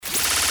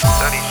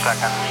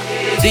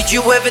Did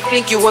you ever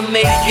think you would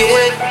make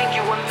it?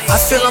 I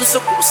feel I'm so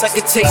close I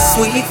could taste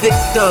sweet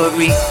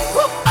victory.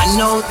 I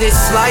know this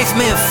life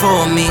meant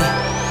for me.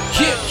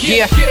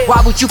 Yeah,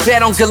 why would you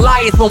bet on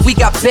Goliath when we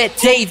got Bet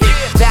David?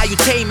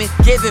 Valuetainment,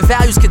 giving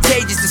value's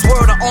contagious. This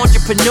world of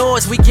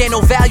entrepreneurs, we get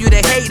no value to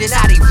haters.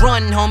 How they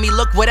run, homie,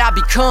 look what I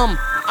become.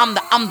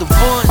 I'm the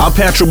one. I'm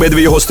Patrick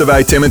Medved, host of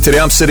Valuetainment. Today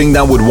I'm sitting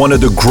down with one of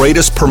the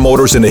greatest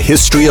promoters in the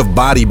history of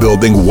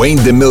bodybuilding, Wayne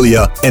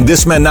DeMilia. And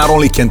this man not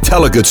only can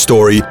tell a good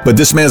story, but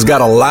this man's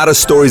got a lot of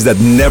stories that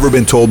never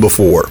been told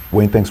before.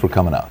 Wayne, thanks for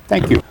coming out.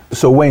 Thank you.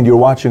 So Wayne, you're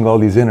watching all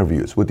these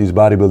interviews with these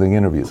bodybuilding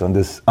interviews on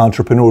this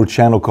entrepreneur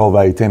channel called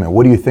Valuetainment.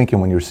 What are you thinking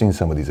when you're seeing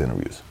some of these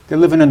interviews? They're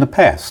living in the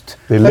past.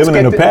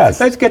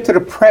 Let's get to the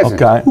present.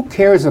 Okay. Who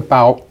cares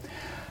about,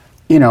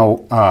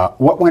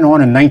 what went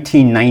on in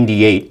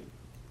 1998,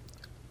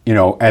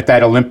 at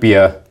that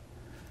Olympia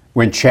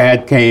when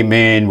Chad came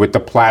in with the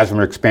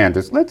plasma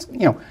expanders?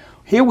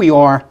 Here we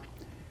are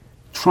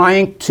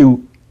trying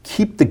to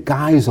keep the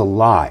guys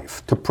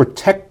alive, to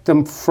protect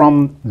them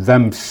from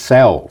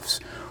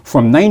themselves.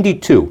 From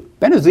 92,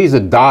 Ben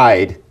Aziza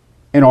died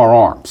in our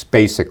arms,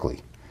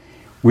 basically.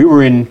 We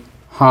were in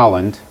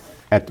Holland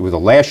it was the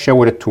last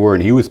show of the tour,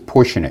 and he was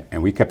pushing it,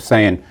 and we kept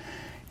saying,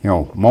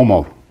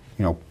 Momo,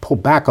 pull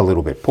back a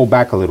little bit, pull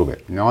back a little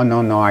bit. No,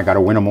 I got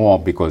to win them all,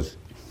 because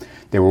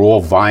they were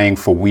all vying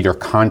for Weider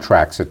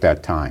contracts at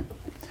that time.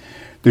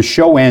 The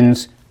show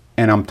ends,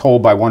 and I'm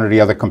told by one of the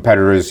other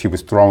competitors he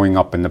was throwing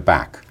up in the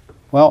back.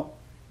 Well,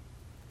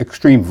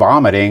 extreme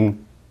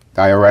vomiting,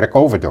 diuretic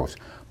overdose.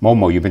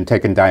 Momo, you've been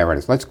taking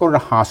diuretics. Let's go to the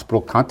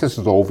hospital. Contest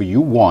is over.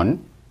 You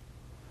won.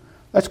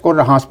 Let's go to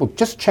the hospital.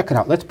 Just check it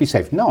out. Let's be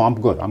safe. No,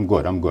 I'm good.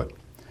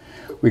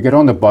 We get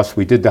on the bus.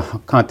 We did the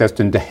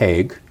contest in The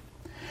Hague,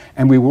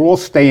 and we were all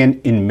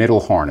staying in Middle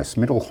Harness.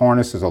 Middle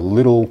Harness is a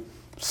little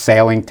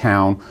sailing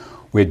town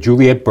where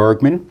Juliette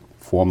Bergman,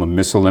 former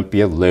Miss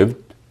Olympia,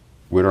 lived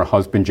with her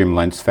husband Jim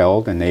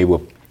Lensfeld, and they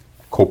were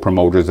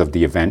co-promoters of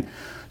the event.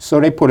 So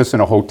they put us in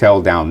a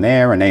hotel down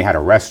there, and they had a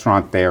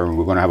restaurant there, and we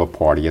were going to have a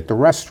party at the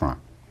restaurant.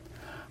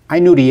 I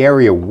knew the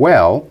area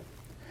well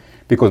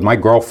because my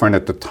girlfriend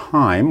at the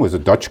time was a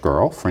Dutch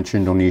girl,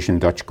 French-Indonesian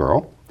Dutch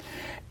girl.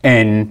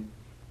 And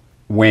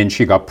when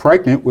she got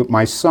pregnant with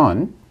my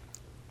son,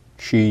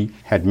 she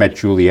had met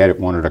Juliette at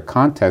one of the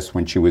contests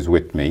when she was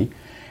with me.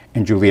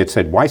 And Juliette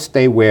said, why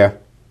stay where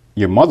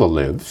your mother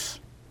lives?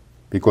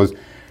 Because,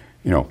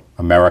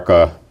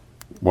 America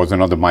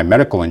wasn't under my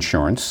medical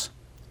insurance.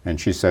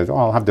 And she said,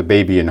 I'll have the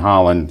baby in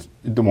Holland.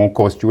 It won't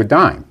cost you a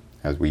dime.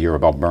 As we hear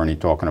about Bernie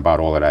talking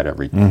about all of that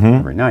every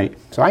night.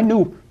 So I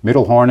knew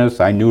Middle Harness,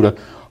 I knew the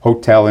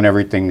hotel and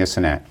everything, this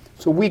and that.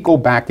 So we go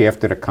back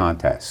after the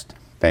contest.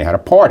 They had a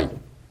party.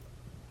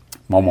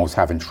 Momo's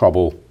having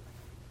trouble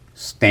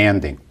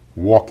standing,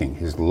 walking.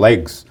 His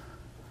legs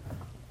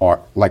are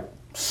like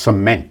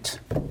cement.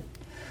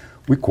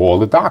 We call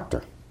the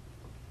doctor.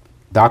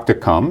 Doctor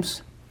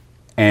comes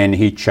and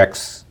he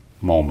checks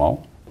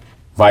Momo.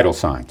 Vital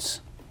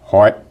signs: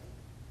 heart,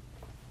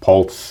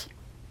 pulse,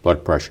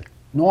 blood pressure.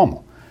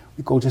 Normal.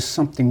 We go, there's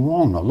something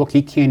wrong though. Look,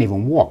 he can't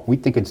even walk. We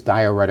think it's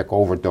diuretic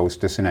overdose,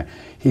 this and that.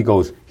 He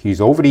goes,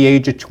 he's over the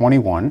age of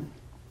 21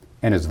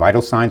 and his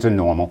vital signs are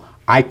normal.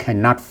 I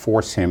cannot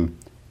force him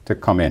to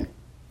come in.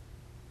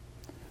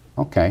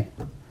 Okay.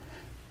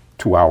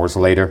 2 hours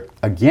later,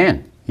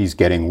 again, he's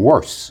getting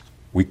worse.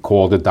 We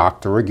call the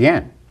doctor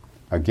again.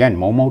 Again,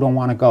 Momo don't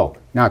want to go.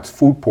 Now it's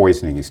food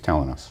poisoning, he's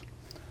telling us.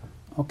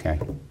 Okay,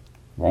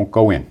 won't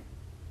go in.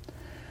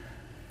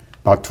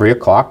 About 3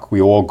 o'clock, we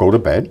all go to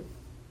bed.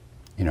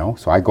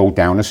 So I go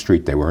down the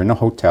street. They were in the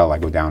hotel. I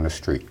go down the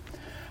street.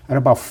 At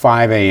about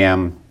 5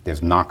 a.m.,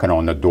 there's knocking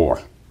on the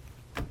door.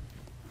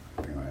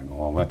 I go,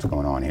 well, what's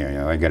going on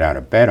here? I get out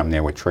of bed. I'm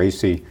there with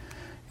Tracy,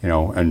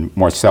 and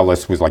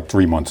Marcellus was like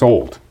 3 months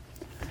old.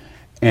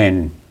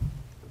 And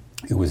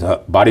it was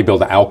a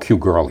bodybuilder, Al Q.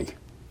 Gurley.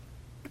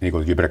 And he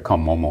goes, you better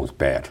come, Momo's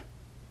bad.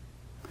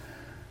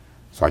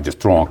 So I just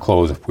throw on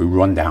clothes. We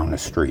run down the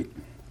street.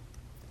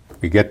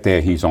 We get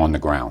there, he's on the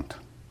ground.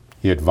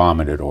 He had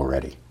vomited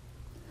already.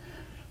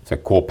 I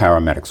said, call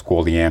paramedics,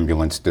 call the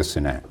ambulance, this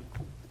and that.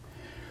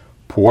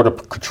 Porter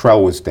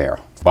Cottrell was there,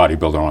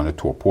 bodybuilder on the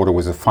tour. Porter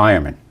was a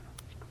fireman.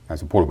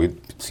 As a Porter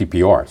with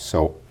CPR.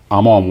 So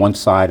I'm on one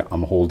side,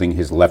 I'm holding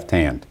his left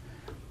hand,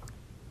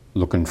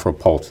 looking for a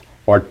pulse.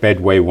 Art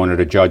Bedway, one of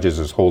the judges,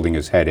 is holding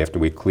his head after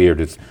we cleared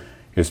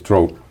his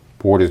throat.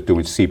 Porter's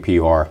doing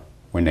CPR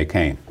when they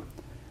came.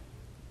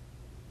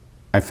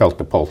 I felt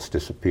the pulse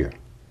disappear.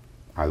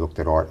 I looked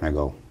at Art and I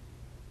go,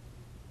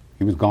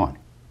 he was gone.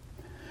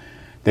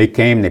 They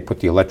came, they put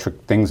the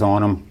electric things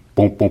on him,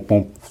 boom, boom,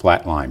 boom,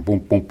 flatline, boom,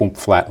 boom, boom,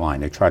 flatline.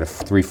 They tried it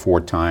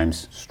 3-4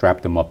 times,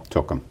 strapped him up,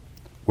 took him.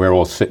 We're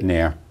all sitting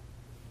there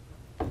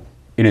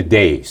in a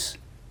daze.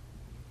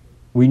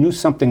 We knew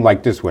something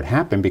like this would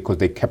happen because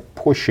they kept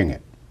pushing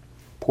it.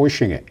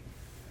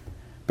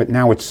 But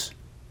now it's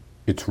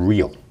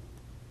real.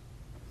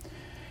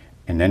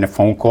 And then a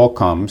phone call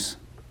comes,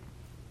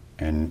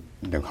 and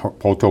the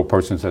hotel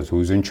person says,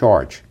 who's in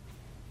charge?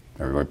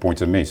 Everybody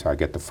points at me, so I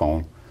get the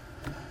phone.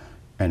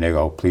 And they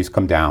go, please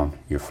come down.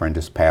 Your friend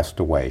has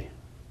passed away.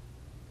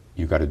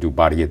 You got to do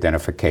body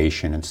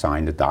identification and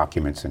sign the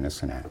documents and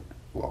this and that.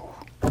 Whoa.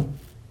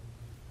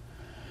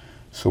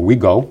 So we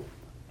go.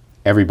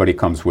 Everybody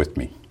comes with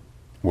me.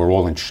 We're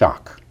all in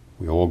shock.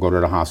 We all go to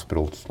the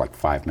hospital. It's like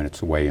 5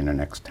 minutes away in the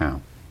next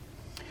town.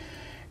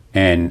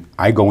 And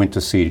I go in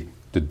to see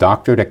the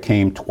doctor that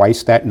came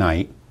twice that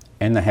night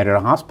and the head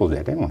of the hospital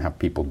there. They don't have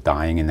people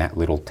dying in that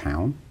little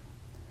town.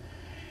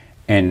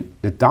 And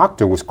the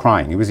doctor was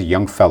crying. He was a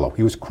young fellow.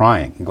 He was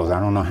crying. He goes, I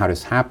don't know how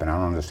this happened. I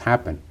don't know how this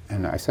happened.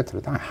 And I said to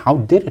the doctor, how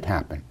did it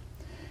happen?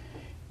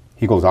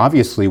 He goes,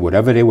 obviously,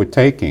 whatever they were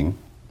taking,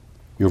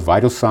 your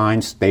vital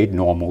signs stayed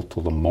normal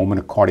till the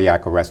moment of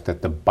cardiac arrest,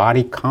 that the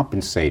body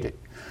compensated.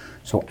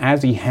 So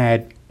as he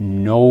had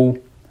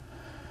no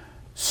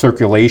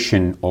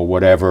circulation or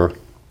whatever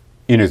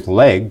in his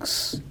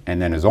legs and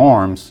then his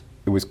arms,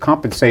 it was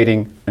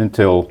compensating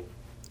until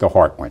the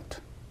heart went.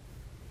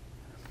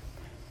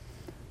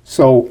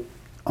 So,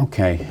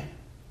 okay,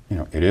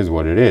 it is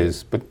what it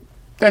is, but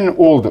then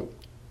all the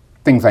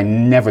things I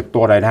never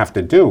thought I'd have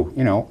to do,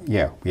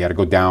 we had to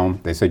go down.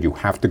 They said, you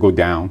have to go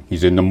down.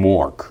 He's in the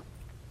morgue.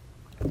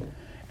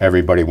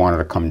 Everybody wanted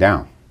to come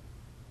down.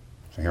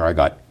 So here I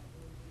got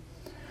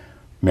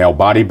male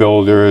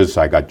bodybuilders,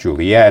 I got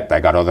Juliet,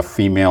 I got other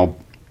female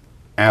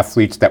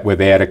athletes that were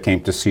there that came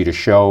to see the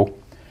show.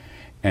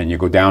 And you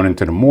go down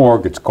into the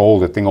morgue, it's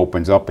cold, the thing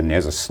opens up and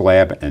there's a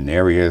slab, and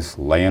there he is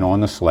laying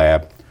on the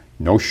slab,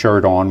 no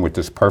shirt on with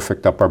this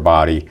perfect upper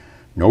body,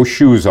 no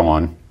shoes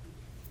on,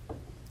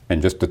 and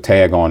just a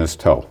tag on his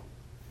toe.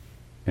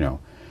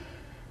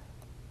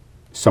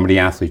 Some of the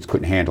athletes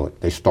couldn't handle it.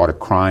 They started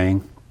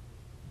crying.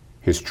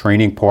 His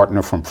training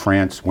partner from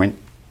France went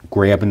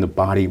grabbing the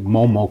body.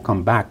 Momo,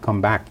 come back, come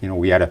back.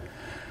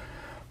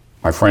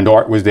 My friend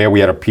Art was there. We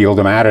had to peel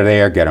them out of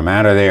there, get them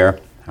out of there.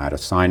 I had to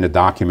sign the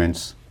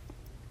documents.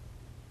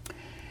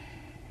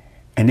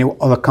 And there were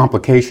other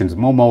complications.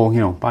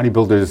 Momo,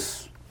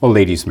 bodybuilders, well,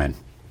 ladies' men,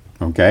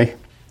 okay?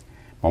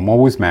 Momo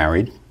was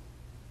married.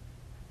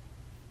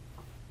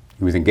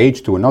 He was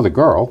engaged to another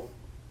girl,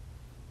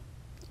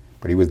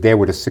 but he was there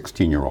with a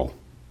 16-year-old.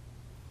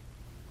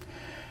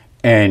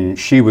 And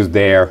she was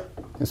there.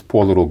 This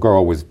poor little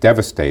girl was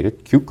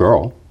devastated. Cute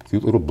girl,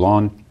 cute little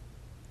blonde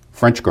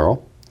French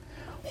girl,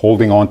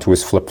 holding on to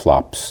his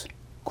flip-flops,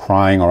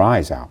 crying her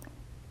eyes out.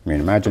 I mean,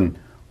 imagine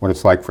what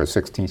it's like for a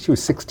 16. She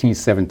was 16,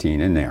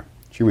 17 in there.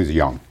 She was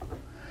young.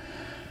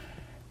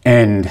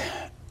 And,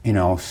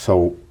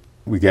 so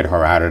we get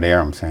her out of there.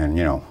 I'm saying,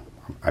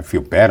 I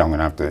feel bad. I'm going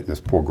to have to,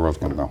 this poor girl's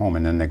going to go home.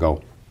 And then they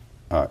go,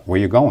 where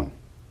you going?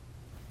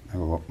 I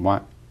go,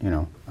 what?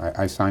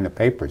 I signed the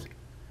papers.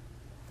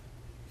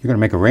 You're going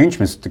to make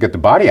arrangements to get the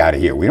body out of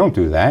here. We don't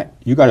do that.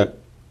 You got to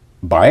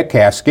buy a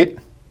casket.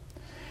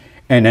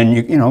 And then,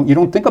 you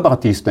don't think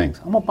about these things.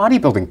 I'm a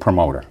bodybuilding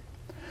promoter.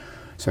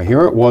 So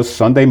here it was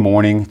Sunday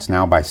morning. It's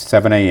now by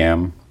 7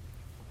 a.m.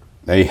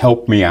 They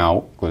helped me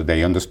out because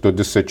they understood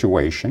the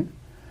situation.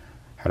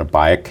 Had to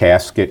buy a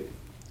casket,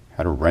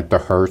 had to rent a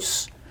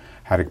hearse,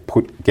 had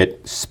to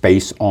get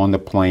space on the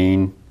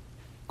plane,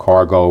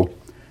 cargo,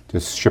 to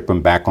ship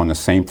him back on the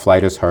same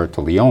flight as her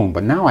to Lyon.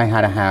 But now I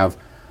had to have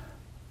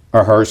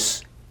a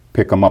hearse,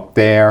 pick him up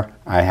there.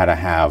 I had to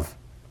have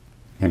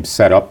him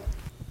set up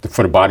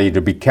for the body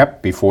to be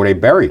kept before they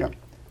buried him.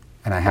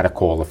 And I had to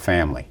call the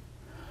family.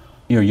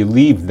 You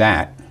leave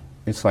that,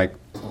 it's like,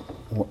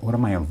 what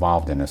am I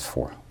involved in this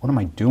for? What am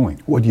I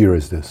doing? What year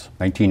is this?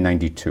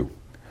 1992.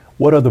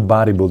 What other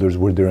bodybuilders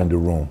were there in the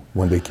room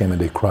when they came and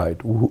they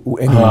cried?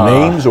 Any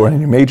names or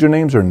any major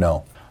names or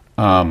no?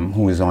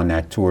 Who was on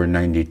that tour in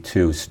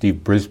 92? Steve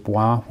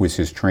Brisbois was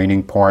his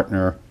training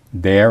partner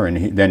there,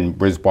 and then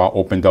Brisbois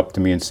opened up to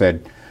me and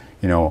said,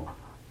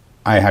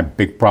 I had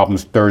big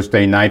problems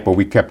Thursday night, but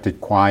we kept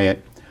it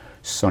quiet.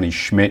 Sonny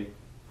Schmidt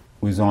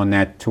was on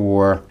that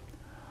tour.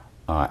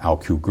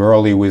 Al-Q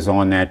Gurley was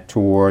on that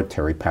tour.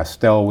 Terry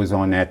Pastel was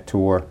on that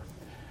tour,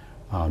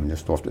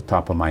 just off the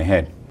top of my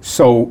head.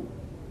 So,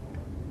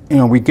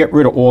 we get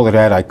rid of all of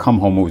that. I come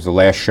home, it was the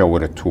last show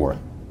of the tour.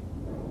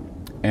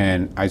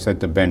 And I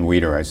said to Ben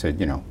Weider, I said,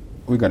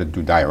 we got to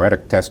do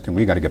diuretic testing.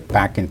 We got to get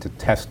back into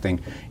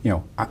testing.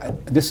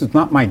 This is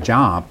not my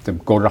job to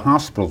go to the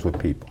hospitals with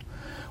people.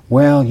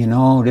 Well,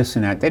 this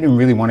and that. They didn't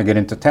really want to get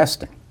into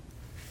testing.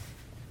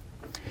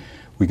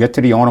 We get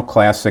to the Arnold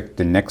Classic,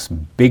 the next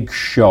big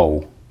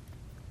show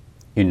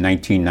in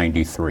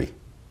 1993.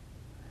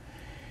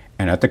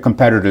 And at the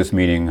competitors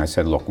meeting, I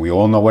said, look, we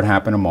all know what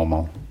happened to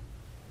Momo.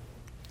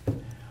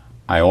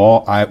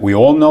 We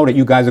all know that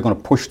you guys are going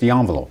to push the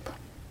envelope.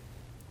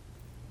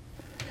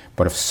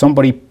 But if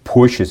somebody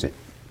pushes it,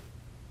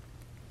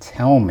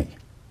 tell me.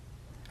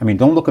 I mean,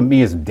 don't look at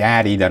me as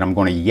daddy that I'm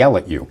going to yell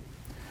at you.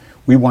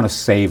 We want to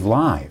save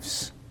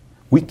lives.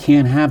 We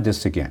can't have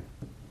this again.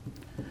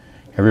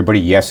 Everybody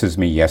yeses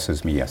me,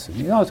 yeses me, yeses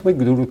me. So we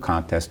do the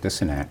contest,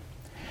 this and that.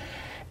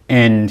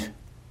 And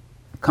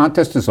the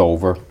contest is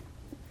over,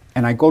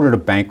 and I go to the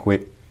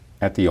banquet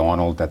at the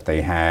Arnold that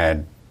they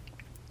had.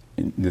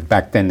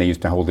 Back then, they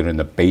used to hold it in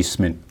the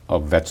basement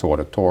of Vets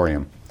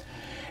Auditorium.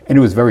 And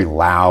it was very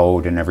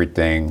loud and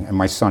everything. And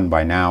my son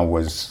by now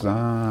was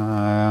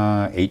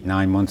 8,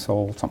 9 months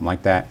old, something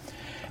like that.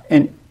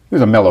 And he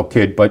was a mellow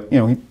kid, but he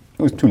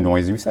was too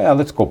noisy. We said,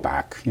 let's go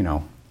back,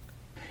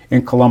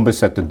 In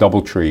Columbus at the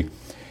DoubleTree,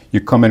 you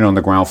come in on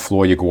the ground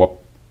floor, you go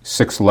up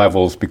 6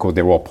 levels because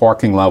they're all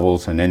parking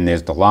levels, and then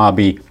there's the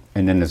lobby,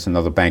 and then there's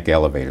another bank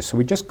elevator. So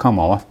we just come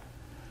off.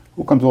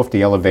 Who comes off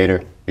the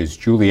elevator is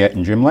Juliet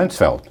and Jim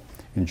Lensfeld.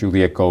 And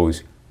Juliet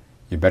goes,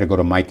 you better go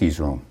to Mikey's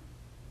room.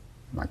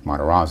 Mike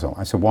Matarazzo.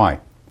 I said, why?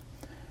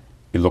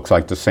 He looks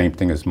like the same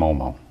thing as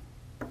Momo.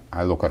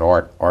 I look at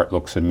Art. Art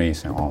looks at me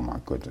saying, oh my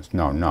goodness,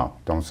 no,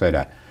 don't say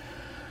that.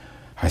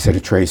 I said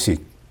to Tracy,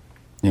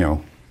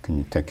 can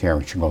you take care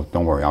of it? She goes,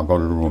 don't worry, I'll go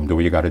to the room, do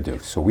what you got to do.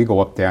 So we go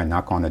up there and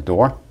knock on the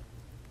door.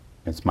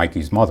 It's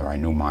Mikey's mother. I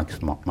knew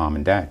Mike's mom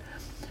and dad.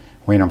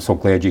 Wayne, I'm so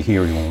glad you're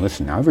here. You won't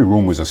listen. Now, every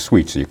room was a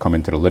suite, so you come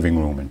into the living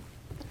room.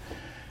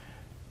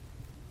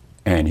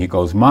 And he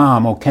goes,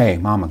 Mom, okay,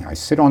 Mom. I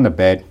sit on the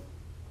bed,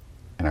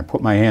 and I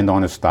put my hand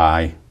on his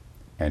thigh,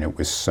 and it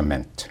was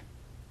cement.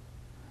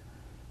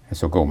 And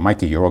so I go,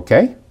 Mikey, you're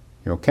okay?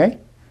 You okay?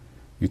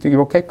 You think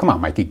you're okay? Come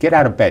on, Mikey, get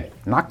out of bed.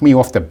 Knock me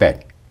off the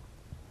bed.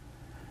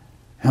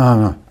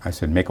 I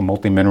said, make a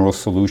multi-mineral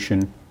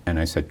solution, and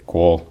I said,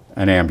 call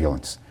an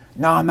ambulance.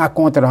 No, I'm not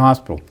going to the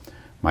hospital.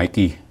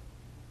 Mikey,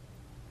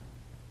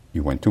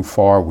 you went too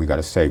far. We got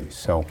to save you.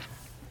 So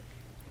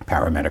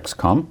paramedics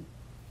come,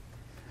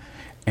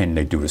 and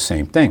they do the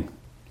same thing.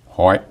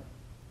 Heart,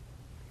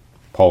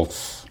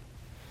 pulse,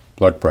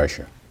 blood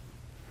pressure.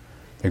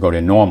 They go,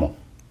 they're normal.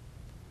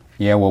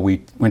 Yeah, well,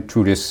 we went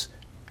through this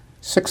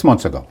 6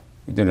 months ago.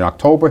 We did it in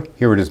October.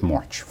 Here it is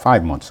March,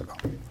 5 months ago.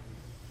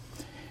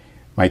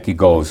 Mikey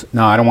goes,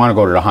 no, I don't want to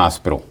go to the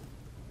hospital.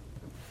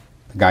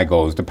 The guy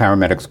goes, the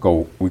paramedics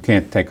go, we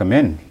can't take him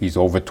in. He's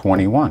over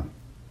 21.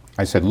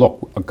 I said,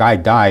 look, a guy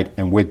died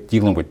and we're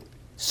dealing with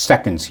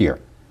seconds here.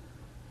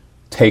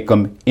 Take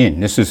him in.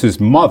 This is his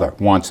mother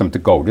wants him to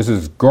go. This is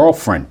his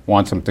girlfriend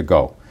wants him to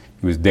go.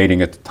 He was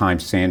dating at the time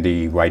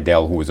Sandy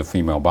Rydell, who was a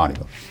female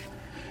bodybuilder.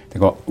 They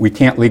go, we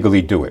can't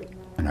legally do it.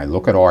 And I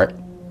look at Art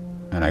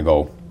and I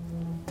go,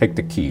 take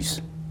the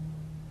keys.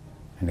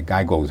 And the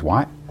guy goes,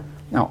 what?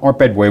 Now, Art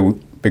Bedway,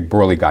 big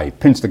burly guy, he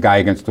pins the guy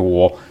against the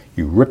wall,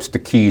 he rips the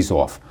keys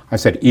off. I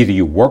said, either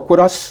you work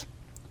with us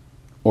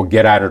or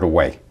get out of the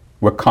way.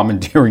 We're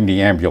commandeering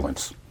the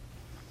ambulance.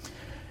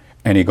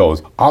 And he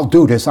goes, I'll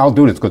do this,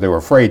 because they were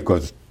afraid,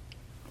 because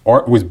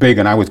Art was big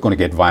and I was going to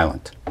get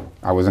violent.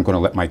 I wasn't going to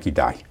let Mikey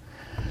die.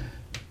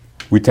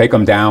 We take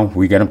him down,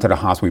 we get him to the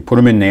hospital, we put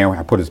him in there,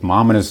 I put his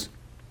mom and his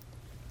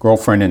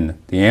girlfriend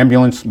in the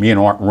ambulance, me and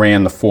Art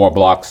ran the 4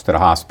 blocks to the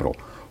hospital.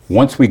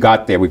 Once we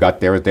got there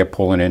as they're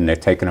pulling in, they're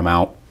taking him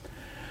out.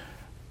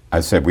 I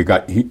said,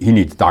 he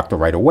needs a doctor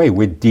right away.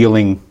 We're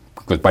dealing,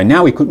 because by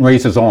now he couldn't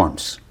raise his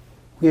arms.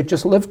 We had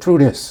just lived through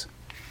this.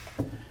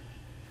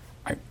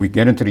 We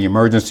get into the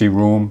emergency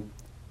room,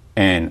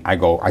 and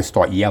I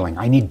start yelling,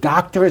 I need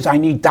doctors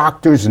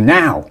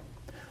now.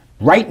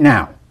 Right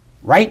now,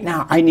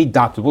 I need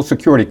doctors. Well,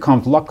 security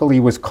comes. Luckily,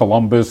 it was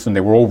Columbus, and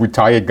they were all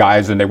retired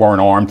guys, and they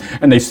weren't armed,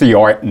 and they see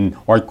Art, and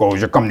Art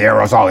goes, you come near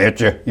us, I'll hit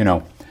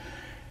you,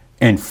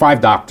 And 5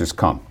 doctors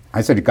come.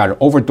 I said, he got an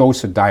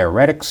overdose of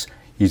diuretics.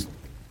 He's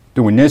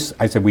doing this.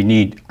 I said, we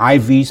need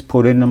IVs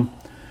put in them.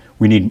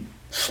 We need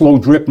slow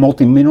drip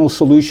multi-mineral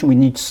solution. We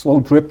need slow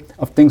drip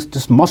of things,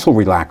 just muscle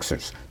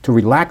relaxers to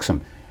relax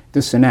him,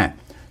 this and that.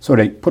 So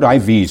they put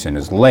IVs in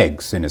his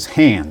legs, in his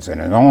hands,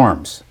 and his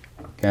arms,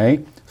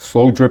 okay?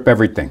 Slow drip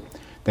everything.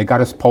 They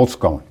got his pulse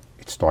going.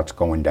 It starts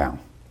going down.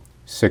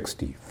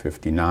 60,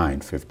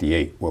 59,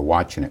 58. We're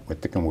watching it. We're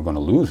thinking we're going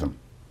to lose him.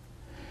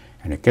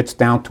 And it gets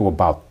down to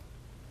about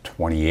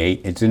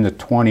 28. It's in the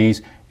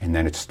 20s, and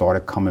then it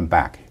started coming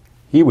back.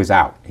 He was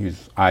out.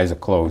 His eyes are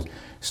closed.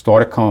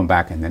 Started coming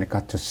back, and then it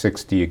got to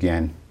 60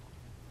 again.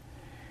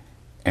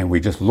 And we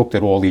just looked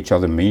at all each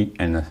other, me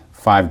and the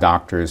 5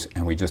 doctors,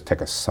 and we just take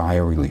a sigh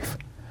of relief.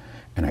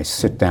 And I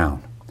sit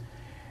down,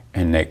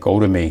 and they go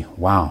to me,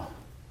 wow,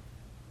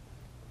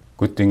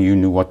 good thing you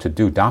knew what to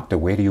do. Doctor,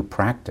 where do you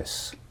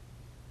practice?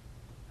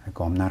 I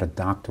go, I'm not a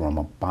doctor. I'm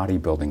a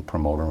bodybuilding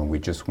promoter, and we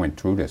just went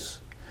through this.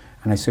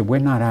 And I said, we're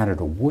not out of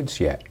the woods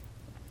yet.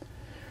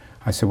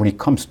 I said, when he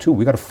comes to,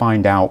 we got to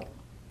find out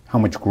how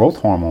much growth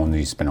hormone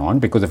he's been on,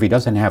 because if he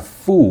doesn't have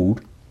food,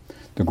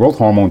 the growth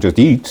hormone just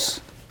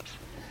eats,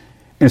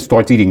 and it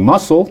starts eating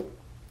muscle,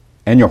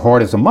 and your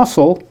heart is a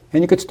muscle,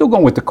 and you could still go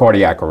with the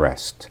cardiac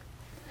arrest.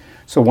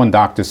 So one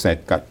doctor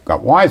said,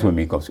 got wise with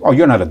me, goes, oh,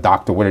 you're not a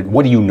doctor,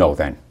 what do you know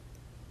then?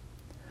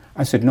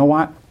 I said, you know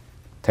what?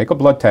 Take a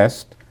blood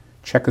test,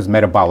 check his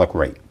metabolic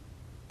rate.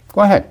 Go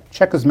ahead,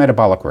 check his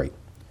metabolic rate.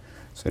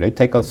 So they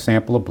take a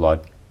sample of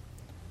blood,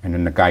 and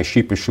then the guy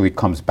sheepishly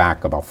comes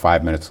back about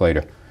 5 minutes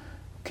later.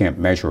 Can't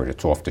measure it,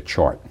 it's off the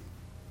chart.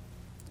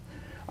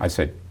 I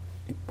said,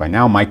 by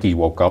now Mikey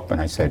woke up, and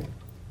I said,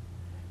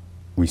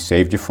 we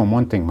saved you from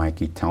one thing,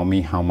 Mikey. Tell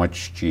me how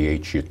much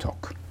GH you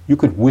took. You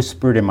could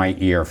whisper it in my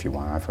ear if you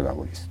want. I forgot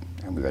what he said.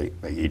 It was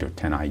 8 or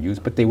 10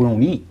 IUs, but they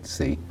don't eat,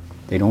 see?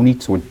 They don't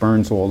eat, so it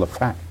burns all the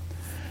fat.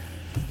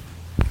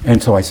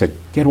 And so I said,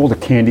 get all the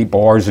candy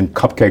bars and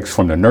cupcakes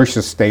from the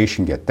nurse's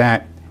station, get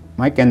that.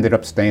 Mike ended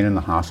up staying in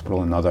the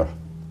hospital another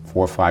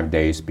 4 or 5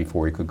 days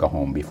before he could go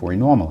home, before he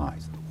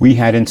normalized. We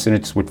had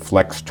incidents with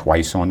Flex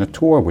twice on the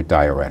tour with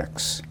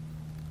diuretics.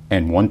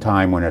 And one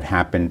time when it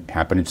happened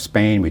in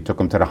Spain, we took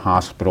him to the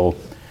hospital.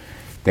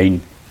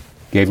 They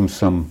gave him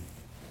some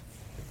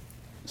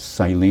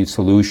saline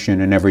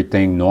solution and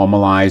everything,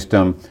 normalized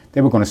him.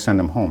 They were going to send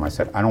him home. I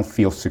said, I don't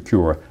feel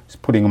secure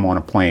putting him on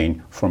a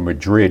plane from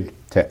Madrid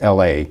to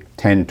LA,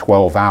 10,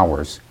 12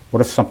 hours.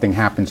 What if something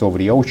happens over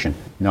the ocean?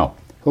 No,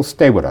 he'll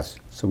stay with us.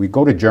 So we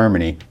go to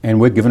Germany and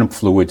we're giving him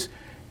fluids,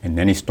 and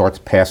then he starts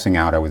passing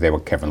out. I was there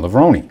with Kevin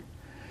Levrone.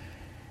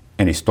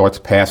 And he starts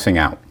passing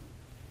out.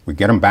 We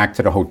get him back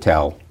to the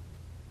hotel,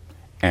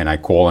 and I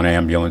call an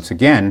ambulance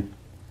again.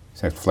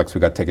 Said, Flex,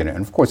 we got to take it in.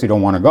 And of course, he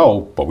don't want to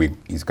go, but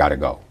he's got to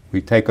go.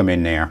 We take him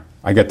in there.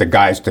 I get the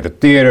guys to the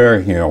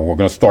theater. We're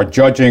going to start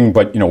judging,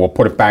 but we'll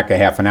put it back a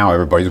half an hour.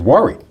 Everybody's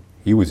worried.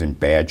 He was in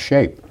bad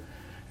shape.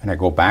 And I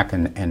go back,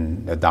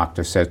 and the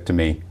doctor says to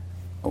me,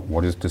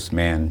 what is this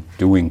man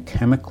doing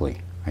chemically?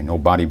 I know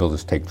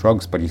bodybuilders take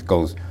drugs, but he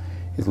goes,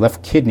 his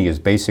left kidney is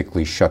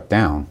basically shut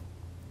down.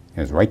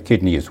 His right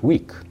kidney is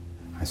weak.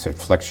 I said,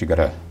 Flex, you got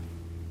to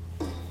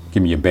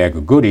give me a bag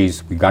of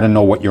goodies. We got to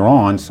know what you're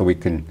on so we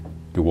can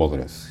do all of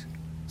this.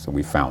 So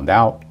we found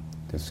out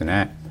this and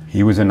that.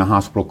 He was in the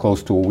hospital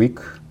close to a week.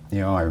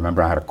 I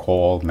remember I had a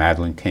call.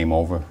 Madeline came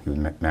over. He was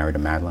married to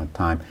Madeline at the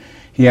time.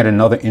 He had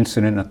another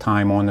incident a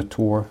time on the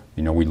tour.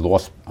 We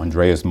lost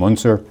Andreas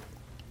Munzer.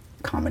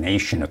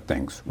 Combination of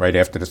things right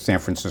after the San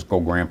Francisco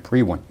Grand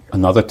Prix one.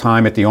 Another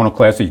time at the Ono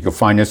Classic, you can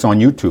find this on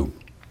YouTube.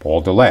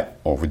 Paul Dillette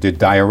overdid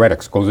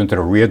diuretics, goes into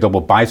the rear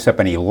double bicep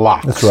and he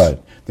locks. That's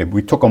right.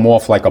 We took him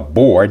off like a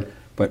board,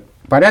 but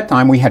by that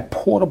time we had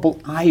portable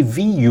IV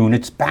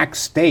units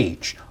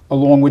backstage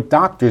along with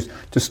doctors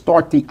to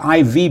start the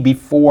IV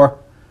before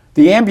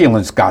the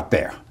ambulance got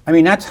there. I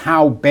mean, that's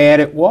how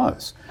bad it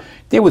was.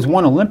 There was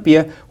one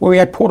Olympia where we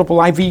had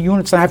portable IV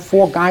units and I had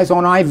 4 guys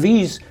on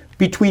IVs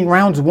between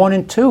rounds 1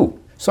 and 2.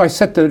 So I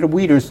said to the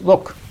waiters,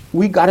 look,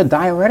 we got a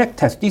diuretic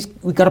test.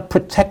 We got to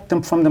protect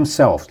them from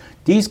themselves.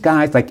 These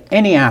guys, like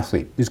any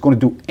athlete, is going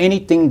to do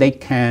anything they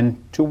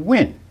can to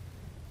win.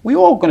 We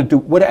all going to do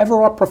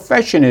whatever our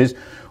profession is.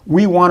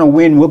 We want to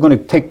win. We're going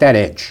to take that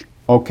edge.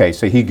 Okay,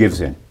 so he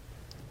gives in.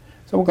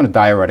 So we're going to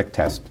diuretic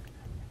test.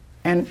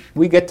 And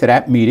we get to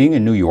that meeting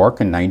in New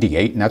York in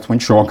 '98, and that's when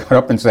Sean got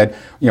up and said,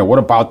 what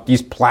about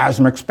these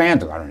plasma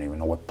expanders? I don't even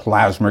know what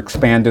plasma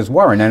expanders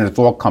were. And then it's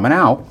all coming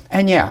out.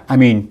 And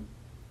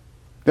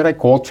did I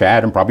call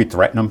Chad and probably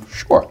threaten him?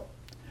 Sure.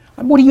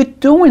 And what are you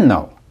doing,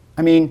 though?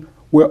 I mean,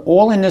 we're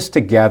all in this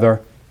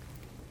together.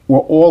 We're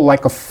all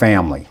like a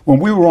family. When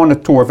we were on the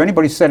tour, if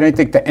anybody said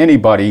anything to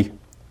anybody,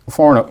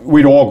 foreigner,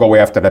 we'd all go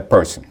after that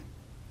person.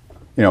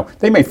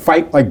 They may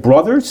fight like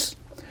brothers,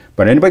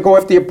 but anybody go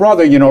after your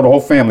brother, the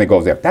whole family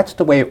goes after. That's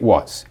the way it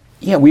was.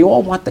 Yeah, we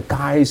all want the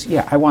guys.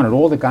 Yeah, I wanted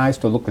all the guys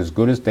to look as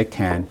good as they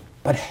can,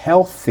 but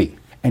healthy.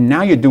 And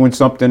now you're doing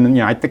something,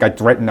 and I think I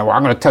threatened,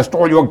 I'm going to test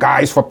all your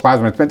guys for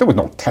plasma. There was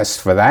no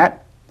test for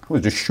that. I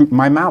was just shooting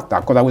my mouth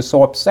out because I was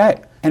so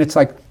upset. And it's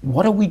like,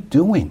 what are we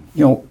doing?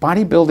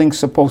 Bodybuilding's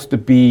supposed to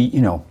be,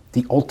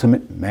 the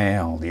ultimate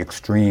male, the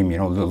extreme,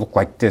 to look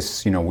like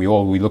this. We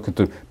look at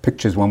the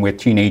pictures when we're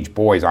teenage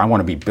boys. I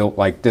want to be built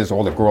like this.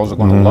 All the girls are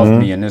going to love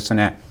me and this and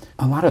that.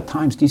 A lot of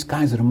times these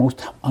guys are the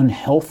most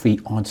unhealthy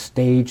on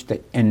stage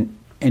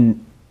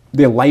and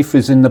their life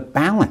is in the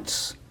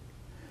balance.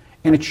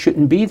 And it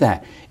shouldn't be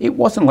that. It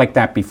wasn't like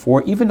that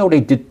before, even though they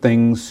did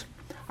things.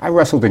 I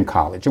wrestled in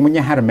college, and when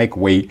you had to make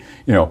weight,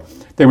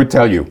 they would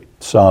tell you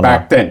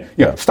back then,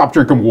 stop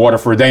drinking water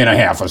for a day and a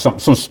half or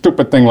some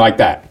stupid thing like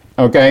that,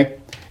 okay?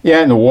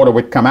 Yeah, and the water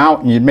would come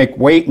out, and you'd make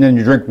weight, and then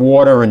you drink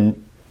water,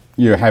 and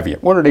you're heavier.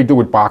 What do they do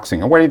with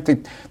boxing? And what do you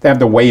think they have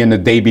to weigh in the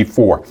day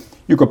before?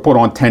 You could put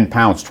on 10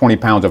 pounds, 20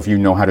 pounds if you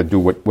know how to do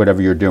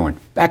whatever you're doing.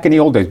 Back in the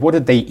old days, what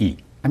did they eat?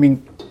 I mean,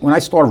 when I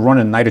started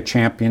running Night of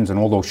Champions and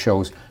all those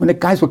shows, when the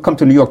guys would come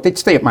to New York, they'd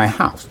stay at my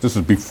house. This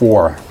is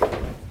before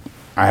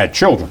I had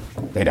children.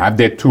 They'd have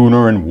their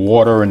tuna and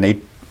water, and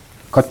they'd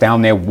cut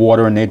down their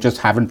water, and they're just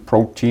having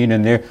protein,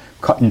 and they're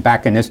cutting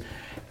back in this.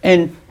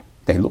 And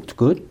they looked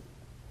good.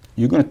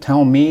 You're going to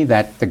tell me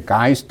that the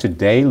guys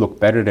today look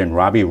better than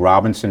Robbie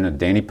Robinson and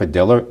Danny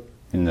Padilla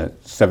in the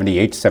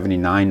 78,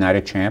 79 Night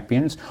of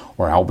Champions,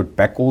 or Albert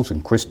Beckles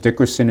and Chris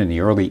Dickerson in the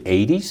early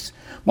 80s?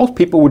 Most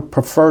people would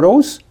prefer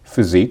those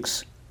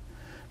physiques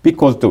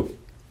because they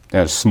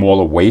had a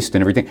smaller waist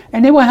and everything,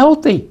 and they were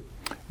healthy.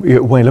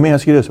 Wayne, let me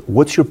ask you this.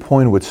 What's your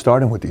point with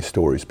starting with these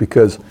stories?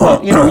 Because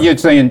you're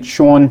saying,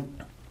 Sean.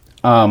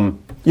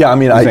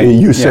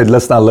 You said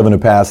let's not live in the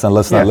past and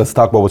let's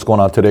talk about what's going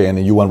on today, and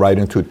then you went right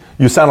into it.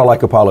 You sounded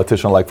like a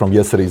politician, like from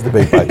yesterday's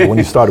debate back when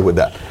you started with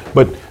that.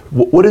 But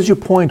what is your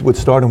point with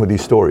starting with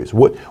these stories?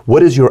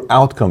 What is your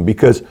outcome?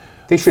 Because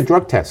they should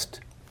drug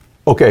test.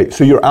 Okay,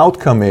 so your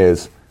outcome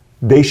is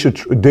they should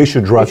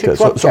drug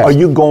test. So are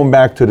you going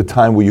back to the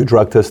time where you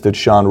drug tested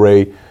Sean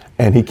Ray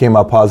And he came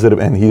out positive,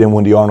 and he didn't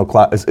win the Arnold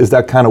Classic. Is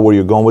that kind of where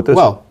you're going with this?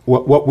 Well,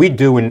 what we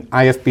do in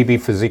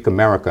IFBB Physique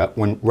America,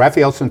 when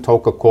Rafael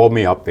Santoka called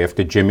me up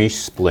after Jimmy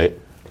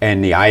split,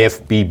 and the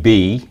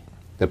IFBB,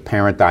 the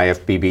parent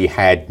IFBB,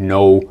 had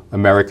no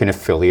American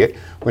affiliate,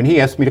 when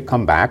he asked me to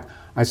come back,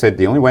 I said,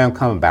 the only way I'm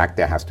coming back,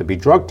 there has to be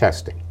drug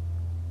testing.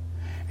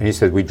 And he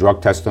said, we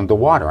drug test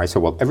underwater. I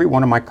said, well, every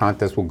one of my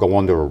contests will go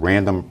under a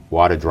random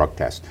water drug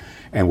test.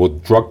 And we'll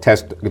drug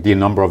test the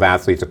number of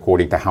athletes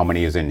according to how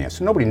many is in there.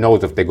 So nobody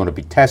knows if they're going to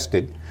be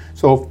tested.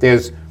 So if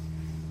there's,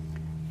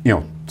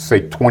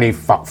 say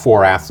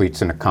 24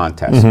 athletes in a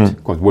contest,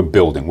 because we're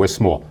building, we're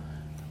small,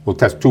 we'll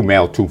test 2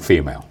 male, 2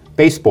 female.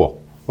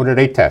 Baseball, what do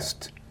they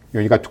test?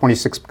 You got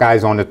 26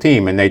 guys on the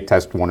team, and they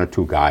test 1 or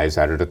 2 guys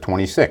out of the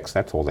 26.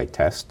 That's all they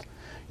test.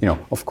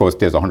 Of course,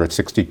 there's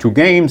 162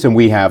 games, and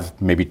we have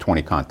maybe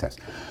 20 contests.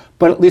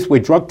 But at least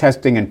we're drug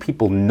testing, and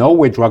people know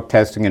we're drug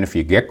testing, and if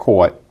you get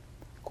caught,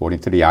 according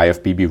to the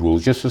IFBB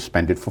rules, you're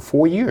suspended for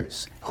 4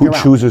 years. Who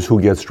chooses who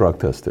gets drug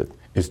tested?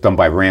 It's done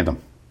by random.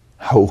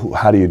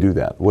 How do you do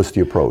that? What's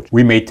the approach?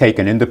 We may take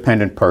an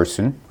independent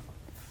person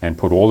and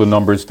put all the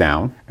numbers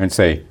down and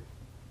say,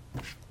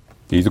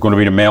 these are going to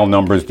be the male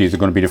numbers, these are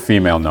going to be the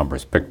female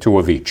numbers. Pick 2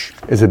 of each.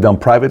 Is it done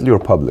privately or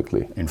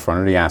publicly? In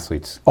front of the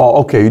athletes.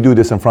 Oh, okay. You do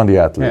this in front of the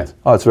athletes. Yeah.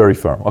 Oh, it's very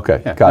firm.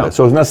 Okay, yeah, got it.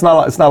 So it's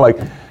not like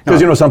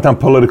because sometimes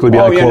politically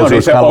behind closed doors,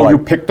 it's kind of like, you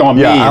picked on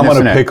me. Yeah, I'm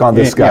going to pick on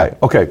this guy. Yeah.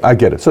 Okay, I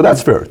get it. So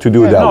that's fair to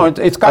do it that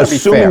way. It's got to be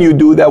fair. Assuming you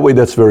do that way,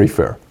 that's very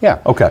fair. Yeah.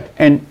 Okay.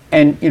 And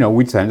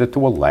we'd send it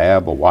to a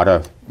lab, a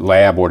water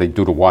lab, or they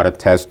do the water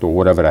test or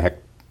whatever the heck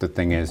the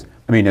thing is.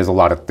 I mean, there's a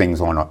lot of things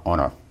on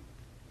a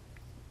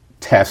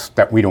test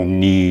that we don't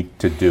need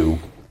to do.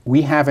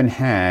 We haven't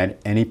had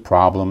any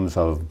problems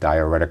of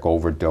diuretic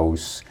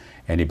overdose,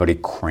 anybody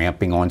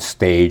cramping on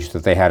stage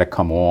that they had to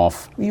come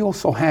off. We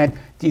also had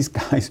these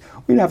guys,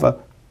 we'd have a,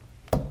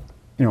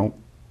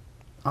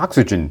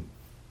 oxygen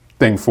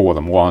thing for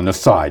them on the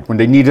side when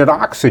they needed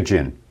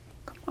oxygen.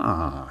 Come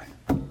on.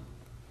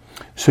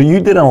 So you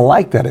didn't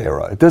like that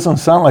era. It doesn't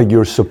sound like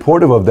you're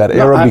supportive of that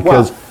era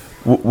because...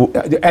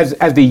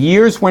 As the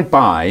years went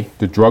by,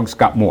 the drugs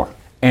got more.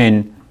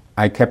 And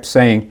I kept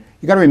saying,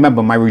 you got to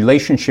remember my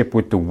relationship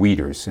with the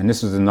Weeders, and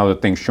this is another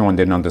thing Sean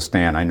didn't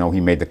understand. I know he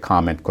made the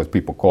comment because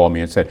people called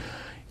me and said,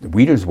 the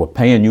Weeders were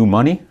paying you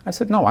money? I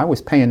said, no, I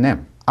was paying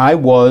them. I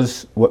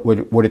was,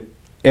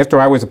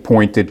 after I was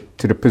appointed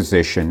to the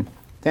position,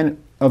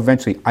 then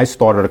eventually I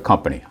started a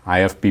company,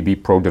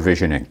 IFBB Pro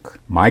Division Inc.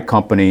 My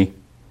company,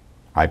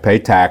 I pay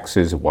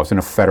taxes, it wasn't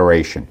a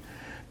federation.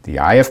 The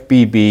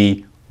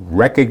IFBB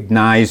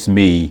recognized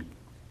me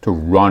to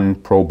run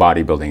pro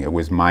bodybuilding. It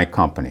was my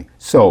company.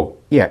 So,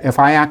 yeah, if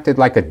I acted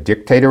like a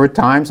dictator at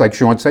times, like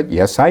Sean said,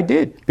 yes, I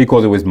did.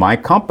 Because it was my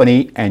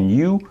company and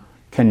you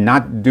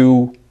cannot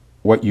do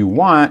what you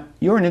want.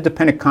 You're an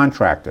independent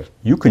contractor.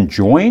 You can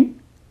join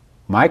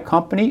my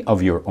company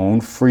of your own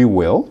free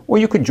will, or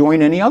you could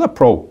join any other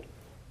pro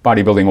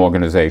bodybuilding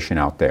organization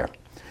out there.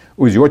 It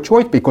was your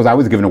choice because I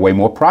was giving away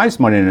more prize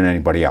money than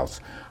anybody else.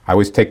 I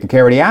was taking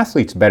care of the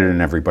athletes better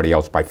than everybody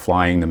else by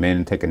flying them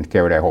in, taking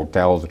care of their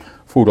hotels,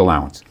 food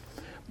allowance.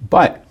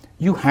 But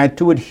you had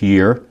to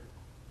adhere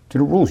to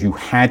the rules. You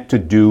had to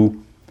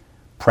do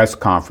press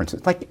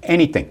conferences, like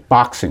anything.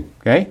 Boxing,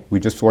 okay? We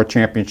just saw a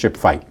championship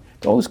fight.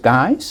 Those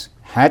guys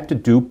had to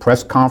do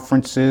press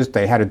conferences.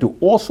 They had to do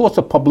all sorts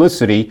of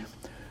publicity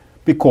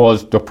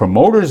because the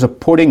promoters are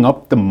putting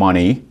up the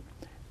money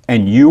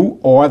and you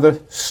are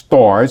the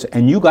stars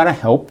and you got to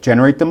help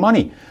generate the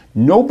money.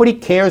 Nobody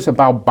cares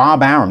about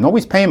Bob Arum.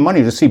 Nobody's paying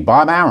money to see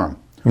Bob Arum.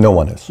 No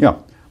one is. Yeah,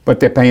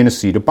 but they're paying to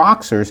see the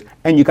boxers,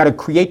 and you got to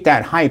create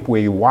that hype where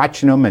you're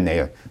watching them and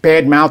they're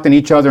bad-mouthing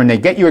each other and they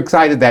get you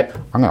excited that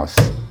I'm going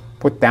to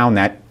put down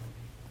that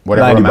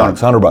whatever amount.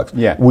 $90, $100.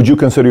 Yeah. Would you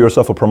consider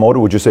yourself a promoter?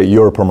 Would you say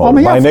you're a promoter?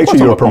 Yeah, by nature,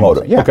 you're a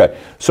promoter. Yeah. Okay.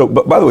 So,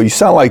 but by the way, you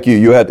sound like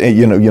you had,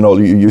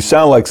 you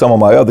sound like some of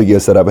my other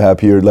guests that I've had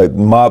here, like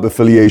mob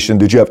affiliation.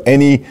 Did you have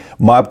any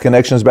mob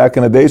connections back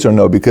in the days or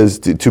no? Because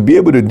to be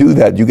able to do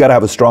that, you got to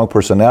have a strong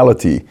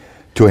personality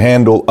to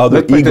handle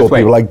other ego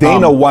people. Like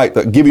Dana White,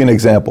 I'll give you an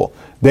example.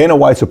 Dana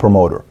White's a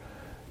promoter.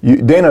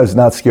 Dana is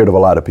not scared of a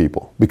lot of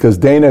people because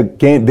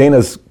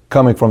Dana's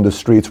coming from the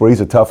streets where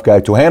he's a tough guy.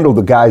 To handle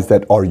the guys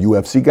that are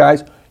UFC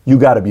guys, you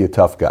got to be a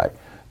tough guy.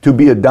 To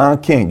be a Don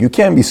King, you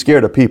can't be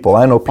scared of people.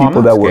 I know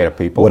people that were.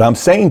 People. What I'm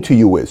saying to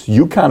you is,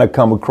 you kind of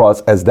come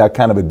across as that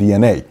kind of a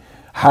DNA.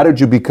 How did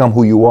you become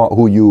who you are,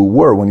 who you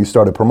were when you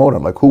started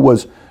promoting? Like, who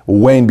was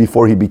Wayne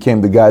before he became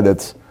the guy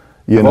that's,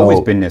 I've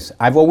always been this.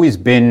 I've always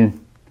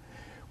been,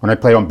 when I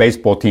played on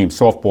baseball teams,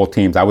 softball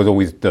teams, I was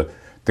always the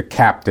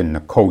captain, the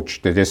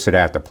coach, the this or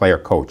that, the player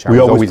coach. Were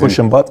you always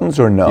pushing buttons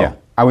or no? Yeah,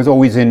 I was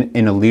always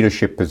in a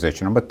leadership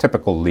position. I'm a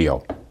typical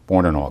Leo,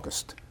 born in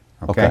August.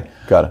 Okay,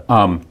 got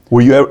it.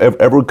 Were you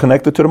ever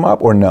connected to the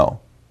mob or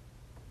no?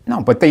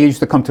 No, but they used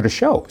to come to the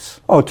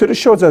shows. Oh, to the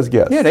shows as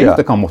guests? Yeah, they used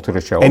to come to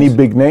the shows. Any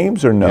big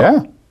names or no?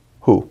 Yeah.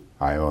 Who?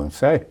 I won't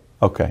say.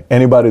 Okay.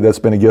 Anybody that's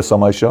been a guest on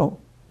my show?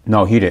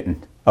 No, he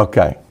didn't.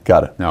 Okay,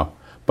 got it. No,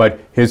 but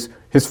his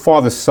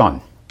father's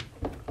son.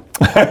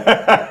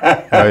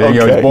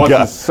 His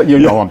boss you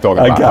know what I'm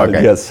talking about. I got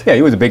it, yes. Yeah,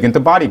 he was big into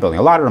bodybuilding.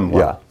 A lot of them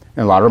were. Yeah.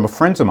 And a lot of them are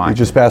friends of mine. He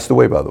just passed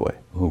away, by the way.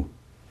 Who?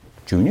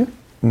 Junior?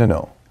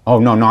 No. Oh,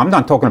 no, I'm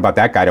not talking about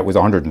that guy that was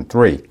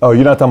 103. Oh,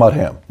 you're not talking about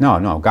him? No,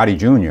 Gotti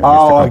Jr.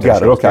 Oh, I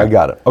got it. Okay, I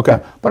got it. Okay.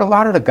 But a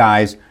lot of the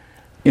guys,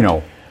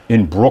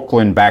 in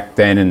Brooklyn back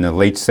then in the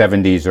late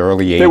 70s,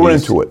 early 80s. They were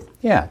into it.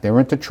 Yeah, they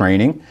were into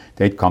training.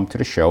 They'd come to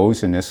the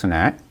shows and this and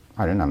that.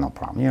 I didn't have no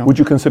problem. Would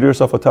you consider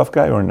yourself a tough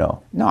guy or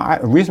no? No, a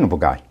reasonable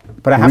guy.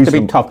 But I have to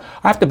be tough.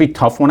 I have to be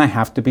tough when I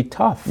have to be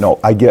tough. No,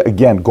 I get,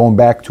 again, going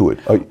back to it.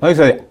 Like I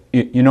said,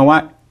 you know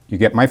what? You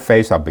get my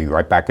face, I'll be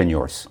right back in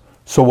yours.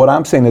 So what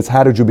I'm saying is,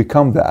 how did you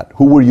become that?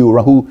 Who were you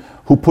around?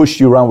 Who pushed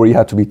you around where you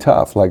had to be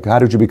tough? Like, how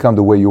did you become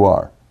the way you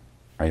are?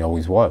 I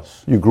always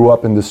was. You grew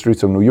up in the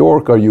streets of New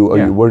York? Where'd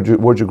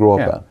you grow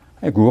up at?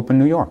 I grew up in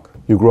New York.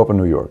 You grew up in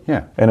New York?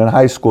 Yeah. And in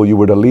high school, you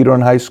were the leader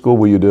in high school?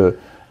 Were you the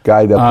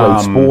guy that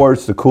played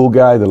sports, the cool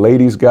guy, the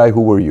ladies guy?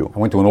 Who were you? I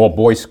went to an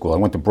all-boys school. I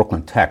went to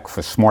Brooklyn Tech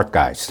for smart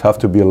guys. Tough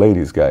to be a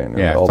ladies guy.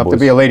 Yeah, tough to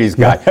be a ladies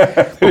guy.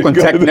 Brooklyn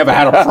Tech never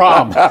had a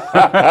prom.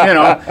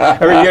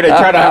 Every year they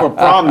try to have a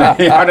prom. How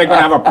are they going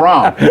to have a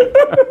prom?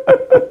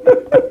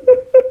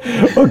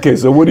 Okay,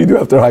 so what do you do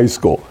after high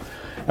school?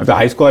 After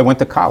high school, I went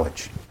to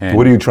college. And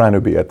what are you trying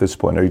to be at this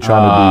point? Are you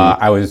trying to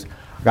be...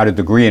 I got a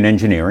degree in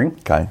engineering.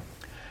 Okay.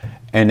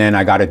 And then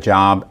I got a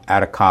job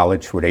out of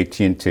college with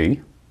AT&T.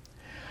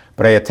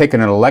 But I had taken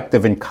an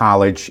elective in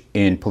college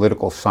in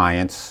political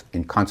science,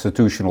 in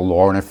constitutional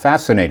law, and it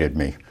fascinated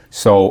me.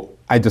 So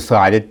I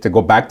decided to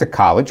go back to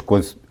college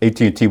because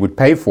AT&T would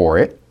pay for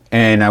it.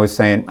 And I was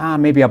saying,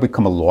 maybe I'll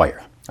become a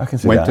lawyer. I can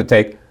see Went that. to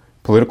take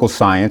political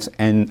science,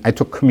 and I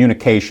took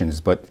communications,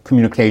 but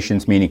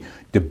communications meaning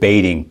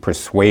debating,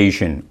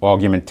 persuasion,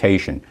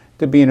 argumentation,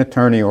 to be an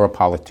attorney or a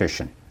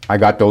politician. I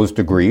got those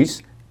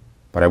degrees,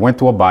 but I went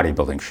to a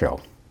bodybuilding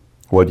show.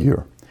 What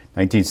year?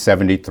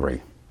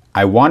 1973.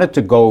 I wanted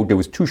to go, there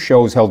was 2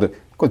 shows held at,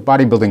 because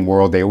bodybuilding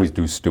world, they always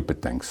do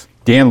stupid things.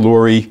 Dan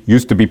Lurie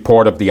used to be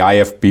part of the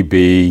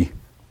IFBB.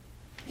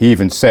 He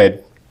even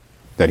said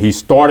that he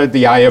started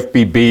the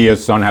IFBB.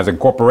 His son has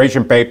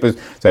incorporation papers,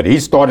 said he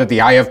started the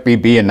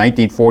IFBB in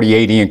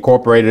 1948. He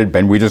incorporated it.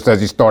 Ben Weider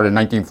says he started in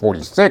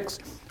 1946.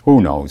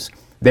 Who knows?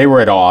 They were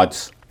at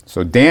odds.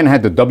 So Dan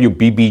had the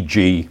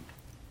WBBG.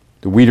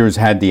 The Weiders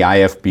had the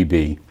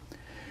IFBB.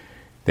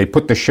 They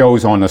put the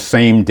shows on the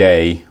same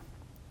day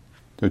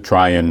to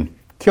try and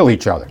kill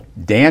each other.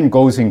 Dan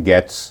goes and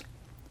gets,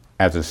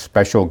 as a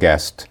special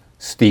guest,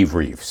 Steve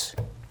Reeves.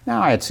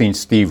 Now, I had seen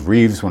Steve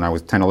Reeves when I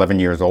was 10, 11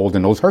 years old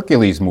in those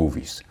Hercules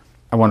movies.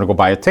 I wanted to go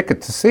buy a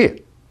ticket to see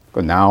it.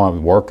 But now I was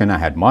working, I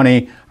had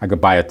money, I could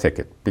buy a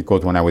ticket.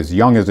 Because when I was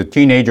young as a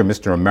teenager,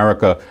 Mr.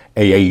 America,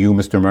 AAU,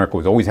 Mr. America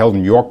was always held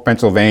in York,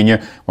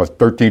 Pennsylvania. I was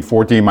 13,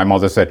 14, my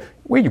mother said,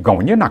 where are you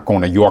going? You're not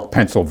going to York,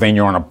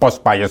 Pennsylvania on a bus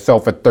by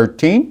yourself at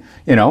 13.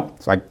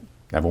 It's like,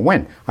 never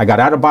went. I got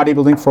out of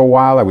bodybuilding for a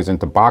while. I was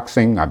into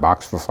boxing. I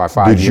boxed for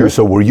five years.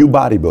 So were you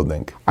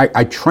bodybuilding?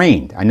 I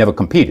trained. I never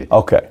competed.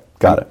 Okay,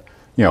 got it.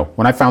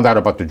 When I found out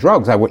about the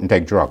drugs, I wouldn't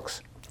take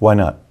drugs. Why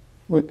not?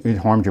 It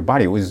harmed your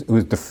body. It was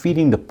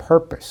defeating the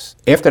purpose.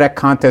 After that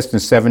contest in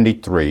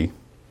 '73,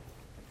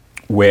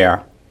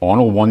 where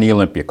Arnold won the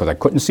Olympia, because I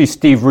couldn't see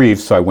Steve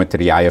Reeves, so I went to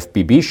the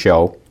IFBB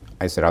show.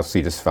 I said, I'll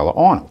see this fella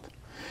Arnold.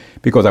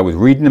 Because I was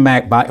reading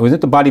I was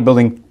into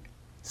bodybuilding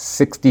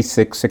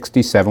 66,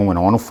 67, when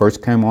Arnold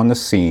first came on the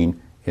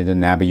scene in the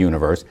NABBA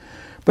universe.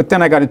 But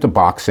then I got into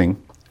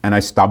boxing, and I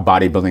stopped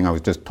bodybuilding. I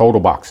was just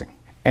total boxing.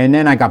 And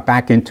then I got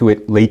back into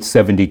it late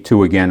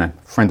 72 again. A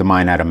friend of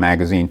mine had a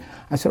magazine.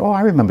 I said,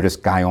 I remember this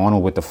guy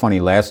Arnold with the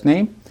funny last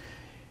name.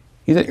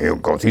 He said,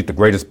 he's the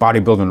greatest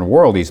bodybuilder in the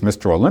world. He's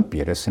Mr.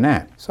 Olympia, this and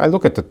that. So I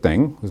look at the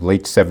thing. It was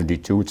late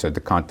 72. It said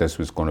the contest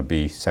was going to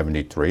be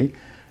 73.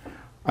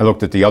 I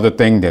looked at the other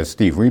thing. There's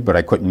Steve Reeves, but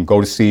I couldn't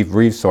go to Steve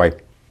Reeves, so I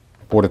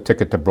bought a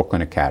ticket to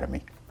Brooklyn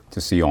Academy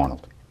to see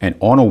Arnold. And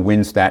Arnold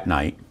wins that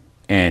night,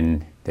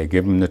 and they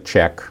give him the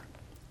check,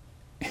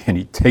 and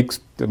he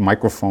takes the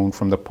microphone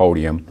from the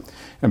podium,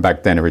 and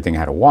back then everything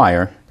had a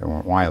wire, there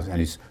weren't wires, and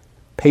he's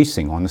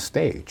pacing on the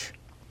stage,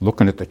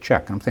 looking at the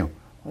check. And I'm thinking,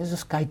 what is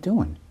this guy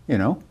doing,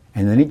 And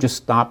then he just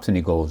stops and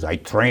he goes, I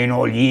train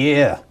all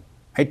year.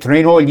 Last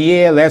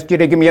year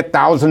they gave me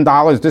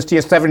 $1,000, this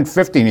year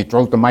 $750, and he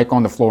throws the mic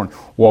on the floor and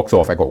walks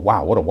off. I go,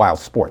 wow, what a wild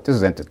sport. This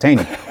is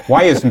entertaining.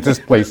 Why isn't this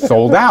place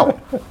sold out?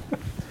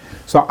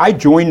 So I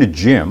joined the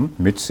gym,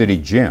 Mid-City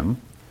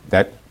Gym,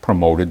 that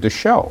promoted the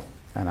show.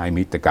 And I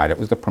meet the guy that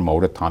was the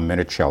promoter, Tom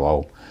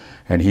Minicello,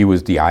 and he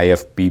was the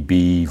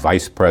IFBB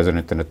vice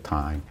president at the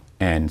time.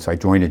 And so I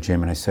joined the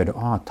gym and I said,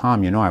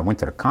 Tom, I went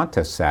to the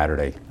contest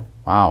Saturday.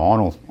 Wow,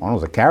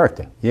 Arnold's a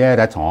character. Yeah,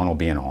 that's Arnold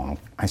being Arnold.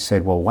 I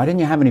said, well, why didn't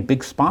you have any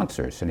big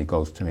sponsors? And he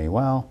goes to me,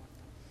 well,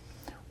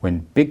 when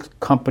big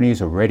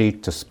companies are ready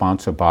to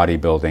sponsor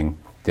bodybuilding,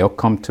 they'll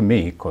come to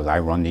me because I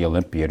run the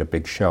Olympia, the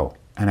big show.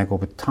 And I go,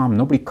 but Tom,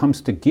 nobody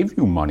comes to give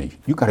you money.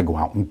 You got to go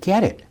out and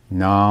get it.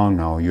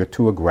 No, you're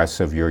too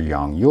aggressive. You're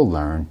young. You'll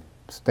learn.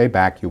 Stay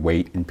back, you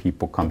wait, and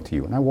people come to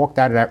you. And I walked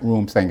out of that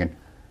room thinking,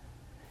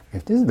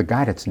 if this is the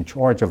guy that's in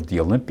charge of the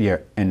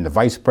Olympia and the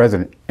vice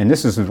president, and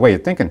this is his way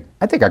of thinking,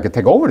 I think I could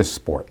take over this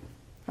sport.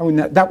 I mean,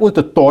 that was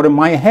the thought in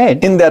my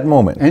head. In that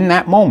moment? In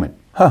that moment.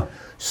 Huh.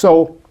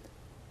 So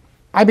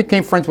I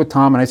became friends with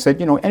Tom, and I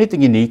said,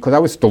 anything you need, because I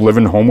was still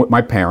living home with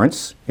my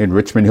parents in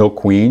Richmond Hill,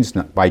 Queens,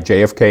 by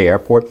JFK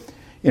Airport.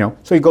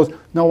 So he goes, you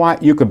know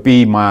what, you could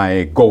be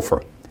my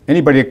gopher.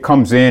 Anybody that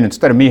comes in,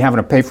 instead of me having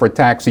to pay for a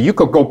taxi, you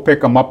could go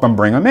pick them up and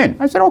bring them in.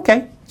 I said,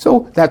 okay.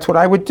 So that's what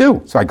I would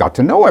do. So I got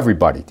to know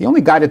everybody. The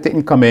only guy that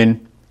didn't come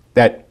in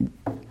that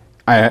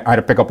I had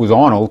to pick up was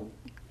Arnold.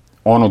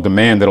 Arnold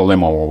demanded a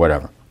limo or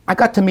whatever. I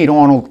got to meet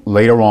Arnold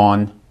later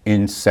on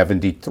in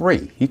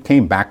 ~73. He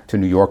came back to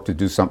New York to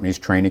do something. His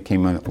trainer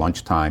came in at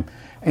lunchtime,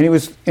 and he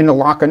was in the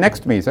locker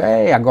next to me. He said,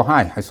 hey, I go,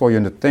 hi, I saw you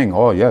in the thing.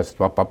 Oh, yes,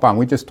 and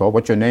we just told,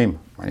 what's your name?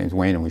 My name's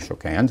Wayne, and we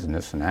shook hands and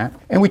this and that.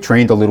 And we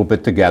trained a little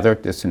bit together,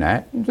 this and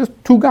that. And just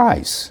two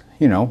guys,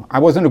 I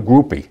wasn't a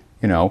groupie,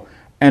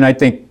 and I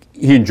think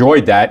he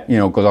enjoyed that,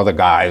 because other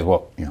guys,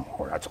 well,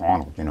 oh, that's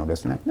Arnold,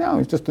 this and that. No,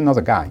 he's just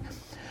another guy.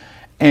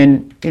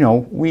 And,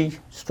 we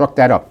struck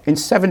that up. In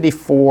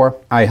 '74,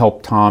 I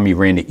helped Tom. He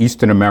ran the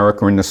Eastern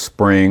America in the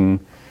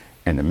spring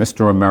and the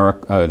Mr.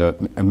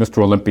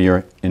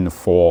 Olympia in the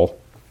fall.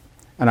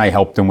 And I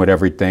helped him with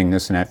everything,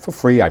 this and that, for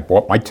free. I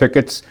bought my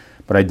tickets,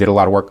 but I did a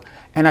lot of work.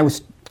 And I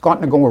was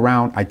starting to go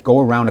around. I'd go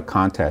around the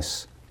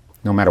contests,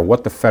 no matter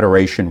what the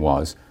federation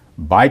was,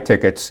 buy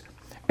tickets,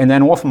 and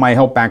then offer my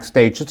help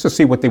backstage just to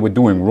see what they were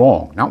doing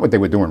wrong, not what they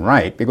were doing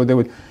right, because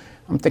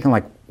I'm thinking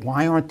like,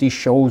 why aren't these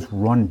shows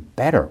run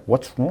better?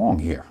 What's wrong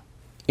here?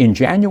 In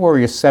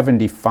January of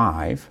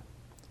 '75,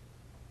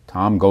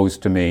 Tom goes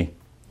to me,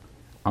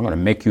 I'm going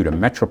to make you the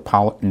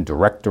Metropolitan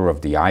Director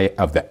of the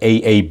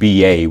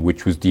AABA,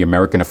 which was the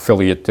American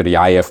affiliate to the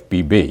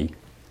IFBB,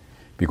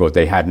 because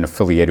they hadn't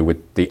affiliated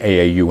with the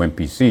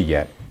AAU-MPC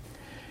yet.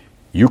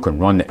 You can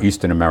run the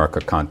Eastern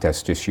America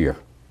contest this year.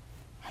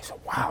 I said,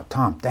 wow,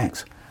 Tom,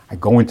 thanks. I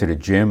go into the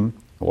gym,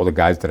 all the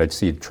guys that I'd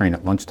see train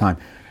at lunchtime.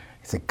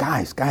 I said,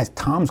 guys,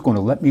 Tom's going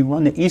to let me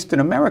run the Eastern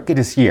America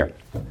this year.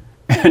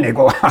 And they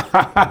go, ha,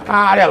 ha, ha,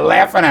 ha, they're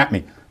laughing at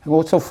me. I go,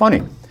 what's so funny?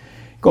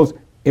 He goes,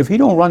 if he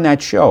don't run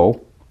that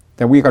show,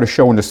 then we got a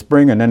show in the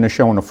spring and then the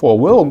show in the fall.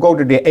 We'll go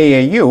to the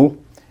AAU,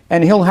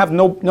 and he'll have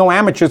no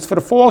amateurs for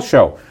the fall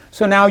show.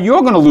 So now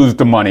you're going to lose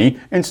the money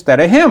instead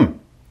of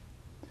him.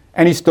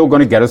 And he's still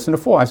going to get us in the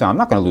fall. I said, I'm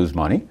not going to lose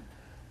money.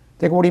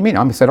 They go, what do you mean?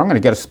 I said, I'm going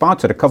to get a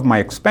sponsor to cover my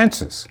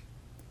expenses.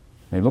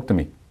 They looked at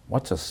me,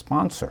 what's a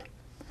sponsor?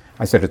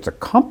 I said, it's a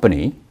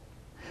company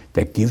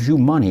that gives you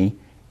money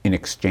in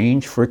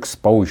exchange for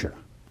exposure.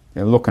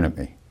 They're looking at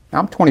me. Now,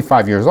 I'm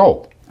 25 years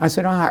old. I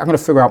said, I'm going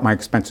to figure out my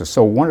expenses.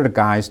 So one of the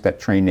guys that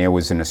trained there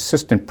was an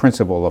assistant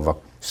principal of a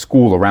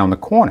school around the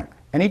corner.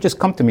 And he just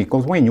come to me,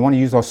 goes, Wayne, you want to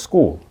use our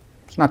school?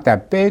 It's not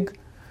that big.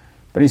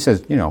 But he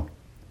says, there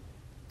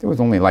was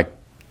only like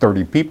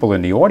 30 people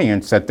in the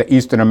audience at the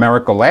Eastern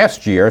America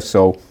last year,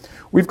 so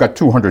we've got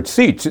 200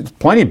 seats. It's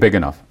plenty big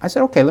enough. I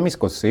said, okay, let me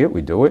go see it.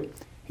 We do it.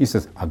 He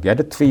says, I'll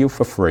get it for you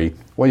for free.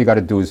 All you got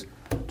to do is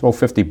throw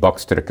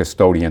 $50 to the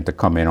custodian to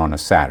come in on a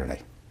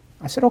Saturday.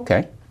 I said,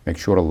 okay. Make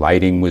sure the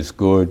lighting was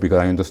good, because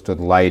I understood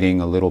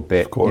lighting a little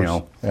bit, of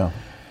course. Yeah.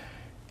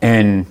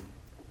 And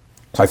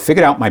so I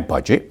figured out my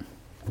budget,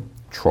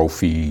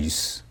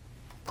 trophies,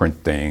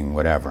 printing,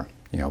 whatever.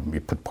 We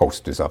put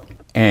posters up.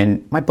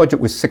 And my budget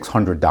was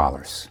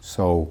 $600.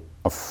 So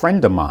a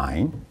friend of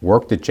mine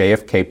worked at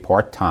JFK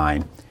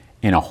part-time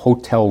in a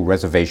hotel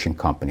reservation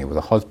company. It was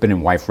a husband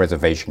and wife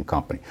reservation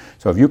company.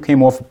 So if you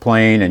came off a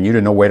plane and you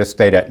didn't know where to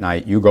stay that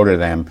night, you go to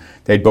them,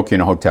 they'd book you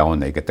in a hotel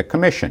and they get the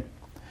commission.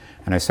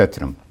 And I said to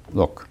them,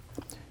 look,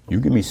 you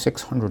give me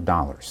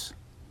 $600.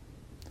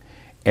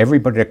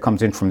 Everybody that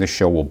comes in from this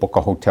show will book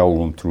a hotel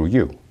room through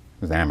you.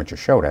 It was an amateur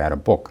show, they had a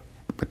book.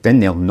 But then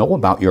they'll know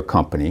about your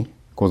company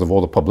because of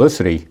all the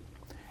publicity.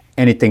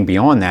 Anything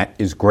beyond that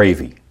is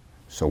gravy.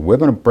 So we're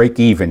going to break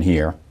even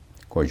here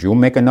because you'll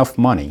make enough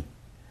money.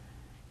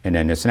 And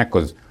then this and that,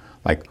 because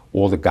like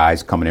all the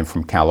guys coming in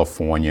from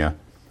California,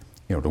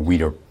 the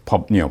Weider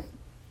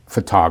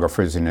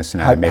photographers and this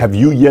and that. Have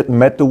you yet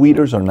met the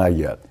Weiders or not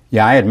yet?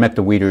 Yeah, I had met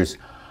the Weiders.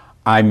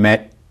 I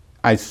met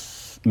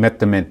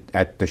them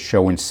at the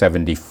show in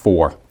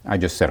 '74. I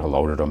just said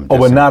hello to them. Oh,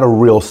 but not a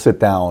real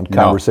sit-down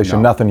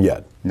conversation, nothing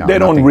yet? No, they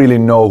don't really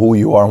know who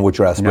you are and what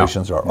your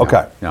aspirations are?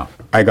 Okay. No,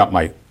 I got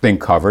my thing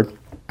covered.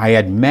 I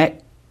had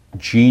met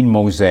Gene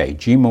Mosé.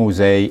 Gene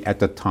Mosé at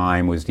the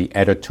time was the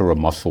editor of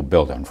Muscle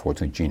Builder.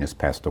 Unfortunately, Gene has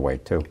passed away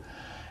too.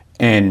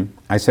 And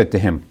I said to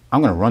him,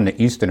 I'm going to run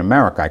the Eastern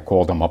America. I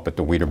called him up at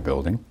the Weider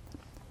building.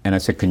 And I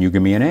said, can you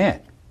give me an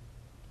ad?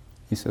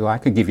 He said, well, I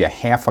could give you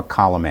half a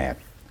column ad.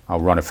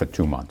 I'll run it for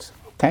 2 months.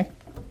 Okay.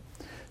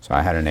 So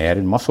I had an ad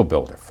in Muscle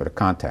Builder for the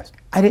contest.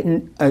 I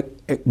didn't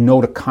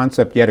know the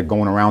concept yet of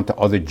going around to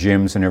other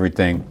gyms and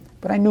everything,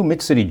 but I knew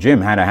Mid-City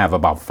Gym had to have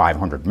about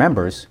 500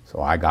 members,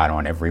 so I got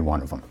on every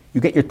one of them. You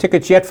get your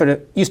tickets yet for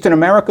the Eastern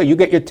America? You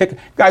get your ticket?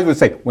 Guys would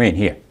say, Wayne,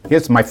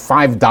 here's my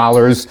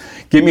 $5.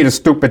 Give me the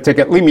stupid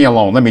ticket. Leave me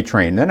alone. Let me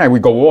train. Then I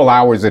would go all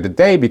hours of the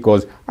day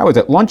because I was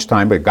at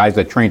lunchtime, but guys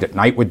that trained at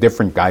night with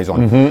different guys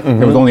on.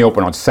 It was only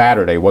open on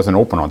Saturday. It wasn't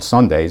open on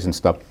Sundays and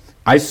stuff.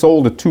 I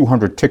sold the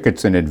 200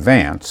 tickets in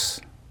advance.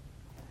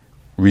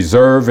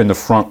 Reserve in the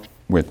front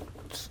with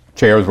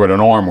chairs with an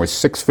arm was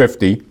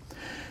 $6.50.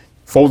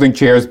 Folding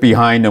chairs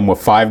behind them were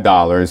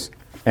 $5.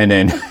 And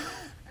then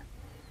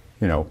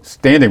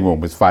standing room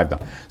was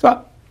 $5.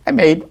 So I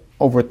made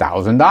over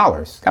 $1,000.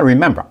 Got to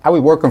remember, I was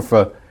working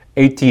for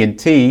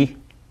AT&T,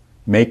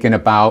 making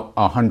about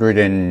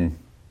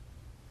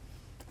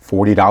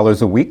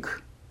 $140 a week,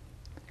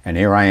 and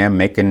here I am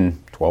making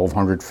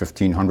 $1,200,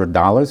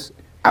 $1,500.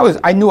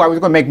 I knew I was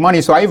going to make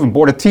money, so I even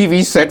bought a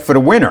TV set for the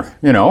winter.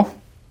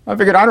 I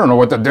figured I don't know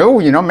what to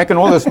do. Making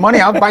all this money,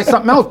 I'll buy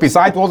something else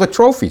besides all the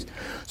trophies.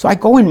 So I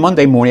go in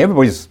Monday morning.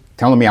 Everybody's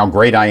telling me how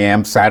great I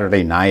am.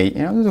 Saturday night,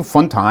 it was a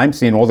fun time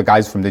seeing all the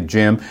guys from the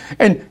gym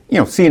and,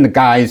 seeing the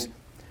guys,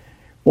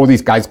 all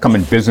these guys come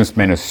in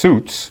businessmen in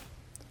suits.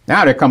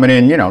 Now they're coming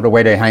in, the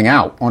way they hang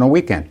out on a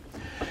weekend.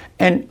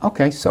 And,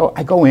 okay, so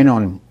I go in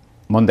on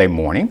Monday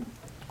morning,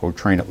 go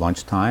train at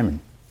lunchtime, and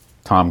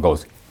Tom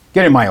goes,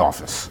 get in my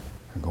office.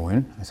 I go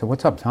in. I said,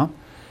 what's up, Tom?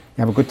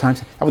 You have a good time?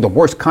 That was the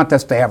worst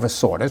contest I ever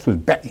saw. This was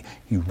bad.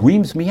 He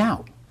reams me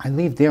out. I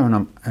leave there,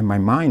 and in my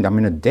mind, I'm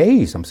in a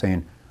daze. I'm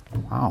saying,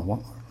 wow,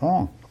 what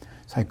wrong?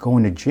 So I go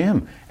in the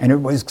gym, and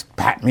everybody's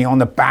patting me on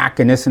the back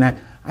and this and that.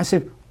 I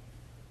said,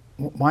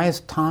 why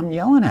is Tom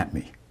yelling at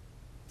me?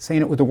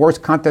 Saying it was the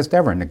worst contest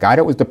ever. And the guy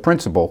that was the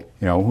principal,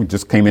 who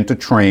just came in to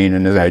train,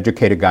 and this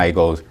educated guy, he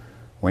goes,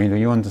 Wayne, do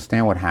you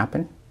understand what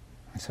happened?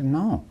 I said,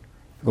 no.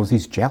 He goes,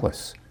 he's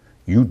jealous.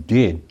 You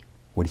did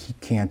what he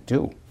can't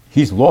do.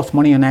 He's lost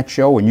money on that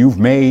show, and you've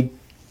made,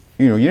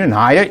 you didn't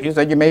hide it. You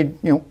said you made,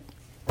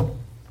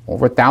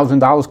 over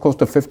 $1,000, close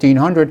to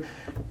 $1,500,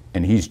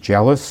 and he's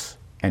jealous,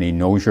 and he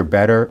knows you're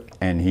better,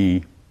 and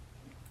he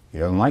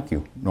doesn't like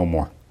you no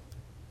more.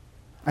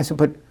 I said,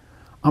 but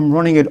I'm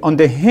running it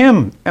under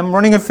him. I'm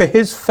running it for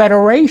his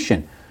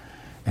federation.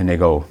 And they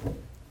go,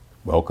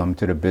 welcome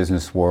to the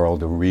business world,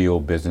 the real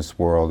business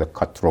world, the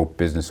cutthroat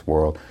business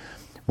world.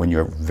 When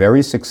you're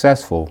very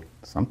successful,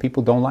 some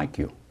people don't like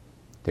you.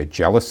 They're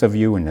jealous of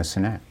you and this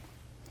and that.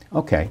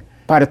 Okay.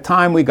 By the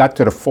time we got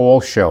to the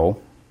fall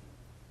show,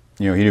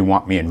 he didn't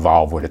want me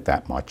involved with it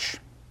that much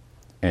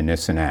and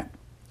this and that.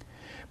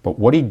 But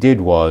what he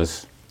did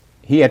was,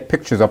 he had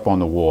pictures up on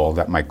the wall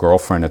that my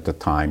girlfriend at the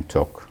time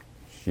took.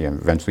 She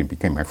eventually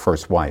became my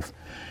first wife.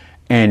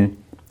 And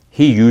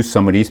he used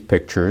some of these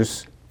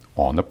pictures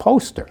on the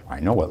poster. I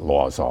know what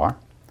laws are.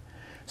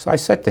 So I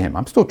said to him,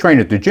 I'm still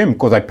training at the gym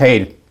because I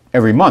paid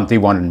every month. He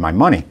wanted my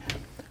money.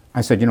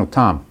 I said,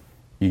 Tom,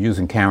 you're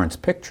using Karen's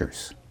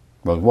pictures.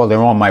 Well,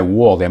 they're on my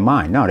wall, they're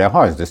mine. No, they're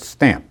hers, they're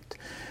stamped.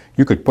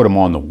 You could put them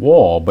on the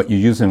wall, but you're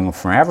using them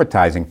for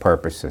advertising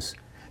purposes.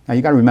 Now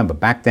you gotta remember,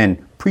 back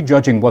then,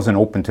 prejudging wasn't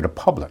open to the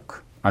public.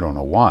 I don't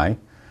know why.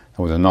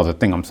 That was another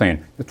thing I'm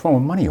saying, they're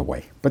throwing money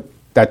away. But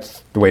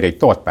that's the way they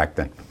thought back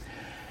then.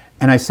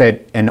 And I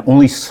said, and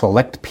only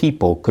select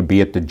people could be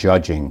at the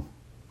judging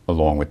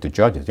along with the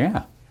judges.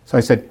 Yeah. So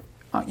I said,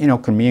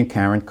 can me and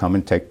Karen come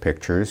and take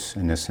pictures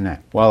and this and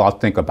that? Well, I'll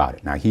think about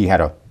it. Now, he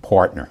had a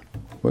partner.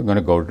 We're going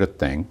to go to the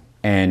thing.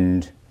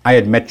 And I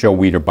had met Joe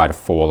Weider by the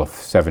fall of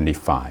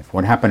 '75.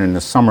 What happened in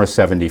the summer of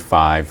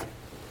 '75,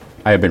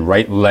 I had been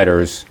writing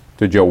letters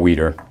to Joe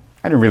Weider.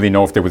 I didn't really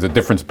know if there was a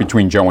difference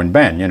between Joe and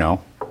Ben,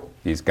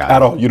 these guys.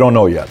 At all? You don't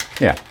know yet?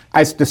 Yeah.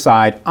 I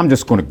decide I'm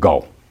just going to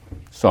go.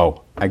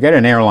 So I get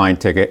an airline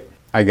ticket.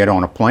 I get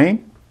on a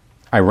plane.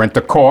 I rent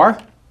a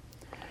car.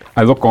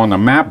 I look on the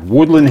map,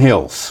 Woodland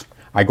Hills.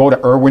 I go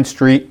to Irwin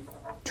Street,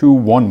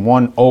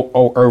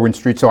 21100 Irwin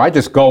Street. So I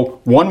just go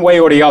one way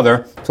or the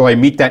other till I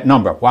meet that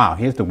number. Wow,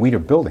 here's the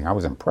Weider building. I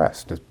was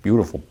impressed. This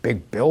beautiful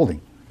big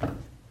building.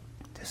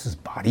 This is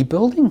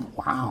bodybuilding?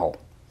 Wow.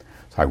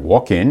 So I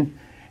walk in,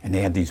 and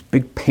they had these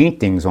big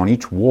paintings on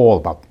each wall,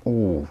 about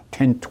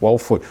 10,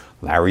 12 foot.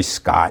 Larry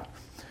Scott,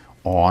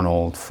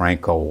 Arnold,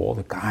 Franco, all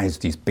the guys,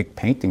 these big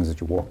paintings that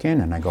you walk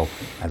in, and I go,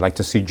 I'd like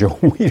to see Joe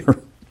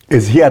Weider.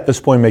 Is he at this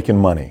point making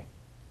money?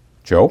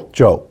 Joe?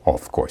 Joe. Oh,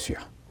 of course,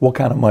 yeah. What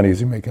kind of money is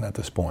he making at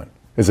this point?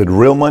 Is it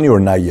real money or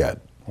not yet?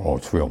 Oh,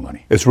 it's real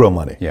money. It's real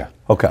money? Yeah.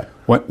 Okay.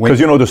 Because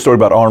you know the story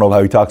about Arnold,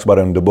 how he talks about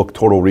it in the book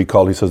Total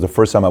Recall. He says the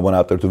first time I went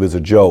out there to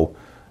visit Joe,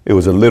 it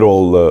was a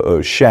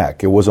little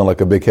shack. It wasn't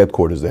like a big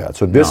headquarters they had.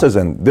 So this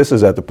isn't. This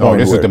is at the point.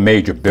 No, this is the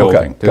major building.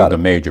 Okay, this is the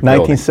major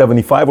building.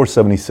 1975 or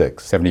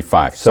 76?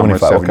 75.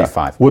 75.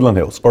 Okay. Woodland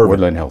Hills. Irving.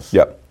 Woodland Hills.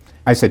 Yep.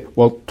 I said,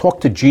 well,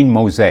 talk to Gene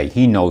Mosé.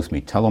 He knows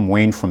me. Tell him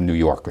Wayne from New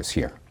York is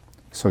here.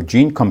 So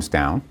Gene comes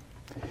down.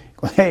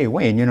 Goes, hey,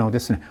 Wayne,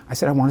 this and I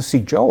said, I want to see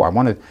Joe.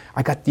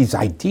 I got these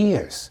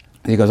ideas.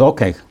 And he goes,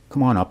 okay,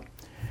 come on up.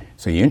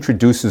 So he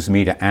introduces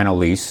me to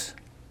Annalise,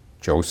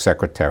 Joe's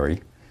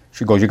secretary.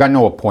 She goes, you got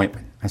no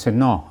appointment. I said,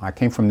 no, I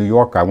came from New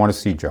York. I want to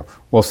see Joe.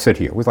 Well, sit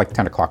here. It was like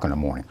 10 o'clock in the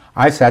morning.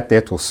 I sat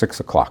there till 6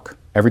 o'clock.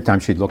 Every time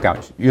she'd look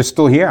out, you're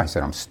still here? I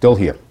said, I'm still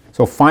here.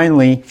 So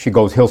finally, she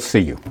goes, he'll see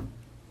you.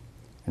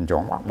 And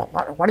Joe,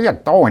 what are you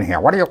doing here?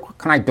 What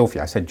can I do for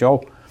you? I said,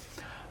 Joe,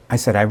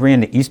 I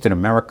ran the Eastern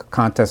America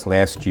contest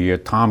last year.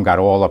 Tom got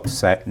all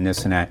upset and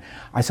this and that.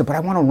 I said, but I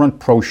want to run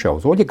pro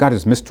shows. All you got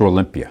is Mr.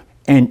 Olympia.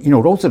 And,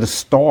 those are the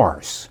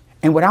stars.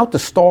 And without the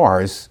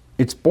stars,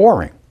 it's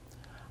boring.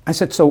 I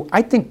said, so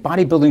I think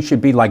bodybuilding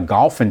should be like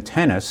golf and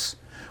tennis,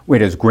 where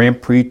there's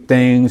Grand Prix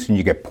things and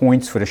you get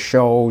points for the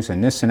shows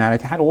and this and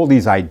that. I had all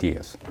these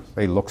ideas.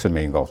 So he looks at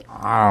me and goes,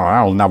 oh,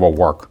 that'll never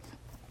work.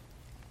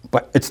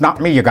 But it's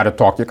not me you got to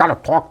talk. You got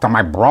to talk to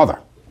my brother.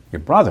 Your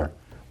brother?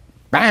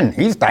 Ben,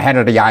 he's the head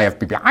of the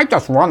IFBB. I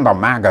just run the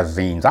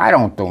magazines. I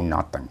don't do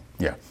nothing.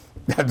 Yeah,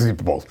 that's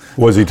both.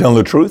 Was he telling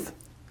the truth?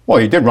 Well,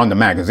 he did run the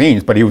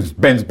magazines, but he was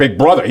Ben's big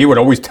brother. He would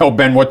always tell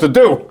Ben what to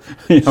do.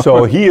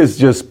 So he is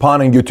just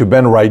pawning you to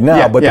Ben right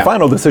now, but the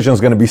final decision is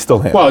going to be still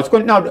him. Well, it's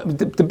going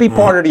to be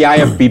part of the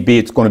IFBB.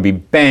 It's going to be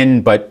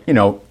Ben, but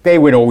they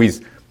would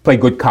always play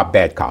good cop,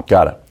 bad cop.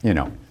 Got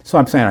it. So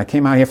I'm saying I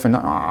came out here for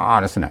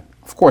this and that.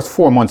 Of course,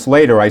 4 months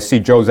later, I see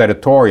Joe's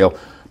editorial.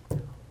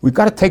 We've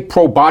got to take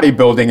pro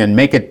bodybuilding and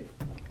make it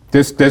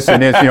this,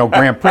 and this,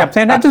 Grand Prix. I'm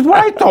saying that's just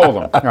what I told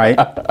him,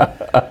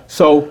 right?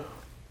 So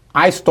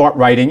I start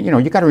writing.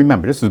 You got to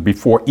remember, this is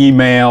before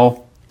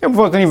email. There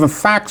wasn't even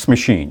fax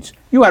machines.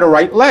 You had to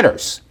write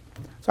letters.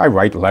 So I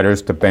write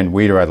letters to Ben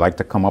Weider. I'd like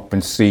to come up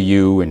and see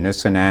you and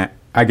this and that.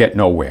 I get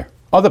nowhere.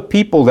 Other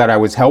people that I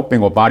was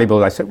helping or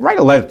bodybuilders, I said, write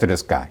a letter to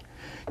this guy.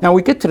 Now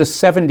we get to the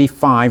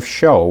 75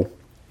 show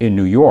in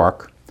New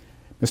York.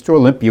 Mr.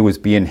 Olympia was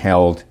being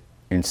held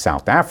in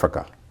South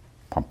Africa,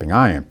 Pumping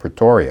Iron,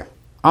 Pretoria.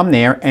 I'm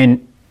there,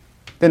 and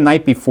the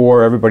night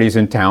before, everybody's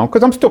in town,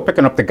 because I'm still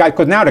picking up the guys,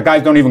 because now the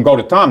guys don't even go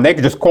to Tom. They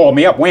can just call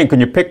me up. Wayne, can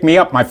you pick me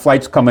up? My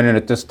flight's coming in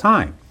at this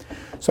time.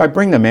 So I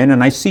bring them in,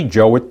 and I see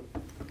Joe at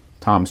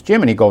Tom's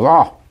gym, and he goes,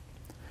 oh,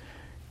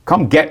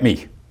 come get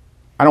me.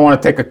 I don't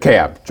want to take a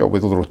cab. Joe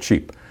was a little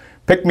cheap.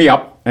 Pick me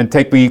up and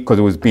take me, because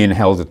it was being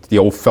held at the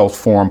old Phelps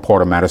Forum,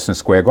 part of Madison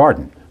Square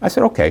Garden. I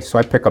said, okay, so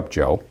I pick up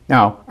Joe.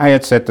 Now, I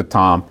had said to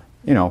Tom,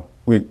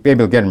 we'd be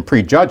able to get him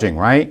pre-judging,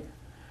 right?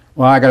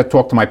 Well, I got to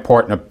talk to my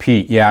partner,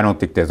 Pete. Yeah, I don't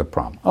think there's a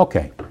problem.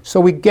 Okay, so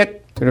we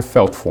get to the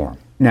Phelps Forum.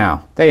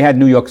 Now, they had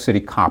New York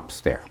City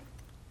cops there.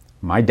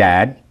 My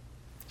dad,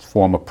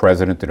 former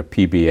president of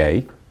the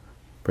PBA,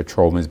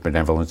 Patrolmen's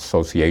Benevolent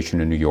Association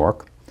in New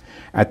York.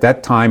 At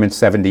that time in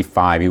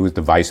 75, he was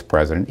the vice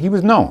president. He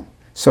was known.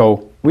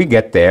 So we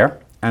get there,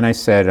 and I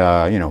said,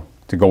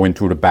 to go in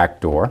through the back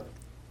door.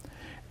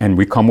 And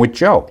we come with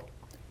Joe.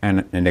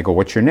 And they go,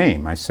 what's your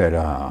name? I said,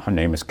 her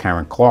name is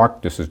Karen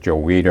Clark. This is Joe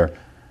Weider.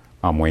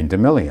 I'm Wayne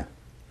DeMilia.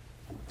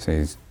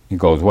 He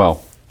goes,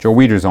 well, Joe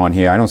Weider's on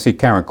here. I don't see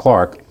Karen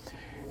Clark.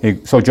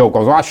 So Joe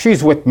goes, oh,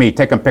 she's with me,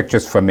 taking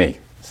pictures for me.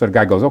 So the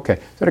guy goes, okay.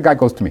 So the guy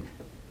goes to me,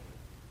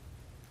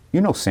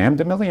 you know Sam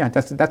DeMilia?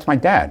 That's my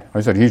dad.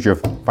 I said, he's your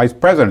vice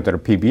president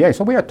of the PBA.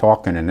 So we are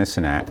talking and this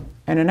and that.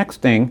 And the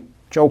next thing,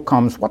 Joe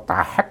comes, what the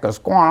heck is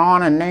going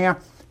on in there?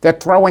 They're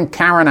throwing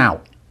Karen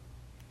out.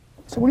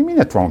 I said, what do you mean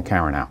they're throwing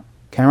Karen out?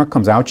 Karen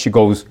comes out, she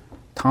goes,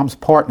 Tom's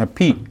partner,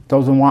 Pete,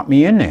 doesn't want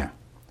me in there.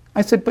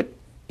 I said, but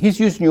he's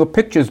using your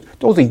pictures.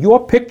 Those are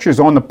your pictures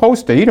on the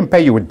poster. He didn't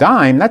pay you a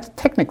dime. That's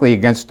technically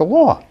against the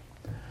law.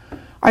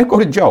 I go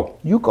to Joe,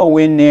 you go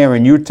in there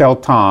and you tell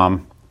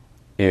Tom,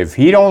 if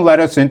he don't let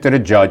us into the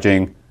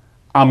judging,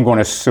 I'm going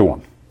to sue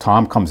him.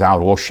 Tom comes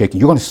out all shaky.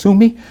 You're going to sue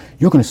me?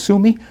 You're going to sue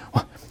me?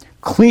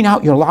 Clean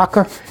out your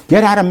locker.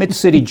 Get out of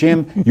Mid-City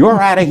Gym. You're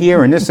out of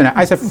here and this and that.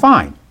 I said,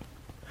 fine.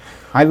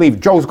 I leave.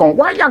 Joe's going,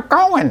 where you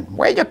going?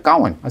 Where you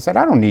going? I said,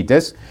 I don't need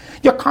this.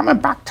 You're coming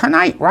back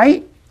tonight,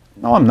 right?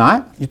 No, I'm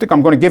not. You think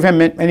I'm going to give him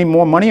any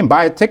more money and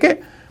buy a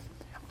ticket?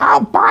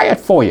 I'll buy it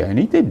for you. And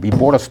he did. He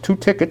bought us 2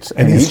 tickets.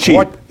 And he's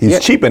cheap. He's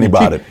cheap and he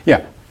bought it.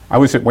 Yeah. I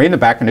was way in the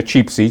back in the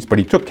cheap seats, but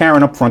he took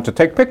Karen up front to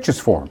take pictures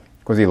for him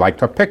because he liked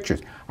her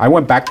pictures. I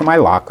went back to my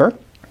locker,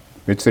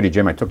 Mid-City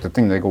Gym. I took the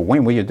thing. They go,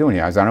 Wayne, what are you doing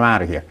here? I said, I'm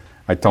out of here.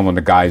 I told them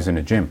the guys in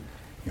the gym,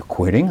 you're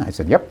quitting? I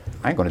said, yep.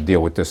 I ain't going to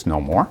deal with this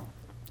no more.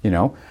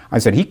 I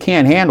said, he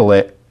can't handle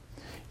it.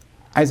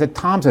 I said,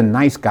 Tom's a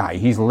nice guy.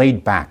 He's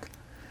laid back.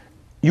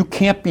 You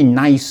can't be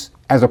nice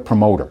as a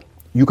promoter.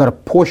 You got to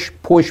push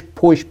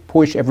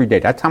every day.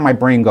 That's how my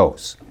brain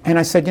goes. And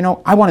I said,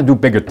 I want to do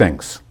bigger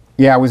things.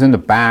 Yeah, I was in the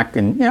back,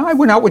 and I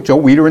went out with Joe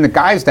Weider and the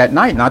guys that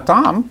night, not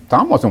Tom.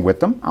 Tom wasn't with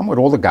them. I'm with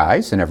all the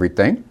guys and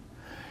everything.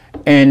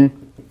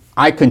 And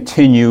I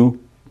continue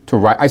to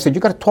write. I said,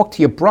 you got to talk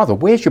to your brother.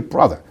 Where's your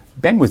brother?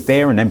 Ben was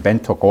there, and then Ben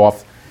took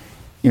off.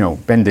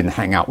 Ben didn't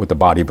hang out with the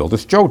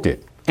bodybuilders. Joe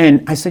did.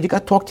 And I said, you got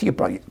to talk to your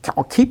brother.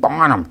 Keep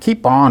on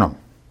him.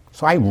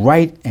 So I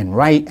write,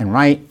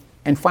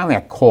 and finally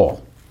I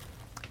call.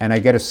 And I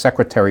get his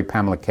secretary,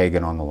 Pamela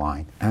Kagan, on the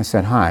line. And I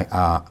said,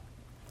 hi,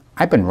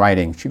 I've been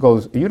writing. She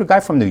goes, are you the guy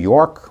from New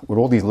York with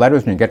all these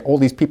letters and you get all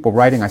these people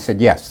writing? I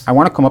said, yes. I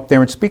want to come up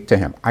there and speak to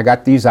him. I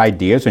got these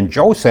ideas, and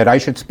Joe said I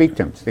should speak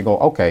to him. So they go,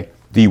 okay.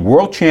 The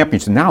World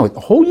Championships, now the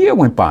whole year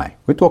went by.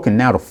 We're talking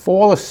now the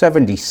fall of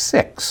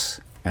 76.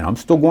 And I'm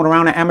still going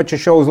around to amateur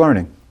shows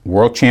learning.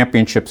 World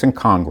Championships in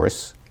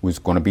Congress was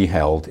going to be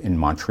held in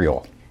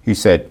Montreal. She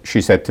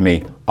said to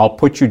me, I'll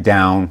put you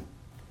down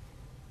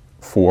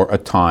for a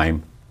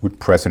time with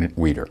President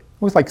Weider. It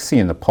was like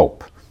seeing the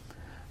Pope.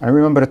 I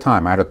remember the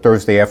time. I had a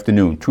Thursday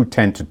afternoon,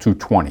 2:10 to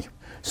 2:20.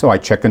 So I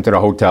check into the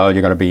hotel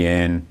you're going to be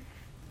in,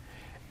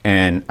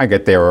 and I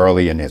get there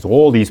early, and there's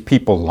all these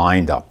people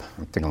lined up.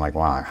 I'm thinking like,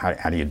 wow,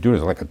 how do you do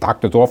this? Like a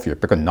doctor's office, you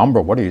pick a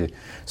number, what do you do?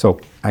 So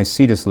I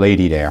see this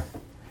lady there,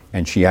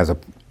 and she has a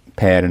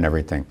pad and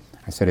everything.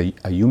 I said,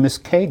 are you Miss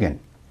Kagan?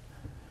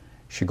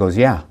 She goes,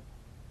 yeah.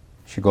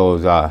 She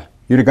goes,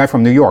 you're the guy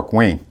from New York,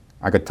 Wayne.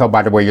 I could tell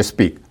by the way you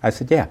speak. I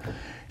said, yeah.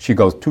 She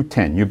goes,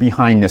 2:10, you're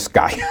behind this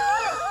guy,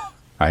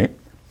 right?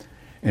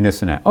 And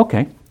this and that.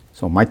 Okay,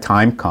 so my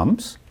time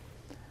comes.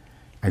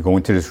 I go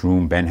into this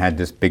room. Ben had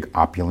this big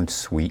opulent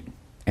suite,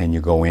 and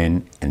you go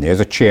in, and there's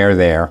a chair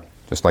there,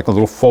 just like a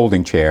little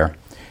folding chair,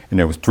 and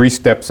there was 3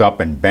 steps up,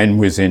 and Ben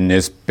was in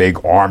this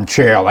big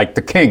armchair like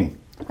the king.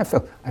 I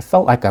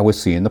felt like I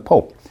was seeing the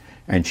Pope.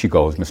 And she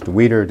goes, Mr.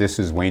 Weider, this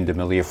is Wayne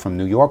DeMilia from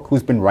New York,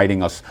 who's been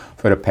writing us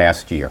for the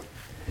past year.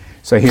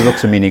 So he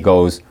looks at me and he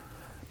goes,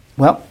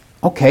 well,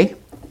 okay,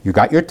 you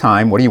got your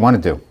time. What do you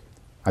want to do?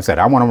 I said,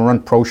 I want to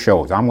run pro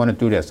shows. I'm going to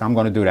do this. I'm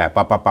going to do that.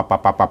 Ba, ba, ba, ba,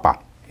 ba, ba, ba.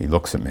 He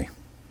looks at me.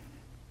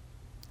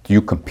 Do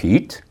you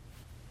compete?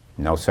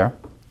 No, sir.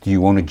 Do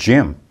you own a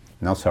gym?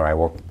 No, sir. I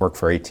work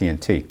for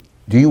AT&T.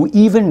 Do you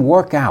even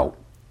work out?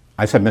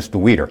 I said, Mr.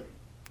 Weider,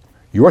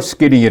 you're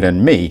skinnier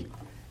than me,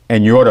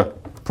 and you're the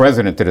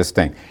president of this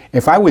thing.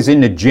 If I was in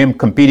the gym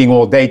competing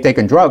all day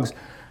taking drugs,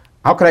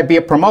 how could I be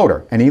a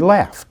promoter? And he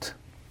laughed.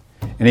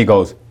 And he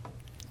goes,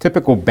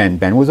 typical Ben.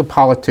 Ben was a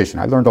politician.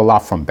 I learned a lot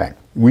from Ben.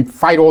 We'd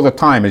fight all the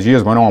time as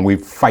years went on.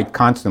 We'd fight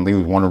constantly. It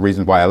was one of the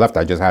reasons why I left.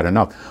 I just had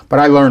enough. But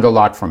I learned a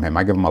lot from him.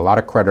 I give him a lot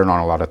of credit on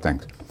a lot of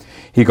things.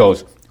 He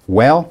goes,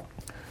 well,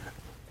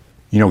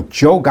 you know,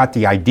 Joe got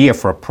the idea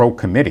for a pro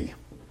committee.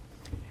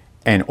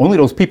 And only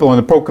those people on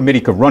the pro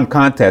committee could run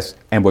contests.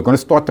 And we're going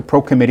to start the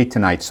pro committee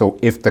tonight. So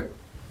if the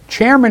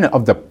chairman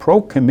of the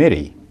pro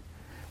committee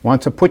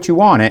wants to put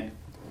you on it,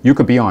 you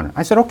could be on it.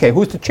 I said, okay,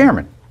 who's the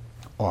chairman?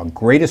 Our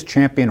greatest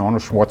champion,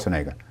 Arnold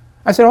Schwarzenegger.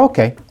 I said,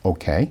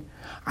 okay.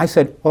 I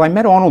said, well, I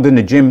met Arnold in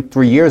the gym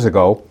 3 years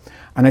ago,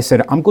 and I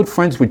said, I'm good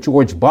friends with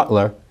George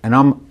Butler, and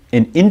I'm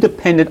an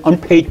independent,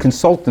 unpaid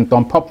consultant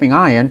on Pumping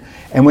Iron,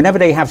 and whenever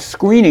they have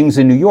screenings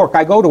in New York,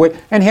 I go to it,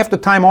 and half the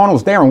time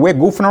Arnold's there, and we're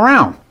goofing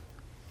around.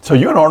 So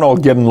you and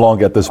Arnold getting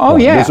along at this point? Oh,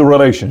 yeah. There's a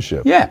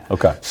relationship? Yeah.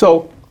 Okay.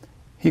 So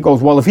he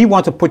goes, well, if he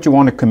wants to put you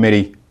on the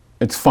committee,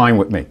 it's fine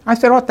with me. I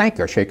said, oh, thank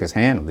you. I shake his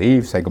hand,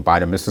 leave, say goodbye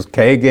to Mrs.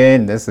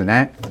 Kagan, this and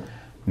that.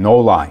 No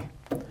lie.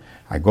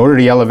 I go to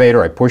the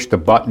elevator, I push the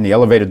button, the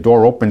elevator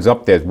door opens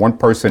up, there's one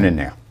person in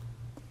there,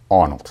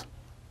 Arnold.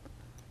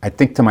 I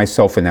think to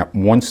myself in that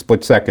one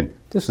split second,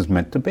 this is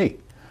meant to be.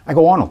 I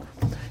go, Arnold,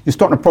 you're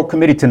starting a pro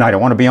committee tonight, I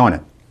want to be on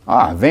it.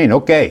 Ah, Wayne,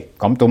 okay,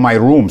 come to my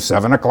room,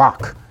 7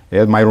 o'clock.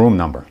 There's my room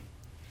number.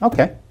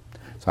 Okay.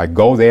 So I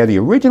go there, the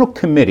original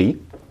committee,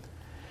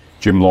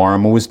 Jim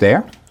Lorimer was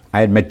there. I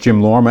had met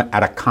Jim Lorimer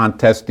at a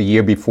contest the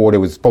year before. There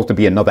was supposed to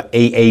be another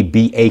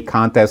AABA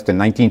contest in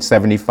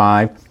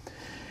 1975.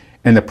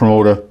 And the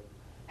promoter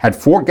had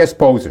 4 guest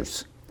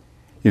posers.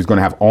 He was going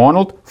to have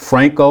Arnold,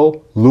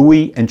 Franco,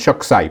 Louis, and Chuck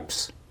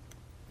Sipes.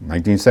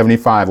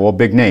 1975, all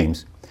big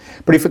names.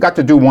 But he forgot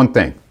to do one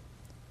thing.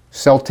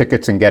 Sell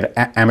tickets and get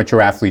amateur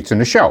athletes in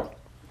the show.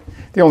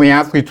 The only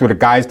athletes were the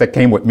guys that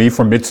came with me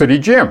from Mid-City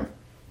Gym.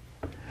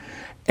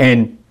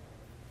 And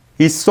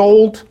he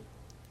sold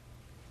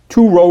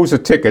 2 rows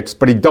of tickets,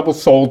 but he double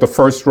sold the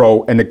first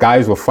row, and the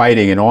guys were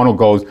fighting, and Arnold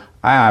goes,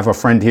 I have a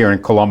friend here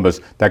in Columbus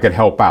that could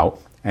help out.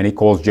 And he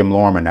calls Jim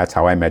Lorimer, and that's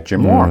how I met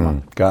Jim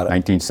Lorimer. Got it.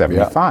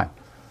 1975.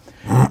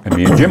 Yeah. And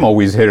me and Jim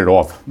always hit it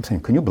off. I'm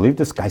saying, can you believe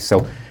this guy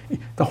sells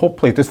the whole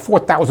place? There's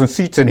 4,000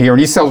 seats in here, and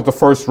he sells the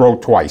first row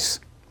twice.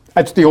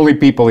 That's the only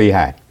people he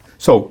had.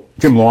 So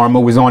Jim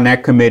Lorimer was on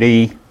that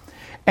committee,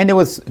 and there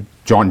was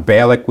John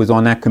Balick was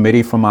on that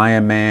committee from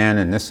Iron Man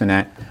and this and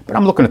that. But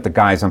I'm looking at the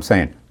guys, I'm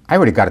saying, I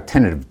already got a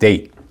tentative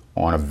date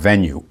on a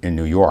venue in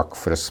New York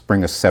for the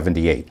spring of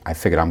 '78. I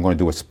figured I'm going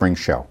to do a spring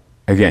show.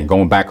 Again,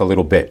 going back a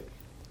little bit.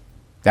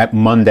 That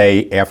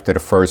Monday after the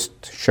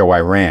first show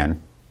I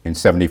ran in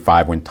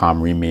 '75 when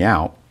Tom reamed me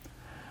out,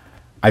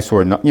 I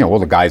saw, all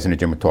the guys in the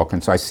gym were talking,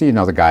 so I see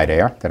another guy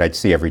there that I'd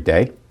see every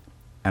day.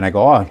 And I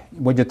go, oh,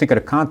 what'd you think of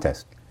the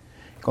contest?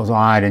 He goes, oh,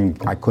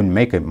 I couldn't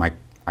make it.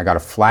 I got a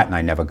flat and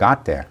I never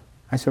got there.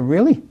 I said,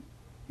 really?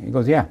 He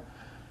goes, yeah.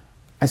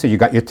 I said, you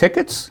got your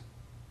tickets?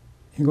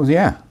 He goes,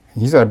 yeah.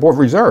 He said, I bought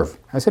reserve.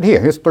 I said,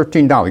 here's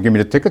 $13. Give me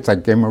the tickets. I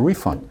gave him a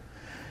refund.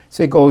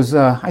 So he goes,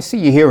 I see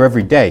you here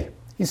every day.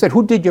 He said,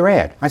 who did your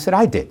ad? I said,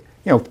 I did.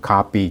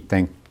 Copy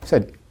thing. He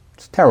said,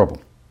 it's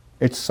terrible.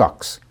 It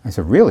sucks. I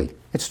said, really?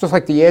 It's just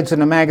like the ads in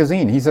the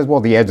magazine. He says,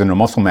 well, the ads in the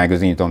muscle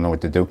magazine don't know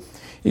what to do.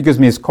 He gives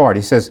me his card.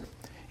 He says,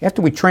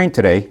 after we train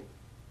today,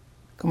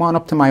 come on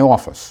up to my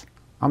office.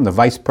 I'm the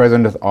vice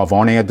president of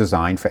on-air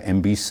design for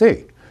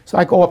NBC. So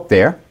I go up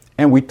there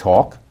and we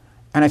talk.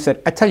 And I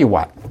said, I tell you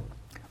what,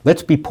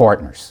 let's be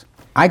partners.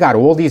 I got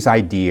all these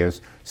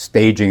ideas,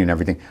 staging and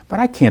everything, but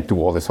I can't do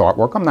all this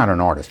artwork. I'm not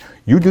an artist.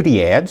 You do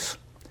the ads,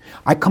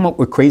 I come up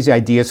with crazy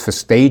ideas for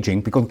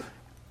staging because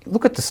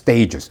look at the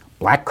stages.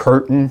 Black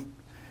curtain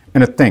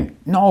and a thing.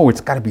 No,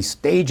 it's got to be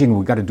staging.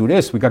 We got to do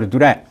this. We got to do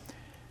that.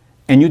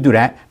 And you do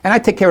that. And I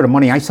take care of the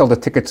money. I sell the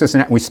tickets, this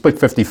and that. And we split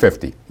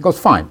 50-50. He goes,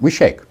 fine. We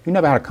shake. We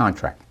never had a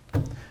contract.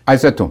 I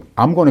said to him,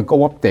 I'm going to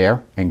go up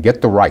there and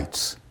get the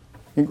rights.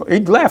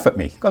 He'd laugh at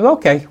me. He goes,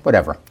 okay,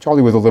 whatever.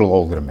 Charlie was a little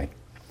older than me.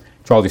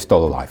 Charlie's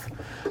still alive.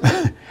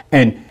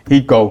 And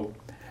he'd go,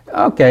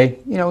 okay,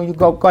 you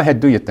go ahead,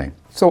 do your thing.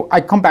 So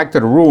I come back to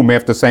the room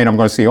after saying I'm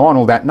going to see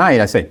Arnold that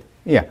night. I say,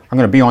 yeah, I'm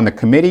going to be on the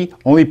committee.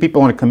 Only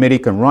people on the committee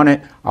can run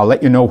it. I'll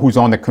let you know who's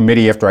on the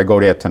committee after I go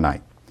there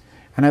tonight.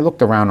 And I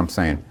looked around, I'm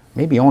saying,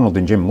 maybe Arnold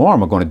and Jim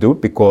Lorem are going to do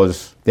it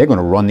because they're going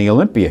to run the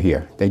Olympia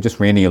here. They just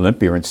ran the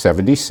Olympia in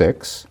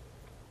 '76,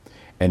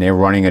 and they're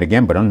running it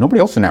again, but nobody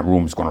else in that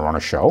room is going to run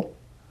a show.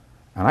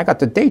 And I got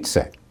the date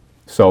set.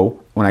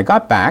 So when I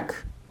got back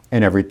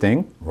and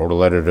everything, wrote a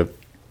letter to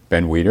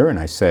Ben Weider, and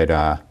I said,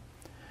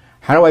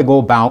 how do I go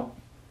about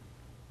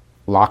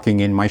locking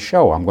in my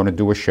show? I'm going to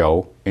do a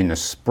show in the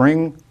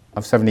spring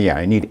of '78.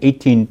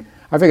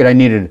 I figured I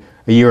needed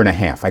a year and a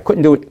half. I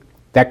couldn't do it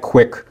that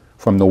quick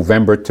from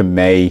November to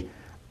May.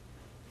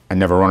 I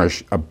never run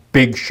a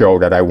big show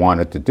that I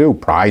wanted to do,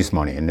 prize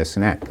money and this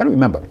and that. Got to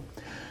remember,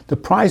 the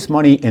prize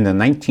money in the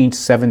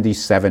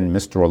 1977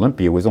 Mr.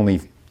 Olympia was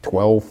only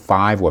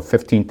 $12,500 or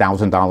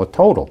 $15,000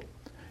 total.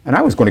 And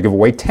I was going to give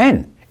away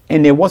 10.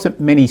 And there wasn't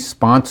many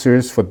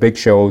sponsors for big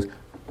shows.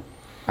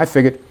 I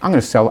figured, I'm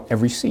going to sell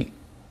every seat.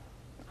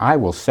 I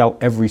will sell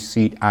every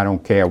seat, I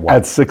don't care what.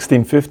 At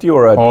 $1,650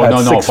 or at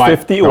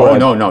 $650?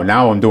 No,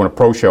 now I'm doing a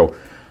pro show.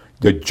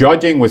 The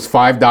judging was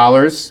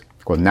 $5.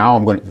 Well, now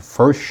the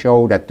first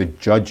show that the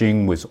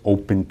judging was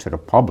open to the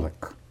public.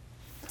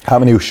 How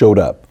many showed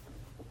up?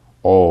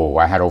 Oh,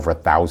 I had over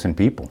 1,000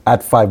 people.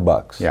 At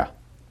 $5? Yeah.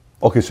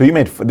 Okay, so you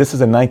this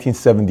is in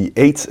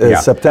 1978,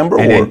 September?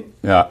 And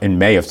or? In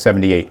May of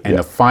 '78. And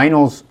the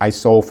finals I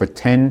sold for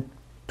 10,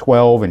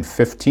 12, and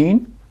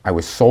 15. I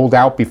was sold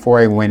out before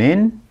I went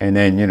in. And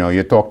then,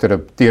 you talk to the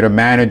theater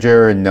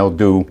manager and they'll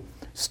do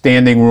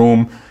standing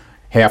room,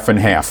 half and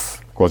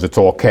half, because it's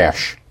all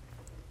cash.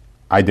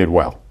 I did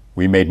well.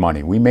 We made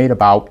money. We made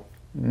about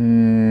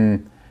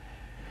 $7,000,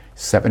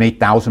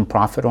 $8,000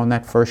 profit on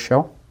that first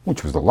show,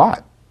 which was a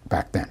lot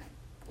back then.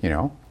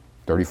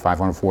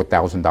 $3,500,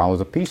 $4,000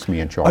 a piece, me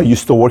and Charlie. Are you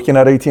still working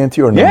at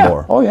AT&T or no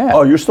more? Oh, yeah.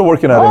 Oh, you're still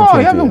working at AT&T? Oh,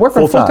 yeah, I've been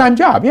working a full-time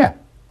job, yeah.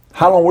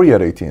 How long were you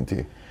at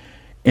AT&T?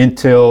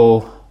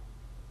 Until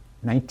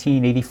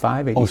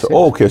 1985, 86.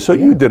 Okay, so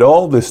you did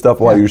all this stuff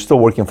while you're still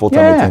working full-time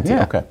at AT&T?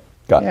 Yeah. Okay,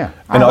 got it. Yeah.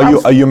 And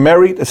are you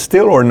married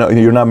still or no?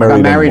 You're not married I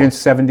got married anymore? in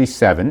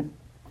 '77.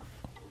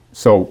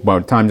 So by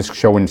the time this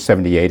show in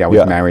 '78, I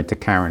was married to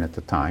Karen at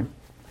the time.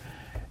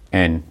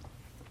 And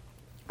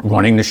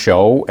running the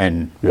show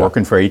and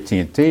working for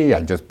AT&T.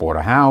 I just bought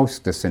a house,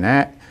 this and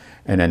that.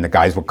 And then the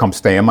guys would come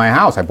stay in my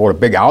house. I bought a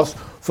big house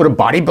for the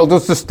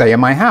bodybuilders to stay in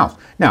my house.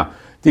 Now,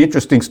 the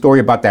interesting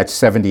story about that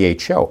 '78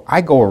 show,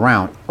 I go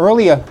around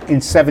earlier in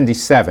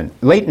 '77,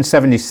 late in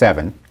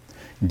 '77,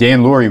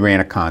 Dan Lurie ran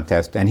a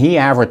contest and he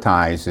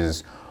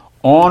advertises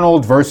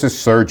Arnold versus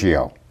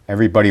Sergio.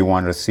 Everybody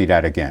wanted to see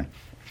that again.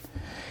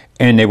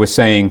 And they were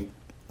saying,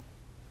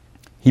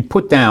 he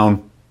put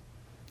down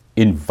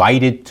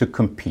invited to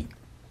compete.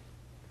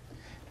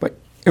 But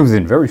it was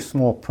in very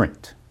small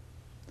print.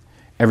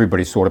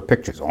 Everybody saw the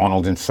pictures,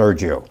 Arnold and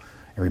Sergio.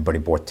 Everybody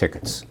bought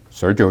tickets.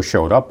 Sergio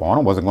showed up.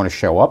 Arnold wasn't going to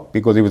show up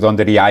because he was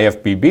under the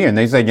IFBB, and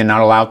they said you're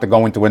not allowed to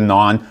go into a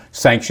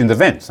non-sanctioned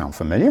event. Sound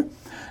familiar?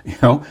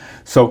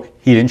 So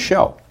he didn't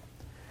show.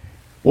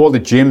 All the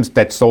gyms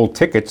that sold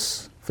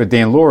tickets for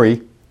Dan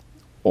Lurie,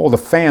 all the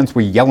fans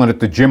were yelling at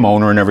the gym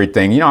owner and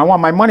everything. I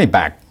want my money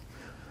back.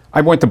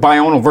 I went to buy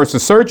Arnold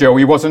versus Sergio.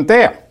 He wasn't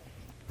there.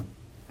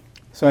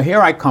 So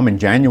here I come in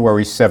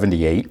January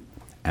 '78,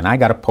 and I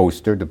got a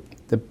poster.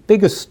 The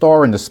biggest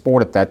star in the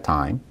sport at that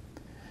time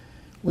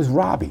was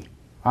Robbie.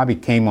 Robbie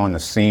came on the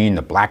scene,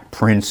 the Black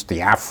Prince,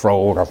 the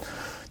afro,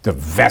 the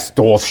vest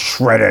all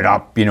shredded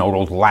up,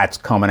 those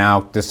lats coming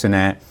out, this and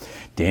that.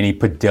 Danny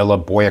Padilla,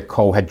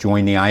 Boyako had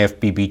joined the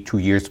IFBB 2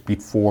 years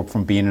before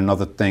from being in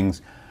other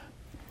things.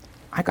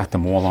 I got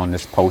them all on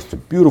this poster,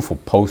 beautiful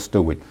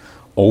poster with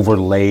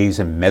overlays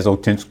and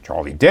mezzotints.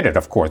 Charlie did it,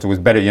 of course. It was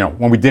better,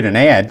 when we did an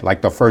ad,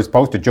 like the first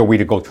poster, Joe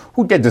Weider goes,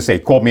 who did this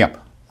ad? Called me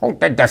up. Who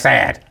did this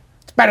ad?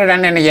 It's better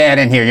than any ad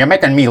in here. You're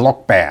making me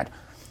look bad.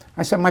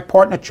 I said, my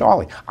partner,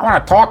 Charlie. I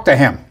want to talk to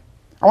him.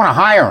 I want to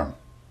hire him.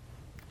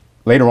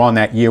 Later on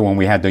that year when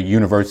we had the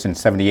Universe in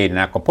 '78 in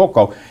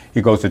Acapulco,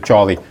 he goes to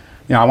Charlie,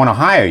 I want to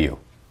hire you.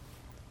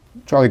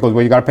 Charlie goes,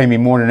 well, you got to pay me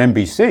more than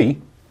NBC.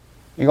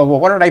 He goes, well,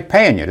 what are they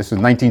paying you? This is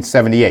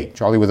 1978.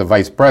 Charlie was a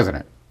vice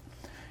president.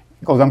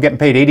 He goes, I'm getting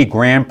paid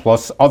 $80,000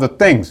 plus other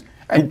things.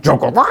 And Joe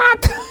goes,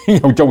 what?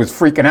 Joe was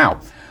freaking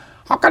out.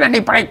 How can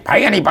anybody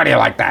pay anybody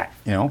like that?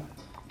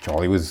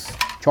 Charlie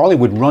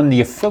would run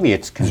the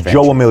affiliates convention. Is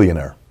Joe a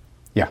millionaire?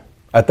 Yeah.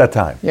 At that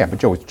time? Yeah, but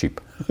Joe was cheap.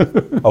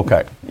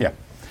 Okay. Yeah.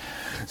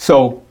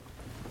 So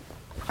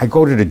I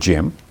go to the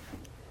gym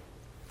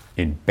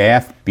in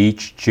Bath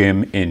Beach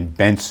Gym in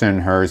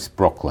Bensonhurst,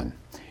 Brooklyn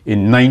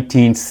in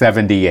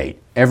 1978.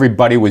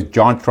 Everybody was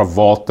John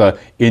Travolta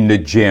in the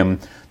gym,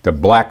 the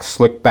black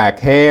slick back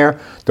hair,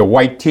 the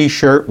white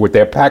t-shirt with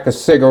their pack of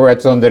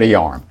cigarettes under the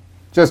arm.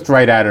 Just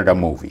right out of the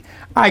movie.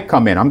 I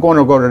come in, I'm going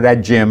to go to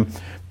that gym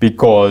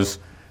because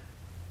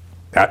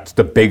that's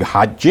the big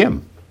hot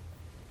gym.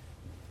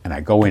 And I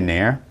go in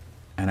there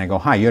and I go,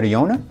 hi, you're the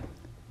owner?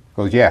 He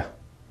goes, yeah.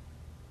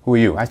 Who are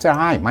you? I said,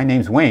 hi, my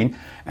name's Wayne,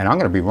 and I'm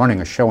going to be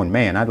running a show in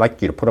May, and I'd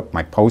like you to put up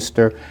my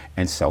poster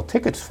and sell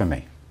tickets for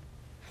me.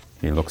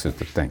 He looks at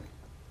the thing.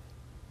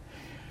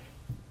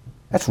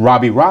 That's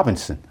Robbie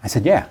Robinson. I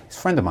said, yeah, he's a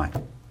friend of mine.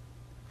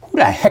 Who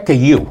the heck are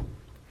you?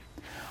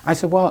 I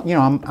said, well, you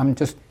know, I'm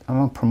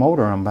a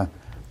promoter.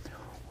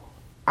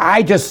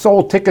 I just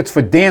sold tickets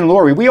for Dan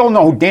Laurie. We all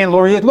know who Dan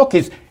Laurie is. Look,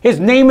 his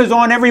name is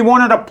on every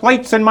one of the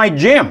plates in my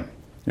gym.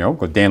 You know,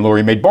 because Dan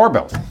Laurie made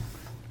barbells.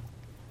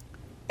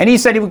 And he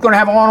said he was going to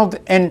have Arnold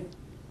and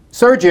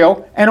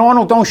Sergio, and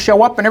Arnold don't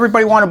show up, and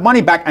everybody wanted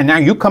money back. And now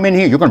you come in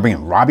here, you're going to bring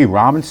in Robbie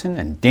Robinson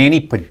and Danny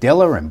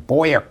Padilla and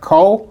Boyer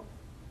Coe?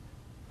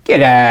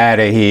 Get out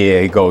of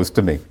here, he goes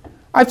to me.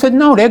 I said,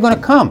 no, they're going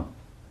to come.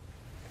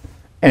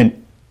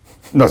 And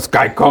this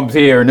guy comes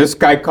here, and this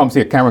guy comes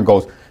here. Cameron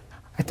goes,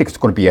 I think it's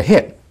going to be a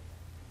hit.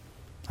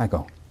 I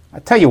go, I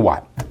tell you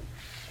what.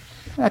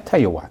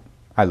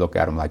 I look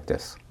at him like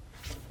this.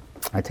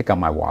 I take out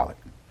my wallet.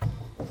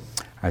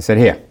 I said,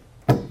 here.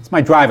 It's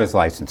my driver's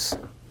license.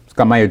 It's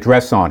got my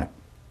address on it.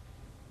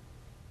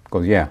 He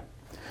goes, yeah.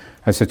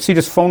 I said, see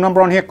this phone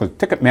number on here? Because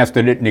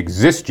Ticketmaster didn't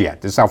exist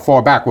yet. This is how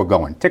far back we're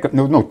going.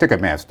 No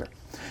Ticketmaster.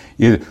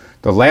 Either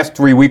the last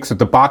 3 weeks at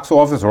the box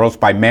office or else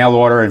by mail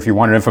order, if you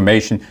wanted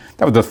information.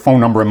 That was the phone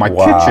number in my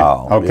kitchen.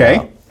 Okay?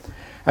 Yeah.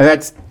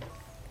 And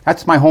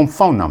that's my home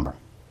phone number.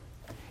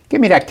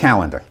 Give me that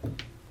calendar. And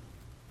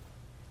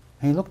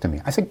he looked at me.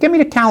 I said, give me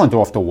the calendar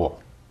off the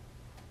wall.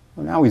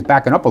 Well, now he's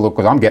backing up a little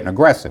because I'm getting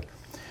aggressive.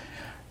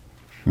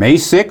 May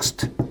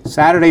 6th,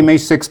 Saturday, May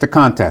 6th, the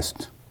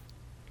contest.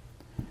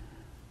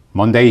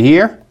 Monday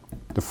here,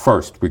 the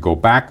 1st. We go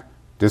back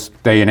this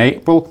day in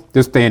April,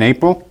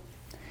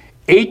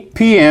 8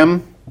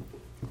 p.m.,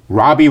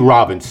 Robbie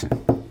Robinson.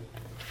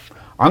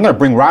 I'm going to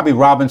bring Robbie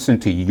Robinson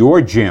to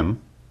your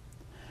gym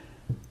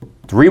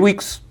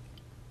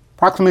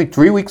approximately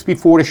 3 weeks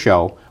before the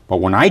show. But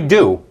when I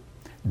do,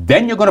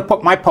 then you're going to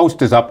put my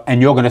posters up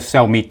and you're going to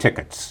sell me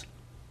tickets.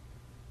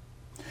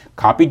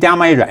 Copy down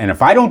my address. And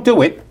if I don't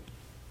do it,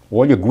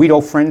 all your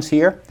Guido friends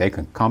here, they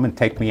can come and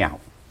take me out.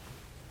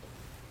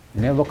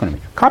 And they're looking at me.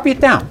 Copy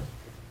it down.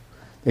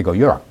 They go,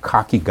 you're a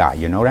cocky guy,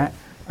 you know that?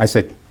 I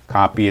said,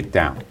 copy it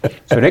down.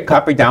 So they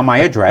copy down my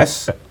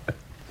address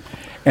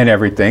and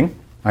everything.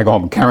 I go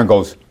home and Karen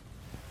goes,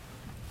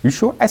 you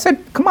sure? I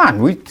said, come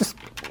on,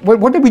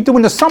 what did we do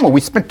in the summer?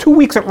 We spent 2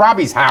 weeks at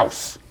Robbie's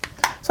house.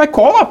 So I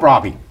call up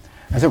Robbie.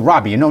 I said,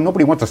 Robbie, you know,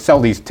 nobody wants to sell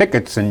these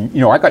tickets and,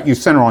 you know, I got you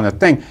center on the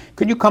thing.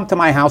 Could you come to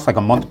my house like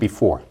a month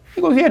before?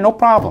 He goes, yeah, no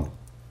problem.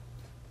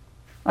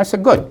 I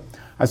said, good.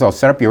 I said, I'll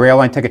set up your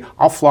airline ticket.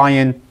 I'll fly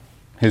in,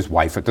 his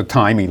wife at the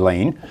time,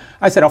 Elaine.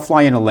 I said, I'll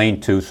fly in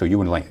Elaine too, so you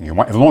and Elaine,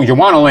 as long as you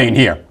want Elaine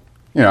here.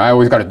 You know, I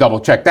always got to double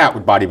check that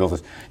with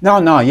bodybuilders.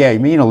 No, yeah,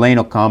 me and Elaine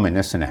will come and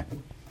this and that.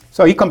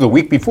 So he comes a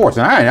week before,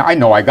 so I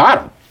know I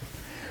got him.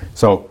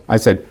 So I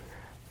said,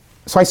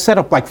 so I set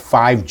up like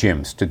 5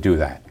 gyms to do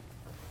that.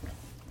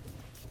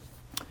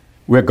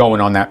 We're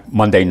going on that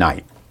Monday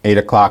night, 8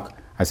 o'clock.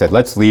 I said,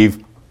 let's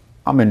leave.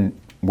 I'm in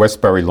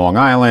Westbury, Long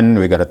Island.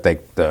 We got to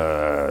take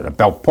the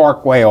Belt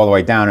Parkway all the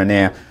way down in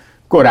there.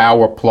 Good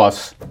hour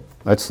plus.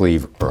 Let's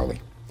leave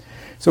early.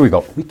 So we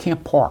go, we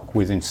can't park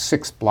within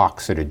 6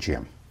 blocks of the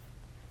gym.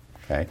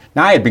 Okay.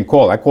 Now I had been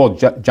called. I called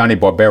Johnny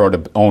Barbero,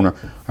 the owner.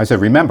 I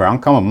said, remember, I'm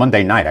coming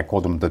Monday night. I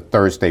called him the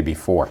Thursday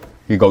before.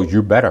 He goes,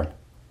 you better.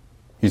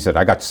 He said,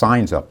 I got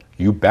signs up.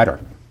 You better.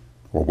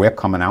 Or we're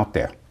coming out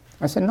there.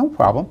 I said, no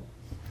problem.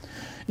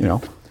 You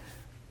know.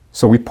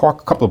 So we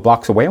park a couple of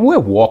blocks away, and we're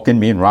walking.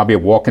 Me and Robbie are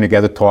walking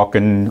together,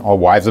 talking. Our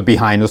wives are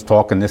behind us,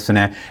 talking this and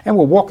that. And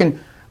we're walking,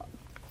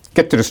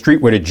 get to the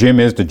street where the gym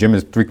is. The gym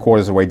is 3/4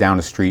 of the way down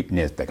the street, and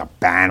there's like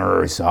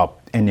banners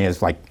up, and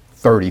there's like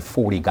 30,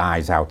 40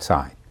 guys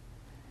outside.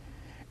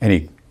 And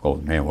he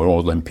goes, man, we're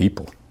all them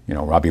people. You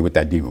know, Robbie with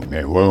that deal,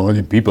 man, we're all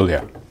them people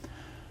there.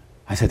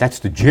 I said, that's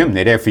the gym.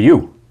 They're there for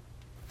you.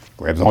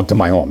 Grabs onto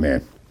my arm,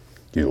 man.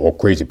 You all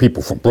crazy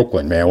people from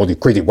Brooklyn, man. All these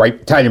crazy white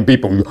Italian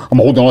people. I'm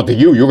holding on to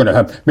you. You're going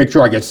to make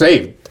sure I get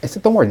saved. I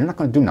said, don't worry. You're not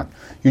going to do nothing.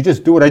 You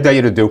just do what I tell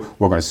you to do.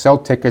 We're going to sell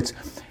tickets,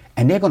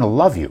 and they're going to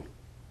love you.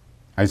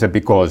 I said,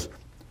 because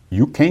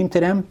you came to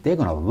them, they're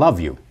going to love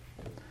you.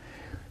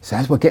 So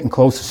as we're getting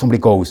closer, somebody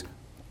goes,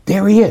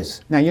 there he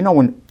is. Now, you know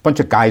when a bunch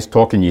of guys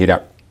talking, you hear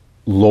that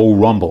low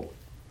rumble.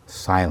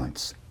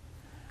 Silence.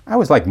 I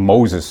was like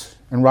Moses,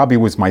 and Robbie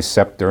was my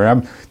scepter.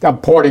 I'm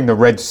parting the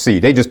Red Sea.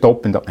 They just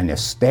opened up, and they're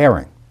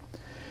staring.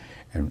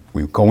 And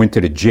we go into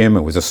the gym.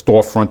 It was a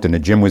storefront, and the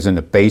gym was in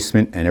the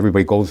basement, and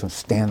everybody goes and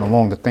stand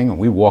along the thing, and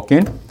we walk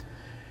in,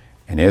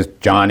 and there's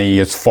Johnny,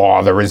 his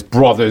father, his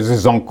brothers,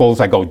 his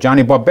uncles. I go,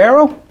 Johnny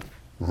Barbero,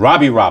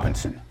 Robbie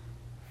Robinson.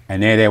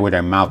 And they're there with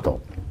their mouth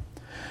open.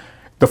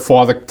 The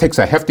father takes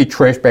a hefty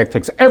trash bag,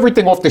 takes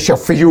everything off the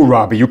shelf for you,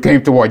 Robbie. You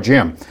came to our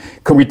gym.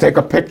 Can we take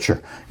a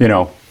picture? You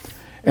know,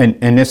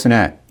 and this and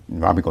that. And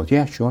Robbie goes,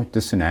 yeah, sure,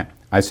 this and that.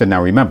 I said,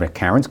 now remember,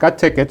 Karen's got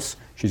tickets.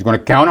 She's going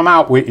to count them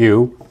out with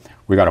you.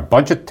 We got a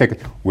bunch of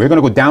tickets. We're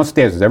going to go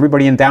downstairs. Is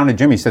everybody in down the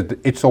gym? He said,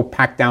 it's so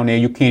packed down there,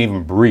 you can't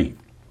even breathe.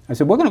 I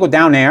said, we're going to go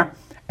down there,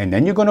 and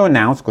then you're going to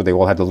announce, because they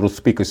all had the little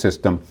speaker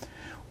system,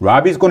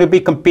 Robbie's going to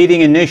be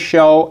competing in this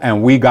show,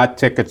 and we got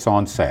tickets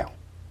on sale.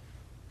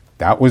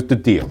 That was the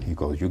deal. He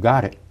goes, you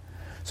got it.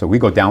 So we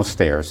go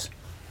downstairs,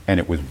 and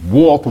it was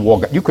wall to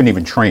wall. You couldn't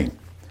even train.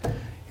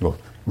 He goes,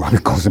 Robbie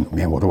goes,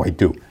 man, what do I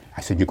do? I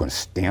said, you're going to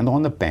stand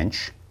on the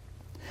bench,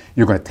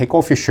 you're going to take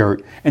off your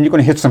shirt, and you're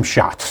going to hit some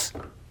shots.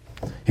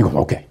 He goes,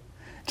 okay,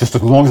 just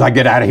as long as I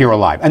get out of here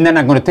alive. And then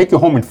I'm going to take you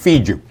home and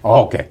feed you.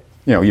 Oh, okay.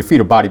 You know, you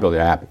feed a bodybuilder,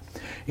 they're happy.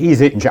 He's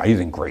hitting shots.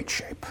 He's in great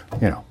shape,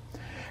 you know.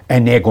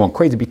 And they're going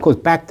crazy because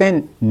back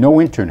then, no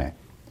internet.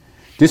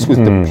 This was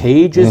the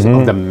pages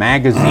of the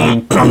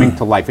magazine coming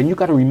to life. And you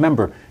got to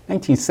remember,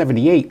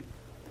 1978,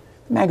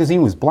 the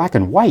magazine was black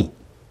and white.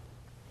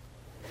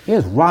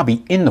 Here's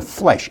Robbie in the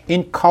flesh,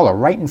 in color,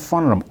 right in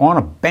front of him, on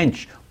a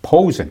bench,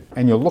 posing.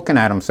 And you're looking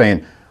at him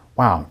saying,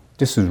 wow,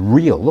 this is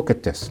real. Look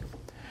at this.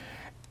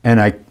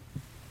 And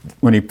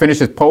when he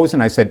finishes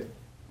posing, I said,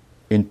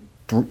 in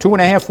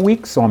 2.5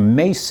 weeks, on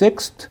May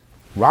 6th,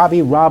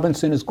 Robbie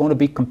Robinson is going to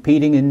be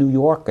competing in New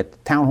York at the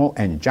town hall,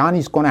 and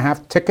Johnny's going to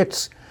have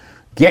tickets.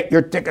 Get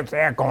your tickets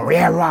there. Going,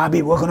 yeah,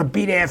 Robbie, we're going to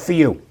be there for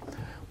you.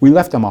 We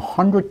left him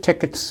 100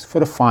 tickets for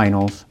the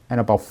finals and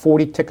about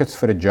 40 tickets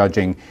for the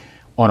judging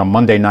on a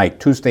Monday night.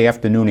 Tuesday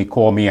afternoon, he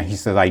called me and he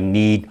said, I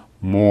need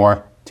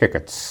more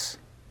tickets.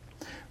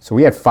 So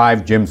we had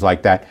 5 gyms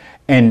like that.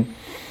 And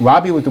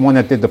Robbie was the one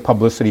that did the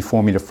publicity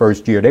for me the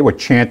first year. They were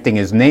chanting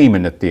his name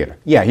in the theater.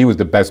 Yeah, he was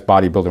the best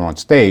bodybuilder on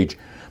stage,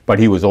 but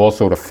he was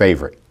also the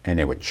favorite. And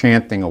they were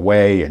chanting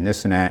away and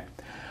this and that.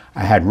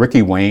 I had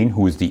Ricky Wayne,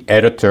 who was the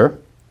editor.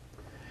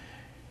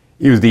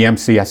 He was the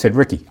MC. I said,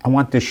 Ricky, I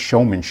want this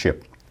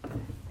showmanship.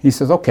 He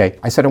says, okay.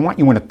 I said, I want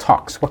you in a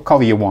tux. What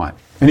color you want?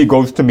 And he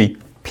goes to me,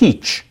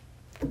 peach.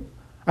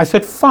 I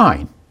said,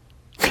 fine.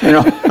 You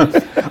know,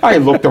 I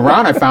looked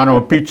around. I found him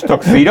a peach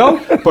tuxedo,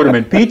 put him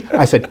in peach.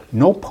 I said,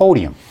 no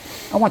podium.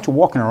 I want you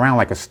walking around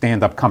like a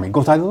stand-up comic. He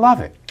goes, I love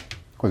it.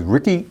 Because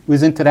Ricky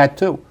was into that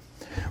too.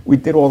 We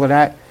did all of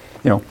that,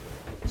 you know,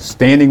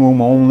 standing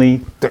room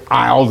only. The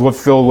aisles were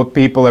filled with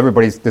people.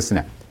 Everybody's this and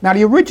that. Now,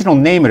 the original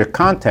name of the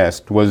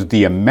contest was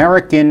the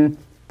American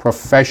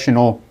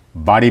Professional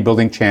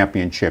Bodybuilding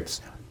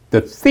Championships.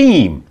 The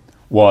theme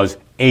was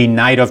a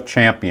night of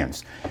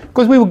champions.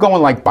 Because we were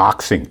going like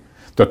boxing.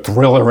 The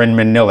Thriller in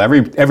Manila.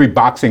 Every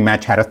boxing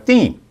match had a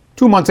theme.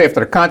 2 months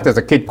after the contest,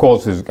 a kid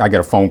calls, I get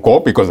a phone call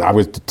because I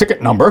was the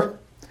ticket number.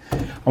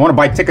 I want to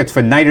buy tickets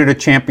for Night of the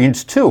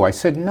Champions 2. I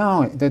said,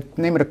 no, the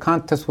name of the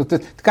contest was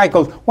this. The guy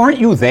goes, weren't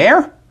you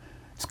there?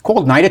 It's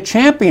called Night of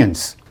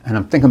Champions. And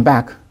I'm thinking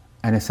back,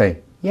 and I say,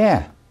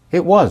 yeah,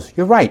 it was.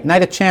 You're right,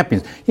 Night of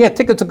Champions. Yeah,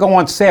 tickets will go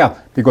on sale.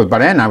 Because by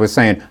then I was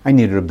saying I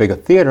needed a bigger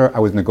theater. I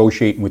was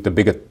negotiating with the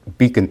bigger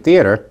Beacon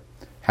Theater.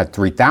 Had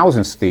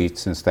 3,000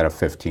 seats instead of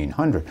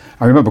 1,500.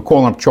 I remember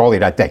calling up Charlie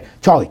that day.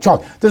 Charlie,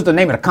 this is the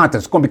name of the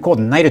contest. It's going to be called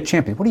the Night of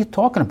Champions. What are you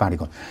talking about? He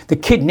goes, the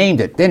kid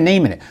named it. They're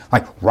naming it.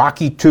 Like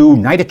Rocky 2,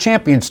 Night of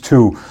Champions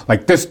 2,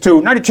 like this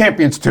 2, Night of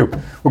Champions 2.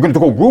 We're going to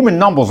go Roman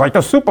numbers like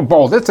the Super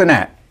Bowl, this and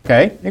that.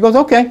 Okay? He goes,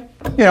 okay,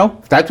 you know,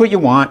 if that's what you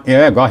want,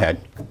 yeah, go ahead.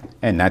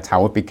 And that's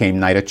how it became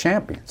Night of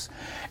Champions.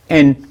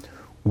 And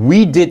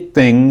we did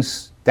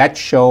things, that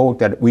show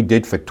that we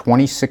did for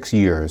 26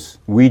 years,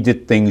 we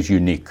did things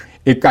unique.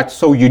 It got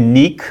so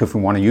unique, if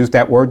we want to use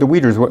that word, the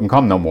Weeders wouldn't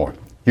come no more.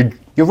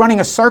 You're running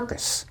a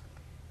circus.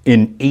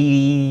 In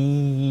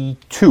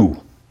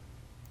 '82,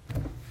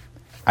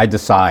 I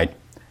decide,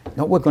 you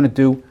know what we're going to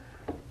do?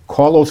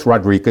 Carlos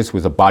Rodriguez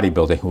was a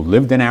bodybuilder who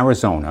lived in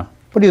Arizona,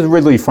 but he was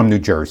originally from New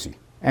Jersey.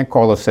 And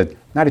Carlos said,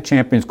 Night of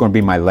Champions is going to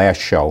be my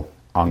last show.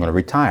 I'm going to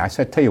retire. I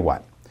said, tell you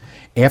what,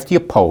 after you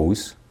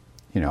pose,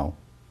 you know,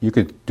 you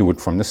could do it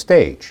from the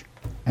stage.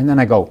 And then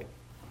I go,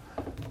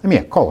 let me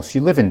ask, Carlos,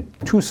 you live in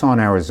Tucson,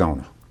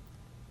 Arizona.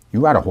 You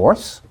ride a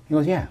horse? He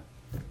goes, yeah.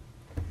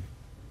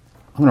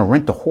 I'm going to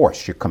rent a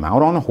horse. You come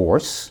out on a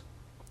horse,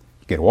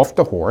 you get off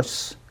the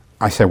horse.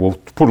 I said, well,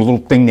 put a little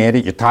thing there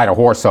that you tie the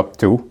horse up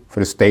to for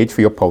the stage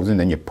for your posing.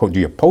 Then you do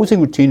your posing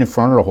routine in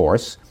front of the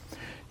horse.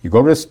 You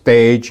go to the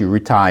stage, you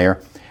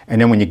retire. And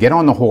then when you get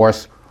on the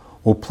horse,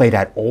 we'll play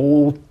that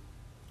old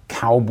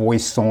cowboy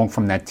song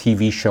from that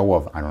TV show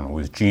of, I don't know, it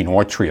was Gene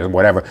Autry or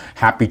whatever,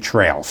 Happy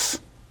Trails.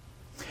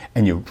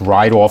 And you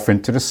ride off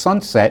into the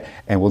sunset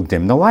and we'll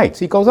dim the lights.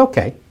 He goes,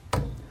 okay.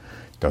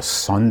 The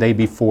Sunday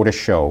before the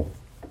show,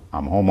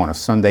 I'm home on a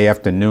Sunday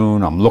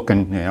afternoon, I'm looking,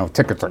 you know,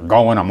 tickets are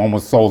going, I'm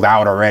almost sold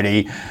out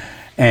already.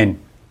 And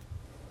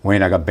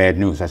Wayne, I got bad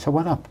news. I said,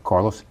 what up,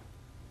 Carlos?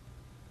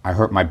 I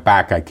hurt my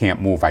back, I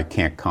can't move, I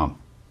can't come.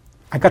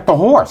 I got the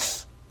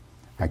horse.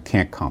 I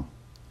can't come.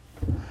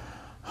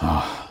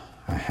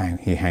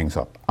 He hangs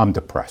up. I'm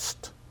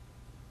depressed.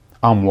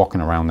 I'm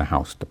walking around the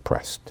house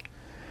depressed.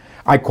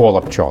 I call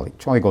up Charlie.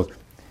 Charlie goes, it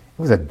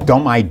was a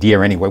dumb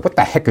idea anyway. What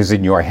the heck is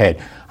in your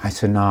head? I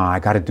said, no, I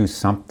got to do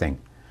something.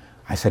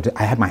 I said,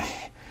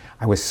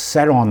 I was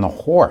set on the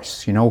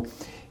horse, you know.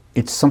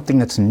 It's something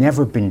that's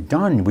never been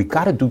done. We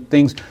got to do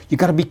things. You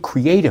got to be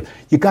creative.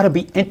 You got to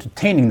be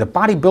entertaining. The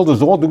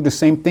bodybuilders all do the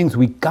same things.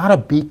 We got to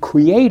be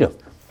creative.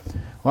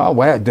 Well,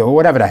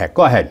 whatever the heck.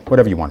 Go ahead.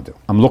 Whatever you want to do.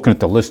 I'm looking at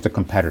the list of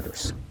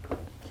competitors.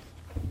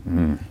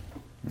 And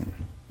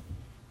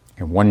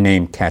one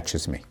name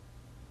catches me.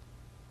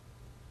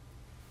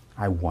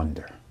 I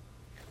wonder.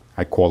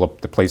 I call up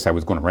the place I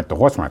was going to rent the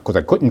horse from because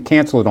I couldn't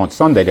cancel it on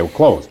Sunday. They were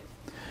closed.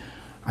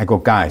 I go,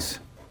 guys,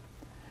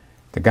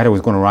 the guy that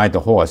was going to ride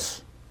the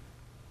horse,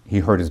 he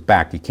hurt his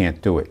back. He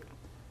can't do it.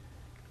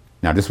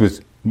 Now, this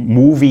was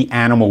movie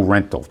animal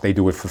rental. They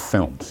do it for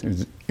films. It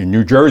was in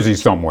New Jersey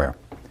somewhere.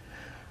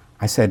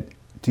 I said,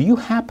 do you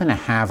happen to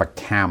have a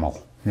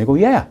camel? And they go,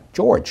 yeah,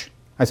 George.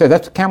 I said,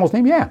 that's the camel's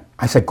name? Yeah.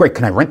 I said, great,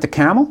 can I rent the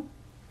camel?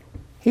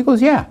 He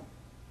goes, yeah.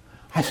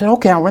 I said,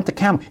 okay, I'll rent the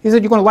camel. He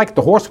said, you're going to like it.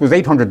 The horse was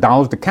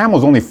 $800. The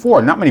camel's only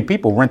 $400. Not many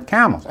people rent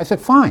camels. I said,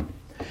 fine.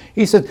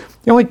 He said,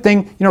 the only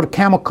thing, you know, the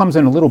camel comes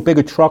in a little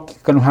bigger truck. You're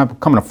going to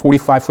come in a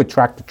 45-foot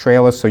tractor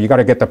trailer, so you got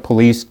to get the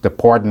police, the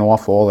pardon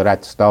off, all of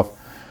that stuff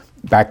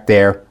back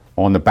there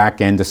on the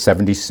back end of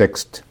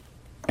 76th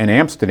and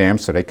Amsterdam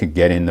so they could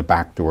get in the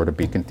back door to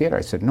Beacon Theater.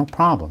 I said, no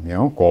problem, you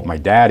know. Called my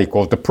dad. He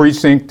called the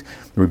precinct.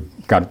 We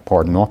got it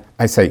pardoned off.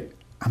 I say,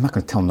 I'm not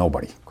going to tell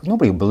nobody because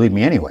nobody will believe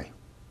me anyway.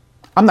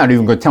 I'm not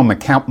even going to tell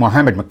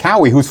Mohammed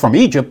Makawi, who's from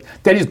Egypt,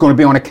 that he's going to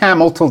be on a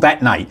camel till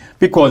that night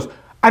because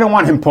I don't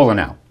want him pulling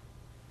out.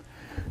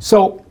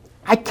 So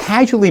I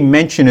casually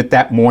mention it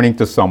that morning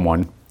to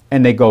someone,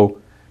 and they go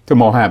to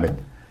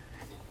Mohammed,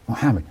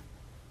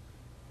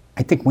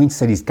 I think Wayne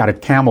said he's got a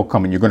camel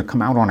coming. You're going to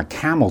come out on a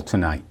camel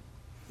tonight.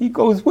 He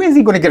goes, where's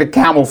he going to get a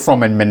camel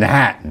from in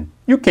Manhattan?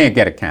 You can't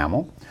get a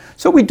camel.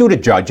 So we do the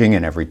judging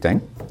and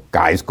everything.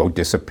 Guys go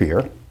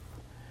disappear.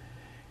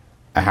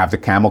 I have the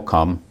camel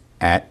come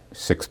at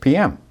 6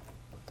 p.m.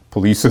 The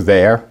police are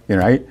there, you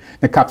know, right?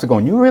 The cops are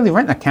going, you really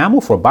renting a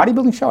camel for a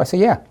bodybuilding show? I say,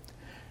 yeah.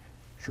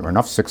 Sure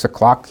enough, 6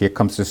 o'clock, here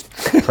comes this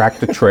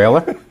tractor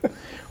trailer,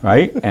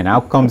 right? And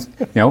out comes,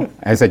 you know,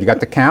 I said, you got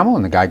the camel?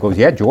 And the guy goes,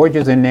 yeah, George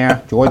is in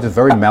there. George is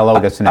very mellow,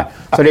 this and that.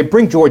 So they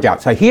bring George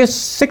out. So here's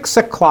 6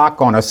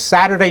 o'clock on a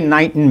Saturday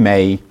night in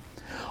May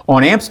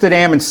on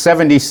Amsterdam and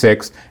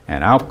 76,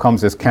 and out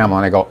comes this camel.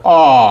 And I go,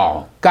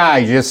 oh,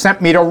 guys, you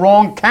sent me the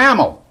wrong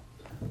camel.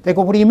 They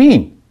go, what do you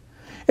mean?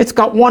 It's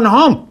got one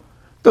hump.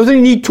 Doesn't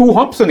it need 2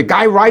 humps and the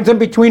guy rides in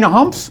between the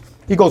humps?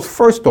 He goes,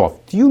 first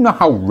off, do you know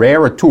how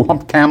rare a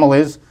 2-hump camel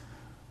is?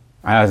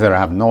 I said, I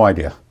have no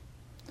idea.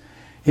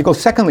 He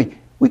goes, secondly,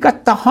 we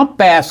got the hump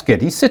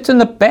basket. He sits in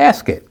the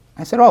basket.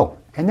 I said, oh.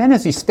 And then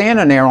as he's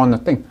standing there on the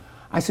thing,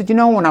 I said, you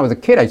know, when I was a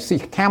kid, I'd see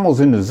camels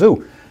in the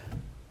zoo.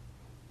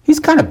 He's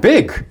kind of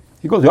big.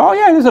 He goes, oh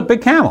yeah, there's a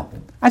big camel.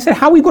 I said,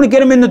 how are we going to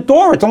get him in the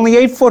door? It's only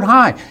 8 foot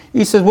high.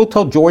 He says, we'll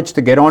tell George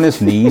to get on his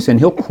knees and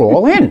he'll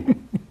crawl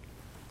in.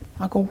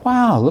 I go,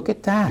 wow, look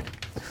at that.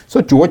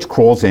 So George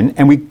crawls in,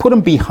 and we put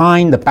him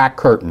behind the back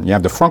curtain. You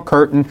have the front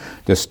curtain,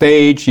 the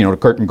stage, you know, the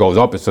curtain goes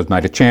up, it says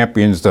Night of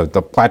Champions, the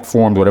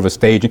platform, whatever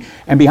staging,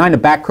 and behind the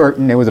back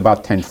curtain, there was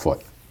about 10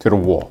 foot to the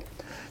wall.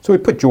 So we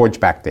put George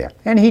back there,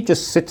 and he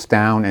just sits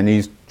down, and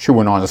he's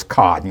chewing on his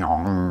cod, you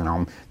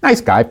know,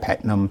 nice guy,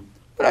 petting him,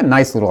 what a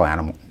nice little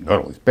animal,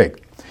 oh, he's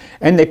big.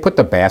 And they put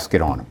the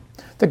basket on him.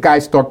 The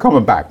guys start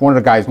coming back. One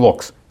of the guys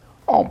looks,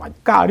 oh my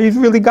God, he's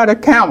really got a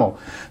camel.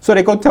 So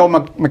they go tell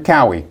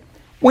Makawi,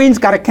 Wayne's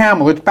got a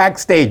camel, it's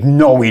backstage.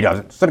 No, he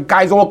doesn't. So the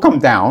guys all come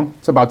down,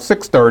 it's about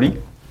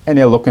 6:30, and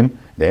they're looking,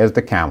 there's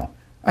the camel.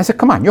 I said,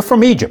 come on, you're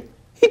from Egypt.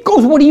 He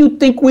goes, what do you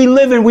think we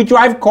live in? We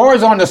drive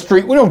cars on the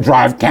street, we don't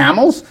drive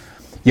camels.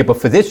 Yeah, but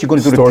for this, you're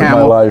going to do the camel. Story of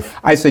my life.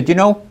 I said, you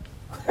know,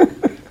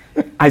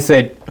 I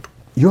said,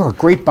 you're a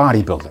great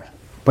bodybuilder,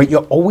 but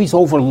you're always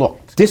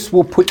overlooked. This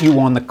will put you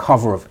on the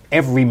cover of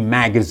every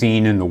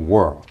magazine in the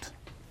world.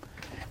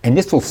 And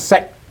this will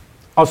set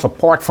us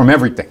apart from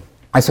everything.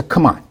 I said,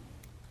 come on.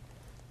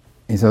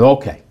 He said,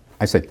 okay.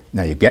 I said,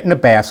 now you get in the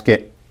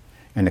basket,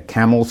 and the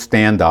camels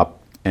stand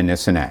up, and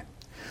this and that.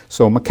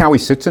 So Makawi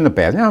sits in the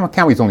basket. Now,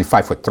 Makawi's only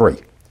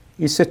 5'3".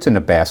 He sits in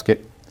the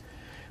basket,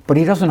 but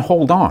he doesn't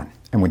hold on.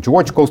 And when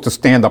George goes to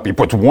stand up, he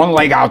puts one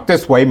leg out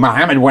this way.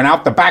 Mohammed went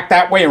out the back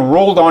that way and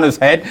rolled on his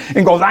head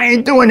and goes, I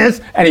ain't doing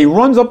this. And he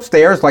runs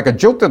upstairs like a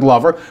jilted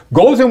lover,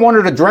 goes in one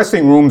of the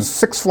dressing rooms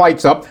 6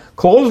 flights up,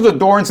 closes the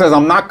door and says,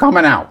 I'm not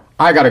coming out.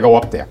 I got to go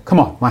up there. Come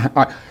on.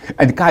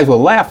 And the guys were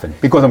laughing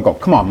because I'm going,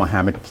 come on,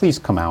 Mohammed, please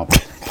come out.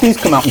 Please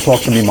come out and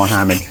talk to me,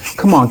 Mohammed.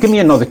 Come on, give me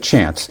another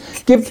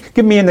chance. Give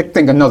me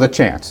another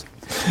chance.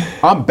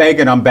 I'm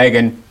begging.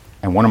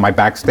 And one of my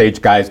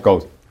backstage guys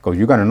goes,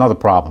 you got another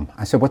problem.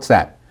 I said, what's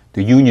that?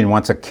 The union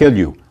wants to kill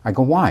you. I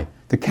go, why?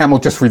 The camel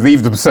just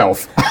relieved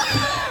himself.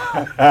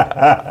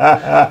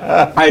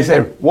 I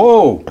said,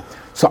 whoa.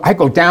 So I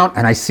go down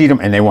and I see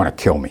them and they want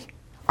to kill me.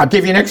 I'll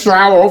give you an extra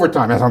hour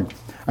overtime.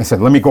 I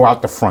said, let me go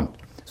out the front.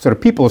 So the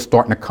people are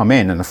starting to come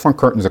in, and the front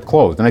curtains are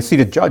closed. And I see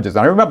the judges.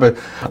 And I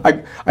remember,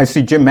 I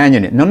see Jim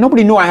Manion. Now,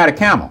 nobody knew I had a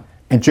camel.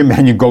 And Jim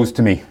Manion goes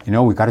to me,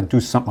 we got to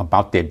do something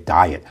about their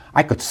diet.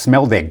 I could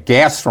smell their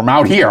gas from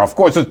out here. Of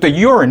course, it's the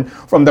urine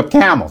from the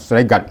camels. So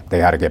they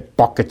had to get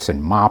buckets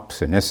and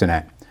mops and this and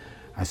that.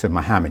 I said,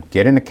 Muhammad,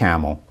 get in the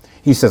camel.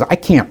 He says, I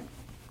can't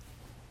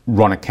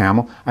run a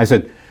camel. I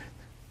said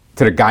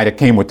to the guy that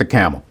came with the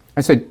camel,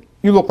 I said,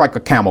 you look like a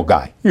camel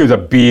guy. You have a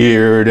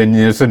beard and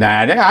this and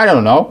that. I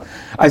don't know.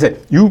 I said,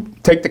 you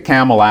take the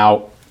camel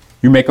out,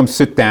 you make him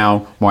sit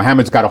down.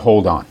 Muhammad's got to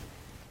hold on.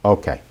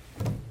 Okay.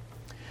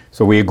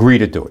 So we agreed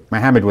to do it.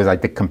 Muhammad was, I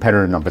think,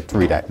 competitor number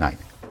 3 that night.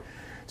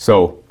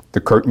 So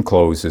the curtain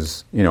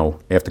closes,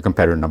 after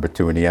competitor number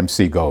 2, and the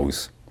MC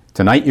goes,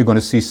 tonight you're going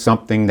to see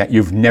something that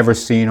you've never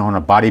seen on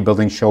a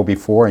bodybuilding show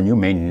before, and you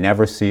may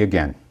never see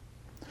again.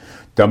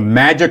 The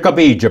Magic of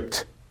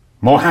Egypt,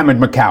 Muhammad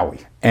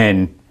Makawi.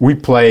 And we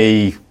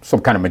play some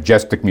kind of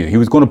majestic music. He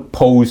was going to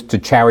pose to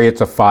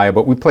Chariots of Fire,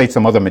 but we played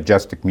some other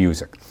majestic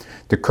music.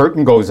 The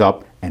curtain goes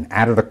up, and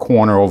out of the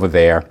corner over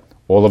there,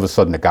 all of a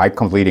sudden, the guy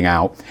comes leading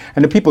out,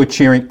 and the people are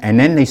cheering, and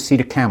then they see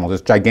the camel,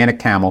 this gigantic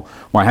camel.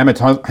 Muhammad's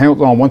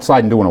held on one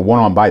side and doing a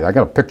one-arm bicep. I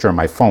got a picture on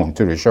my phone,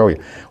 too, to show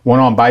you.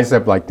 One-arm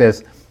bicep like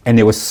this, and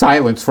there was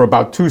silence for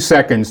about 2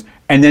 seconds,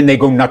 and then they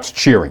go nuts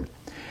cheering.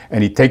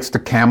 And he takes the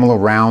camel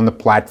around the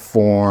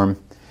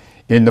platform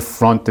in the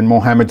front, and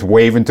Muhammad's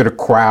waving to the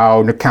crowd,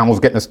 and the camel's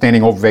getting a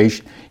standing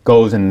ovation.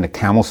 Goes, and the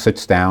camel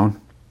sits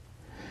down.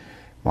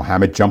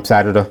 Muhammad jumps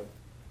out of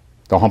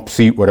the hump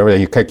seat, whatever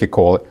you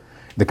call it.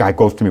 The guy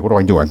goes to me,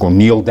 what do? I go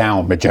kneel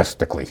down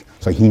majestically.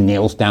 So he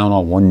kneels down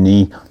on one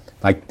knee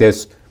like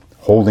this,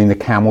 holding the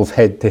camel's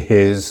head to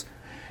his.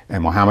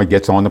 And Muhammad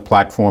gets on the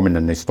platform, and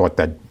then they start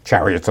that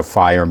Chariots of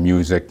Fire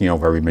music,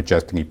 very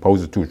majestic. He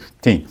poses to his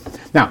routine.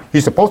 Now,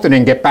 he's supposed to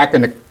then get back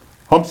in the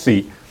hump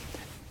seat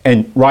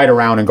and ride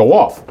around and go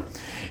off.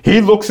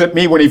 He looks at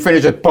me when he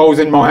finishes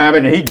posing,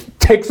 Muhammad, and he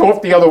takes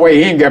off the other way.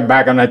 He ain't getting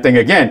back on that thing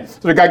again.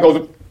 So the guy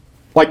goes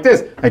like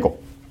this. I go.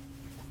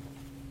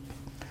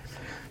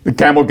 The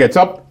camel gets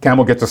up,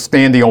 camel gets a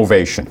standing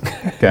ovation,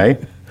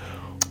 okay?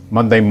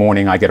 Monday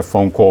morning, I get a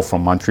phone call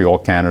from Montreal,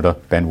 Canada,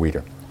 Ben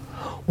Weider.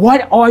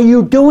 What are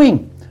you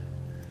doing?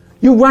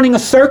 You running a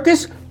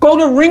circus? Go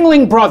to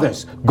Ringling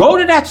Brothers. Go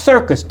to that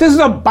circus. This is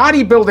a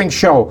bodybuilding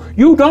show.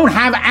 You don't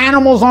have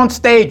animals on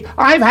stage.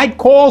 I've had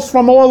calls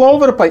from all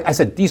over the place. I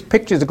said, these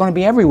pictures are going to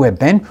be everywhere,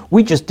 Ben.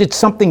 We just did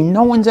something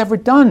no one's ever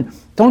done.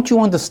 Don't you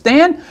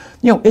understand?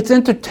 It's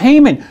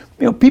entertainment.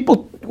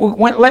 People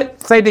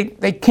let's say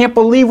they can't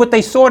believe what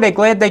they saw. They're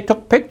glad they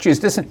took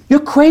pictures. Listen,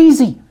 you're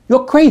crazy.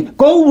 You're crazy.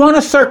 Go run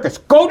a circus.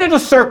 Go to the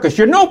circus.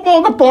 You're no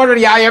longer part of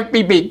the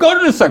IFBB. Go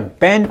to the circus.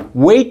 Ben,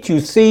 wait to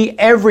see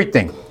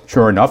everything.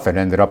 Sure enough, it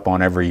ended up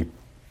on every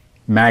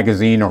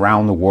magazine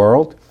around the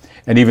world.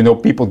 And even though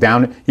people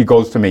down, he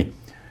goes to me,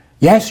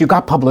 yes, you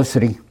got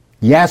publicity.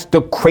 Yes,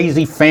 the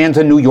crazy fans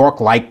in New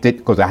York liked it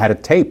because I had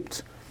it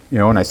taped.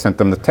 And I sent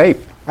them the tape.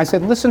 I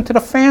said, listen to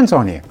the fans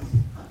on here.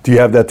 Do you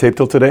have that tape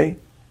till today?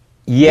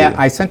 Yeah,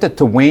 I sent it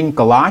to Wayne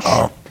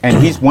Galash,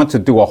 and he wants to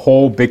do a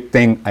whole big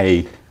thing,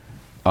 like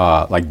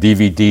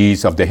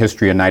DVDs of the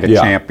history of Night of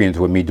Champions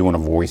with me doing a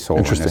voiceover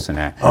and this and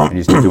that. And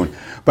he's doing,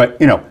 but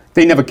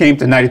they never came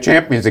to Night of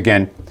Champions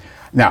again.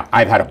 Now,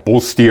 I've had a bull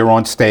steer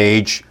on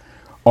stage.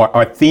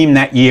 Our theme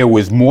that year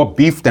was more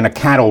beef than a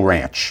cattle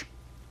ranch,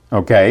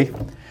 okay?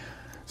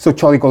 So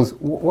Charlie goes,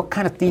 what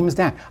kind of theme is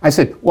that? I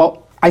said,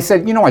 I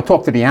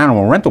talk to the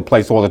animal rental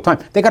place all the time.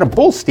 They got a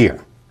bull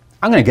steer.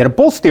 I'm going to get a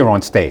bull steer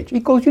on stage.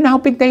 He goes, you know how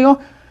big they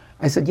are?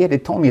 I said, yeah, they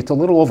told me it's a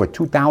little over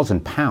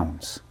 2,000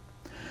 pounds.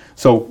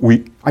 So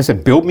I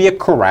said, build me a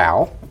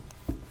corral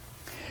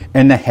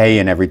and the hay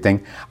and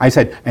everything. I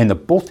said, and the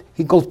bull,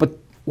 he goes, but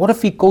what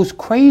if he goes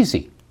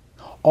crazy?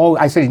 Oh,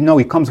 I said, no,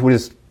 he comes with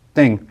his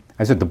thing.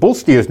 I said, the bull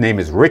steer's name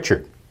is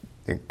Richard.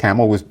 The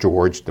camel was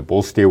George, the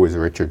bull steer was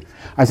Richard.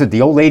 I said, the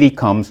old lady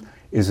comes,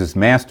 is his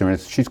master, and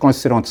she's going to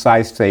sit on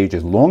side stage.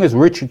 As long as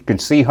Richard can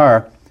see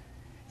her,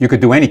 you could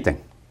do anything.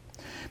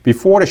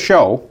 Before the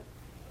show,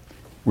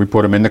 we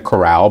put him in the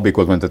corral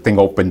because when the thing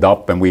opened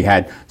up and we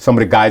had some of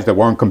the guys that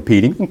weren't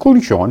competing,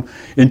 including Sean,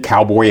 in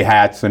cowboy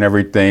hats and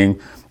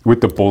everything with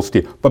the bull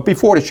steer. But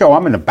before the show,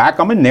 I'm in the back,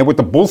 I'm in there with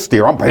the bull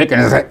steer. I'm picking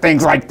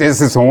things like this,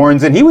 his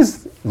horns, and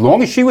as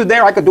long as she was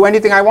there, I could do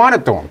anything I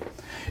wanted to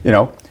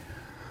him.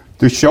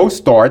 The show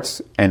starts,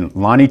 and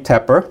Lonnie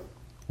Tepper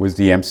was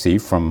the MC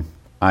from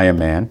Iron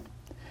Man,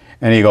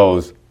 and he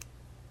goes,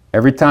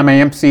 every time I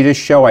MC this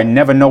show, I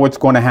never know what's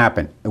going to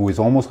happen. It was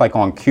almost like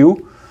on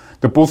cue.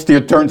 The bull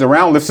steer turns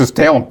around, lifts his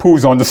tail, and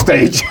poos on the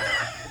stage.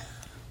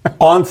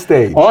 On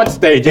stage? On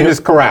stage, in his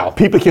corral.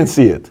 People can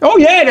see it. Oh,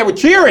 yeah, they were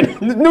cheering.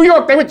 In New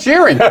York, they were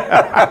cheering. We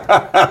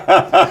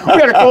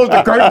had to close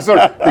the curtain. So,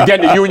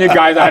 again, the union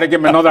guys, I had to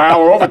give them another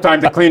hour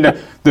overtime to clean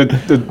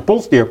the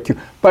bull steer.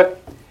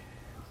 But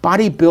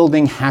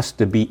bodybuilding has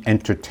to be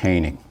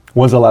entertaining.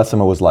 When's the last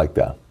time it was like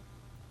that?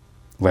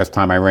 Last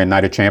time I ran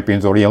Night of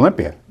Champions or the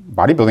Olympia.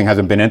 Bodybuilding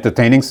hasn't been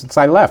entertaining since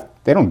I left.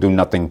 They don't do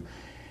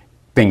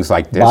things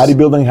like this.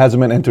 Bodybuilding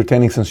hasn't been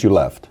entertaining since you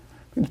left.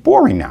 It's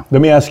boring now.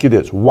 Let me ask you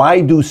this.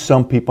 Why do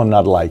some people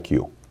not like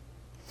you?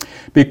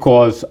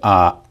 Because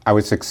I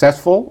was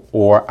successful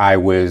or I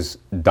was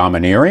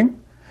domineering.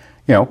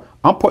 You know,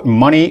 I'm putting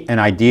money and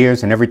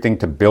ideas and everything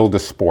to build a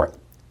sport.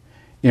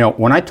 You know,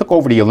 when I took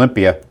over the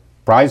Olympia,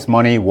 prize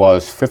money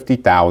was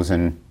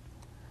 $50,000. You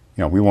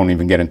know, we won't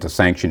even get into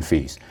sanction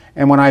fees.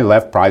 And when I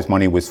left, prize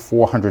money was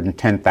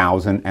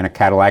 $410,000 and a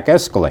Cadillac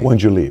Escalade.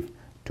 When'd you leave?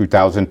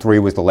 2003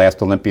 was the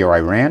last Olympia I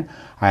ran.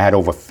 I had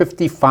over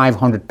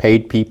 5,500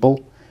 paid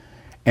people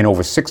and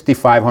over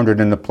 6,500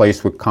 in the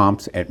place with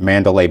comps at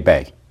Mandalay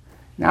Bay.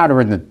 Now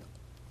they're in the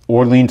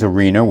Orleans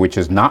Arena, which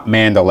is not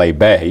Mandalay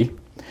Bay.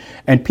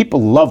 And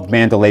people loved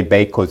Mandalay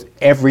Bay because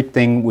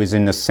everything was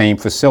in the same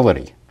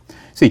facility.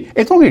 See,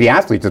 it's only the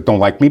athletes that don't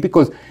like me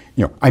because,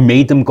 you know, I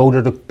made them go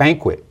to the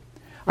banquet.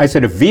 I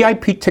said, if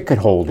VIP ticket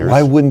holders...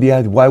 Why would the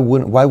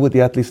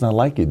athletes not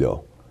like you,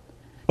 though?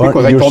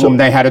 Because I told them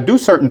they had to do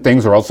certain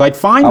things or else I'd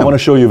fine them. I want to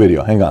show you a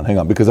video. Hang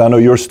on. Because I know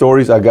your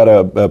stories, I got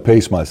to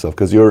pace myself.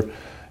 Because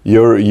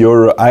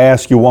I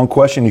ask you one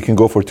question, you can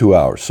go for 2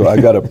 hours. So I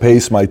got to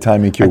pace my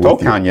timing here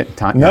with you.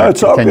 No,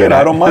 it's all good.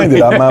 I don't mind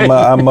it.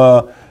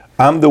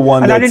 I'm the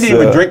one and that's... I didn't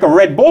even drink a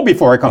Red Bull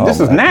before I come. This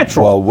is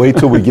natural. Well, wait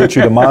till we get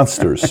you the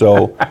Monsters.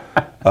 So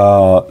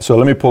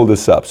let me pull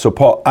this up. So,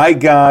 Paul, I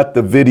got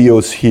the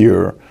videos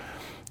here.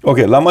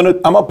 Okay, I'm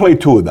gonna play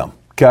 2 of them,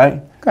 okay?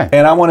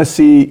 And I want to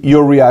see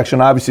your reaction,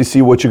 obviously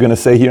see what you're going to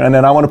say here, and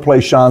then I want to play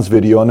Sean's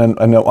video, and then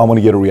I want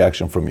to get a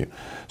reaction from you.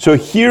 So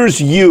here's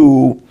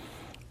you.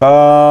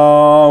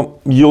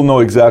 You'll know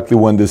exactly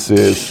when this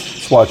is.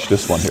 Let's watch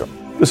this one here.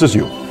 This is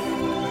you. I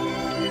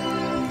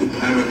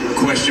have a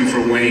question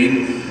for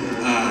Wayne.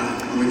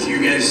 With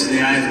you guys, the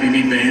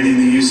IFBB banning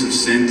the use of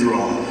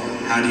Synthroid,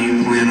 how do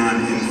you plan on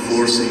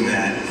enforcing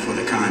that for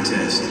the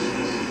contest?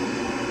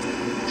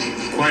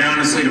 Quite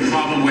honestly, the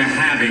problem we're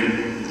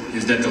having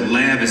is that the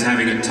lab is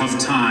having a tough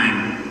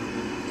time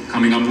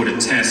coming up with a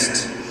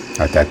test.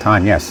 At that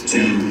time, yes. To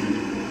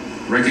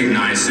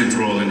recognize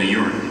Synthroid in the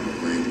urine.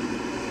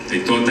 They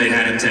thought they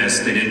had a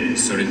test, they didn't.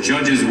 So the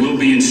judges will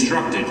be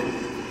instructed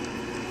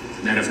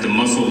that if the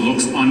muscle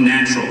looks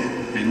unnatural,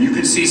 and you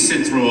can see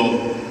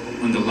Synthroid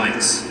under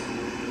lights,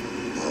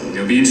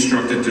 they'll be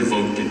instructed to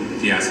vote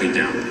the athlete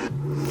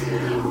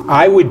down.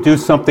 I would do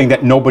something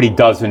that nobody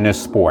does in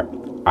this sport.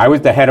 I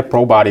was the head of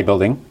pro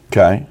bodybuilding.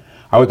 Okay.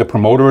 I was the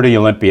promoter of the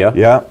Olympia.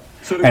 Yeah.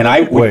 And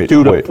I would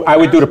do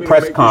the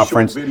press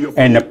conference,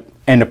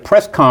 and the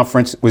press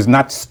conference was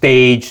not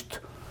staged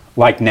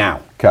like now.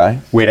 Okay.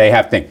 Where they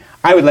have things.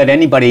 I would let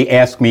anybody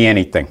ask me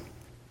anything,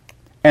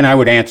 and I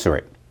would answer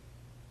it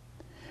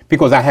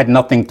because I had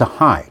nothing to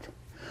hide.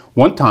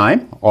 One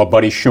time, our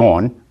buddy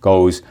Sean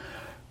goes,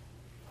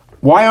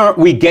 "Why aren't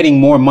we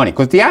getting more money?"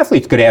 Because the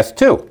athletes could ask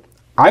too.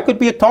 I could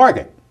be a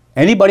target.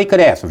 Anybody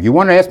could ask. If you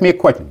want to ask me a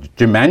question,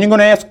 Jim Mannion going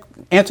to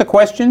answer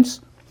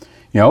questions?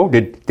 You know,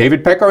 did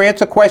David Pecker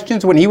answer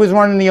questions when he was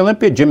running the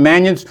Olympia? Jim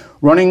Mannion's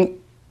running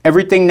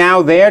everything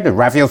now there. Did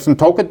Rafael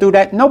Santoka do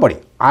that? Nobody.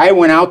 I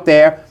went out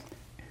there.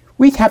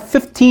 We'd have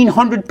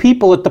 1,500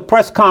 people at the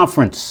press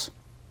conference.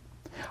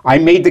 I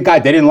made the guy,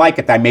 they didn't like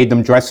it, I made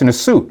them dress in a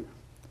suit.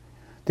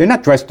 They're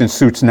not dressed in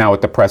suits now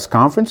at the press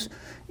conference.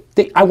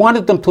 I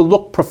wanted them to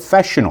look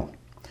professional.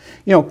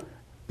 You know,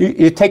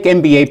 you take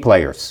NBA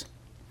players.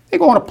 They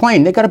go on a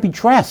plane, they got to be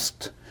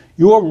dressed.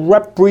 You're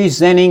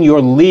representing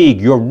your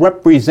league. You're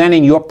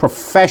representing your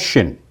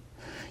profession.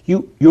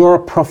 You're a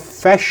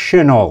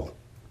professional.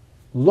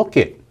 Look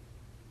it.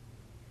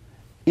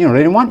 You know, they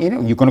didn't want,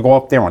 you're going to go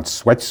up there on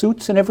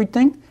sweatsuits and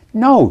everything?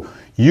 No,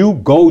 you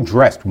go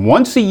dressed.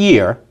 Once a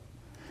year,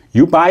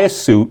 you buy a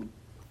suit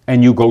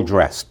and you go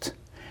dressed.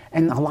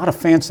 And a lot of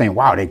fans saying,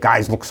 wow, the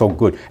guys look so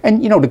good.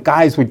 And, you know, the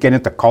guys would get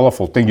into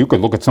colorful things. You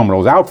could look at some of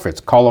those outfits,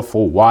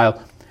 colorful,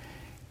 wild.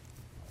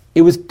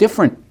 It was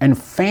different, and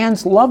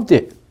fans loved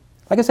it.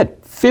 Like I said,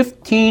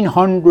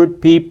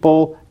 1,500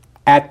 people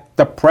at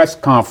the press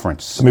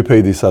conference. Let me play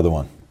this other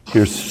one.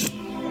 Here's...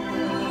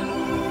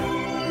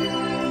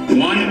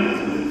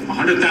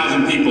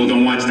 100,000 people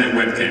don't watch that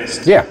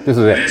webcast. Yeah, this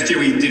is it. Last year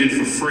we did it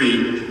for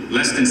free.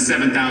 Less than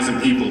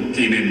 7,000 people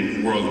came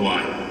in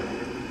worldwide.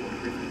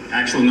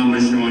 Actual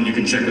numbers, Sean, you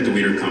can check with the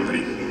Weider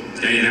Company.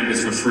 Okay, and that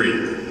was for free.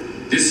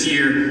 This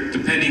year,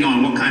 depending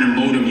on what kind of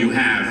modem you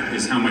have,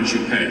 is how much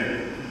you pay.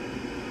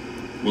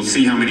 We'll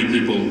see how many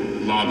people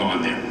log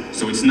on there.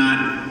 So it's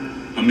not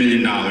 $1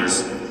 million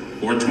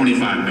or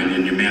 25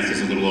 million. Your math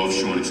is a little off,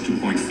 Sean. It's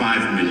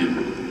 2.5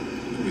 million.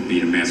 Would be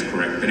the math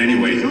correct. But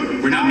anyway,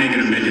 we're not making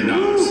 $1 million.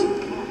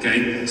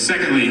 Okay?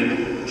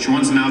 Secondly,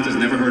 Sean's mouth has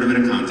never heard him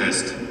in a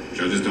contest.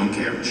 Judges don't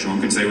care. Sean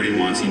can say what he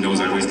wants. He knows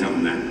I always tell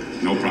him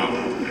that. No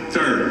problem.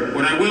 Third,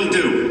 what I will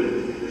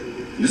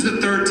do, and this is the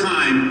third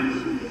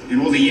time in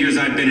all the years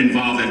I've been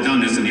involved I've done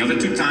this, and the other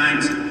 2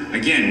 times,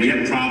 again, we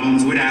had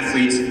problems with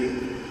athletes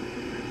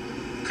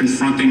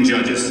confronting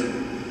judges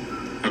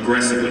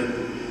aggressively.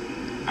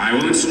 I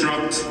will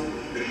instruct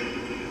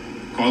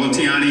Carlo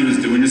Tiani,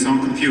 who's doing this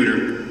on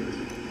computer,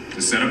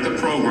 to set up the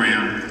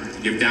program,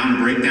 to give down a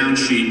breakdown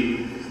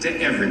sheet to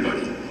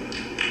everybody.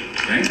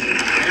 Okay?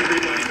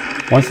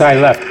 Everybody. Once I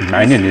left,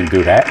 I didn't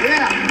do that.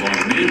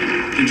 Involved me.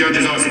 The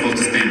judges are supposed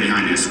to stand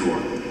behind their score.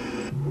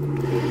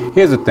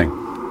 Here's the thing.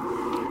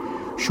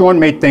 Sean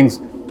made things,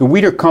 the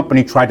Weider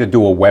Company tried to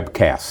do a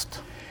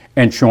webcast.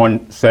 And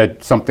Sean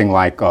said something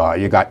like,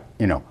 you got,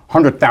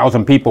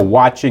 100,000 people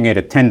watching it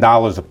at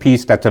 $10 a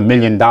piece, that's $1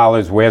 million,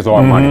 where's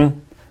our money?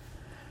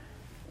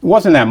 It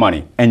wasn't that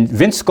money. And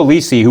Vince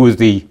Scalise, who was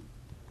the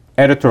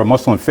editor of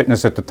Muscle and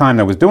Fitness at the time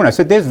that was doing it, I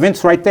said, there's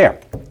Vince right there.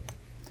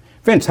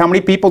 Vince, how many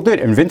people did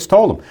it? And Vince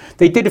told them.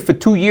 They did it for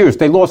 2 years.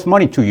 They lost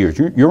money 2 years.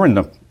 You're in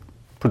the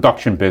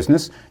production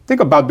business. Think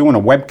about doing a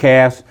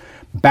webcast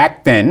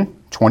back then,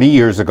 20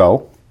 years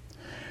ago,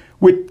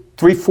 with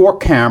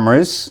 3-4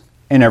 cameras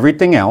and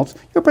everything else.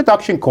 Your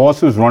production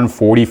cost was run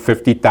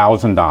 $40,000,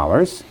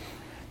 $50,000.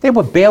 They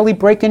were barely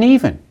breaking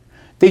even.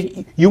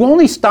 You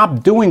only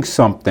stop doing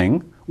something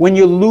when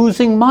you're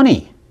losing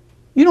money.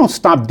 You don't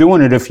stop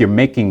doing it if you're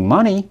making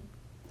money.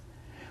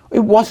 It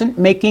wasn't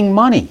making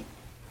money,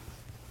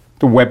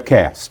 the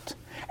webcast.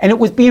 And it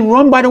was being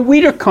run by the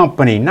Weider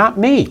Company, not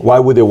me. Why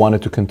would they want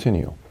it to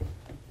continue?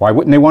 Why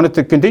wouldn't they want it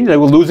to continue? They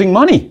were losing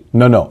money.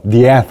 No,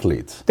 the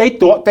athletes. They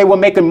thought they were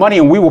making money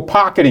and we were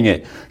pocketing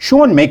it.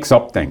 Sean makes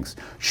up things.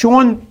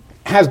 Sean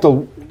has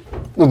the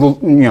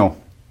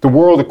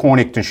world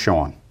according to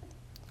Sean,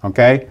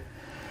 okay?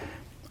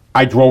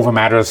 I drove him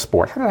out of the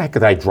sport. How the heck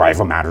did I drive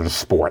him out of the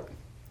sport?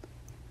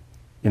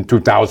 In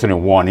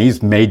 2001,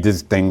 he's made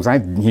these things.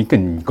 He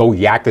can go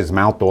yak his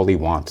mouth all he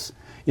wants.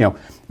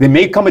 There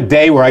may come a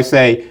day where I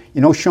say,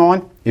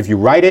 Sean, if you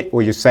write it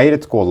or you say it,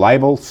 it's called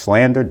libel,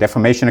 slander,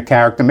 defamation of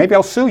character. Maybe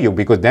I'll sue you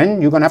because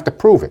then you're going to have to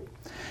prove it.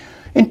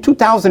 In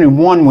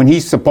 2001, when he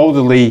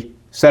supposedly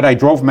said I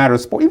drove him out of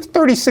the sport, he was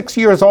 36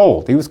 years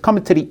old. He was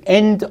coming to the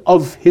end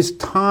of his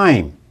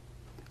time,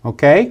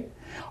 okay?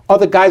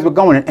 Other guys were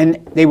going,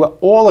 and they were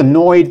all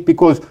annoyed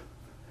because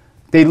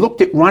they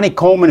looked at Ronnie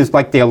Coleman as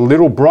like their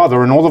little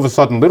brother, and all of a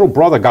sudden, little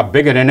brother got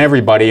bigger than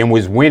everybody and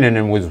was winning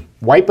and was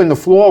wiping the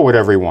floor with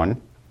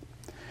everyone.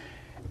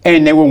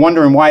 And they were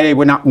wondering why they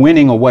were not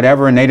winning or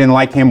whatever, and they didn't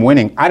like him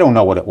winning. I don't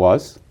know what it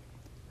was.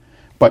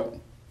 But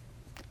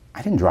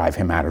I didn't drive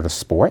him out of the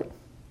sport.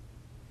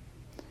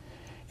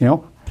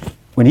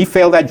 When he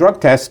failed that drug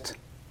test,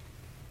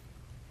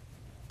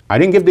 I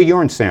didn't give the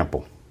urine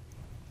sample.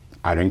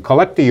 I didn't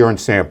collect the urine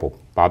sample.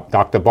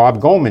 Dr.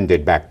 Bob Goldman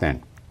did back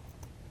then.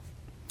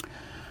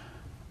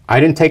 I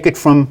didn't take it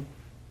from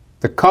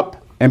the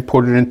cup and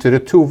put it into the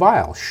 2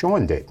 vials.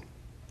 Sean did.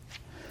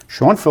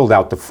 Sean filled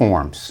out the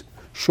forms.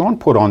 Sean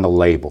put on the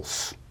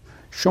labels.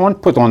 Sean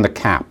put on the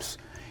caps.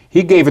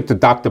 He gave it to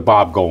Dr.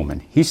 Bob Goldman.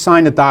 He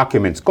signed the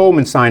documents.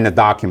 Goldman signed the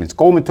documents.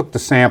 Goldman took the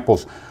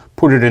samples,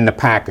 put it in the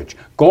package.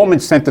 Goldman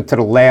sent it to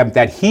the lab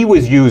that he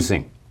was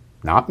using.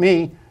 Not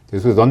me.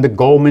 This was under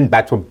Goldman.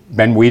 That's what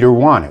Ben Weider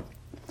wanted.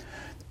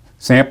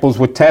 Samples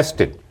were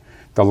tested.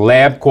 The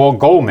lab called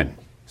Goldman,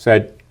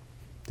 said,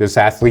 this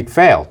athlete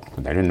failed.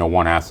 They didn't know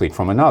one athlete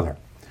from another.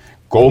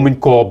 Goldman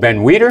called Ben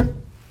Weider,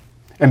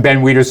 and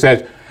Ben Weider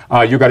says,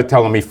 you got to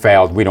tell him he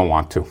failed. We don't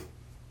want to.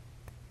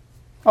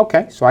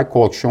 Okay, so I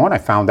called Sean. I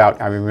found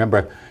out, I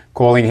remember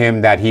calling him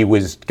that he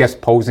was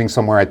guest posing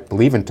somewhere, I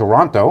believe in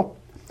Toronto.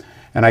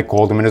 And I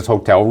called him in his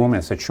hotel room and I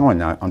said,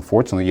 Sean,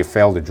 unfortunately you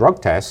failed the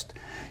drug test.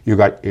 You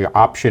got your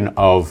option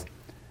of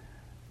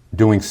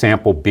doing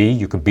sample B.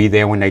 You could be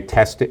there when they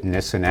test it and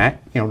this and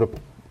that. The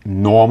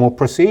normal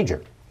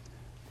procedure.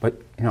 But,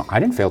 I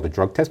didn't fail the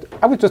drug test.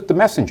 I was just the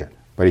messenger.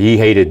 But he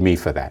hated me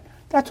for that.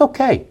 That's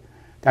okay.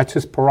 That's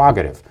his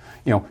prerogative.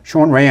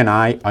 Sean Ray and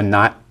I are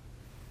not,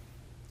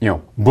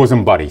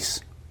 bosom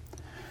buddies.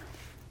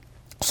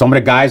 Some of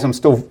the guys I'm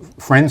still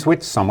friends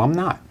with, some I'm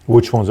not.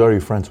 Which ones are you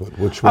friends with?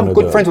 I'm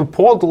good friends with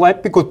Paul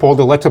Dillette because Paul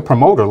Dillette's a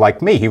promoter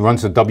like me. He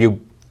runs the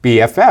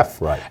WBFF.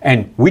 Right.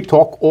 And we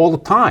talk all the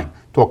time,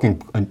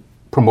 talking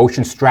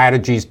promotion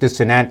strategies, this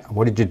and that.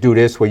 What did you do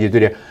this? What did you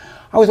do that?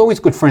 I was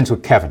always good friends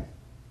with Kevin.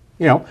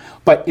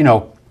 But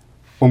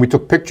when we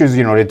took pictures,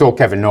 they told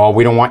Kevin, no,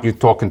 we don't want you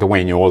talking to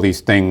Wayne. All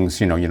these things,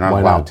 you're not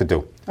allowed to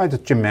do. That's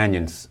Jim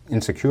Mannion's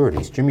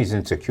insecurities. Jimmy's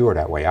insecure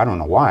that way. I don't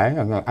know why.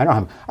 I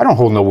don't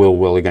hold no ill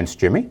will against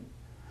Jimmy.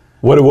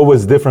 What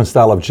was the different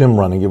style of Jim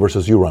running it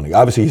versus you running?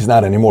 Obviously, he's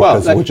not anymore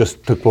because it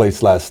just took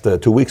place last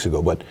 2 weeks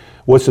ago. But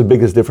what's the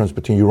biggest difference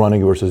between you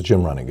running it versus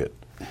Jim running it?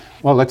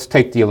 Well, let's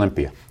take the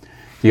Olympia.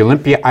 The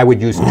Olympia, I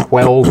would use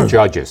 12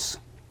 judges,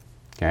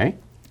 okay,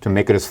 to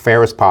make it as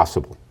fair as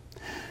possible.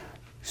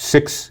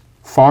 6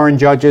 foreign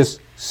judges,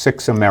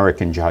 6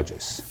 American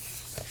judges,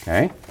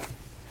 okay?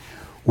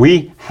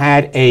 We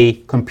had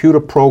a computer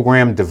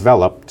program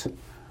developed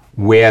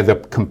where the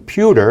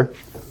computer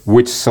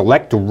would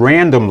select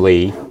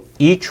randomly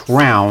each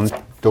round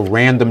the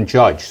random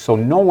judge. So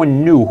no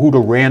one knew who the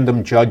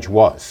random judge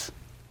was.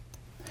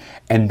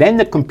 And then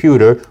the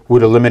computer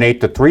would eliminate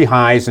the 3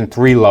 highs and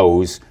 3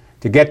 lows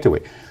to get to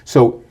it.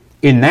 So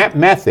in that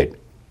method,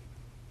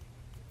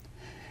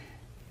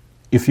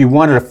 if you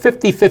wanted a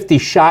 50-50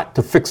 shot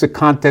to fix a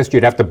contest,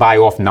 you'd have to buy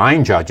off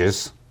 9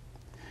 judges.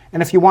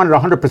 And if you wanted a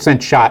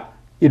 100% shot,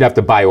 you'd have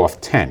to buy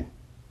off 10.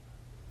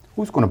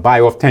 Who's going to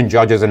buy off 10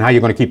 judges, and how are you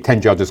going to keep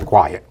 10 judges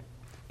quiet?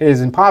 It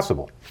is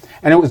impossible.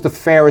 And it was the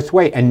fairest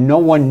way, and no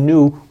one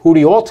knew who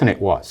the alternate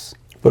was.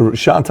 But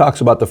Sean talks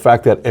about the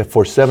fact that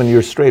for 7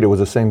 years straight, it was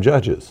the same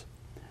judges.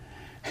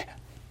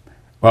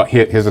 Well,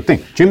 here's the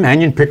thing. Jim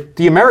Mannion picked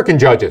the American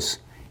judges.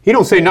 He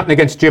don't say nothing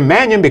against Jim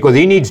Mannion because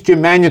he needs Jim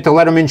Mannion to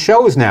let him in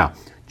shows now.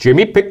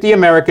 Jimmy picked the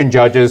American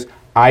judges.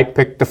 I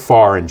picked the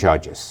foreign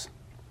judges.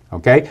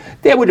 Okay?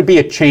 There would be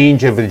a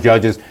change of the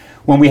judges.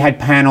 When we had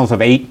panels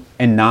of 8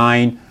 and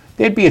 9,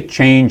 there'd be a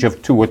change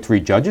of 2 or 3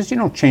 judges. You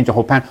don't change the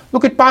whole panel.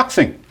 Look at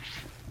boxing.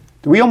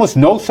 Do we almost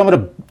know some of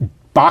the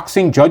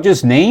boxing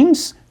judges'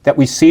 names that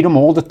we see them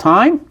all the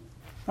time?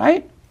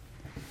 Right?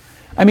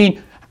 I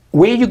mean,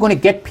 where are you going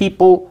to get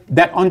people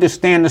that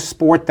understand the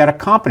sport that are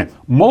competent?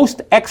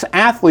 Most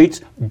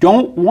ex-athletes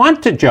don't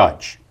want to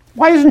judge.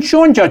 Why isn't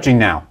Sean judging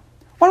now?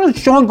 Why doesn't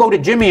Sean go to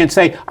Jimmy and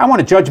say, I want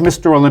to judge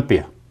Mr.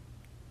 Olympia?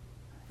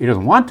 He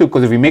doesn't want to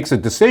because if he makes a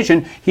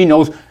decision, he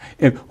knows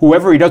if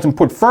whoever he doesn't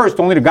put first,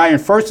 only the guy in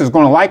first is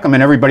going to like him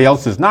and everybody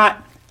else is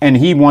not. And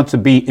he wants to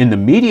be in the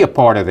media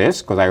part of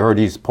this because I heard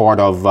he's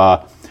part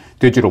of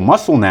Digital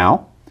Muscle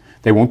now.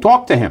 They won't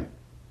talk to him.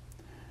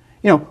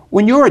 You know,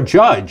 when you're a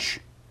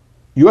judge,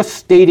 you're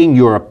stating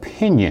your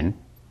opinion,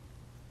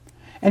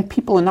 and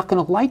people are not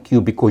going to like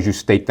you because you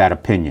state that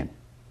opinion.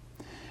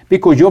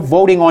 Because you're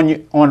voting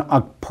on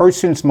a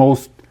person's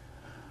most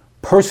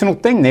personal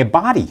thing, their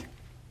body.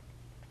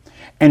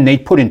 And they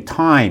put in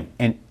time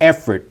and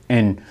effort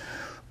and,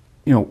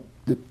 you know,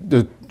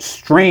 the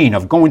strain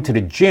of going to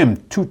the gym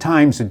 2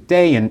 times a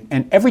day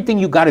and everything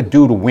you got to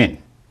do to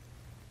win.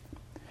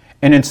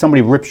 And then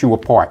somebody rips you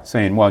apart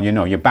saying, well, you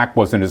know, your back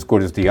wasn't as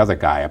good as the other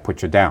guy. I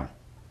put you down.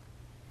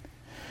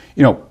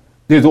 You know,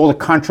 there's all the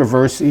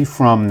controversy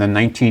from the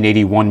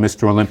 1981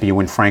 Mr. Olympia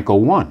when Franco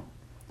won.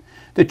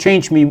 The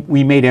change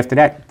we made after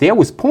that, there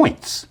was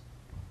points.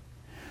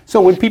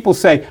 So when people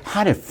say,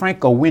 how did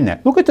Franco win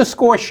that? Look at the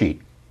score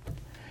sheet.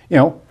 You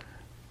know,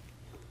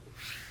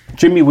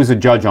 Jimmy was a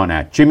judge on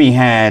that. Jimmy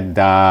had,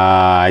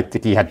 I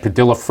think he had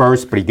Padilla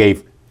first, but he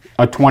gave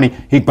a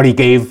 20. But he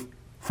gave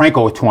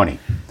Franco a 20.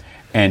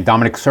 And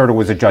Dominic Serta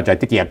was a judge. I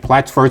think he had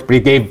Platz first, but he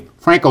gave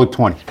Franco a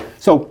 20.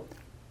 So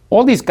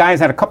all these guys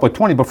had a couple of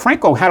 20s, but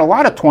Franco had a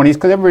lot of 20s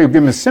because everybody would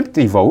give him a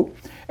sympathy vote.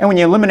 And when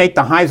you eliminate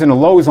the highs and the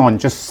lows on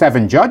just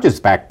 7 judges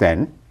back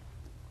then,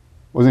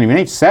 wasn't even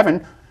 8,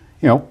 7,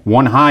 you know,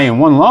 1 high and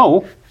 1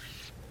 low,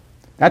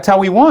 that's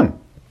how he won.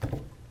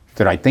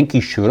 Did I think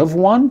he should have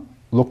won,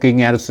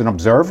 looking at it as an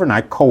observer, and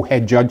I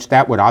co-head judged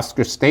that with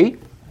Oscar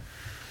State?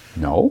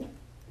 No.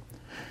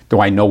 Do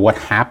I know what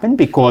happened?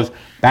 Because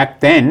back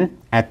then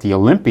at the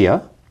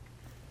Olympia,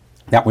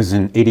 that was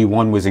in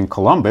 81, was in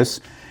Columbus,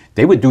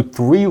 they would do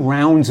 3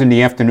 rounds in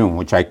the afternoon,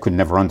 which I could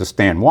never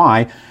understand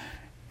why.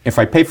 If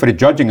I pay for the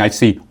judging, I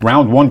see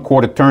round 1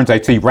 quarter turns,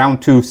 I see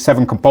round 2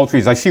 7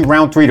 compulsories, I see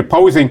round 3 the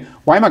posing.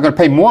 Why am I going to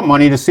pay more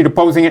money to see the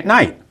posing at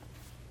night?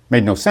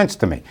 Made no sense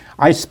to me.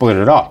 I split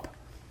it up.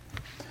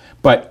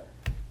 But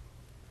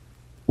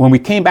when we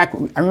came back,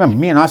 I remember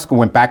me and Oscar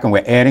went back and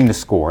we're adding the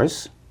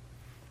scores,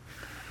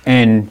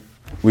 and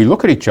we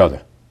look at each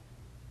other.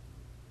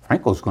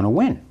 Franco's going to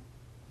win.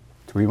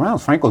 3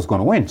 rounds, Franco's going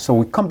to win. So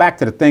we come back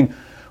to the thing.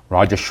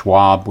 Roger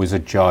Schwab was a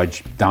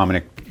judge,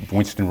 Dominic,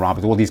 Winston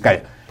Roberts, all these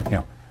guys, you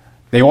know,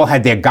 they all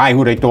had their guy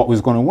who they thought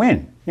was going to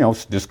win. You know,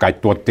 this guy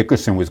thought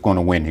Dickerson was going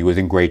to win. He was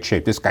in great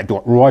shape. This guy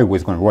thought Roy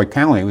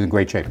Callan, he was in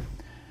great shape.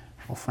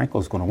 Well,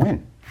 Franco's going to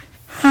win.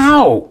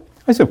 How?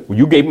 I said, well,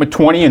 you gave him a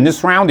 20 in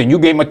this round, and you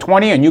gave him a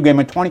 20, and you gave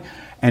him a 20.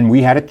 And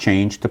we had to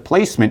change the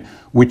placement,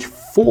 which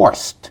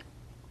forced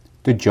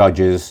the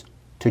judges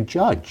to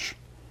judge.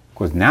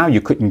 Because now you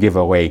couldn't give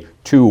away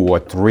 2 or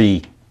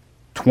 3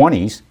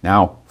 20s,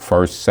 now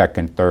first,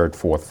 second, third,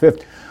 fourth,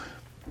 fifth.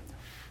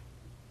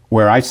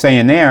 Where I say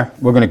in there,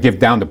 we're going to give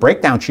down the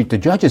breakdown sheet, the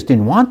judges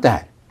didn't want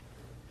that.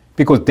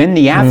 Because then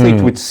the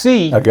athletes would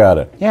see. I got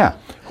it. Yeah.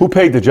 Who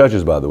paid the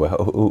judges, by the way?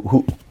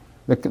 Who?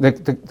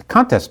 The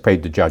contest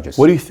paid the judges.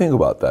 What do you think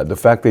about that? The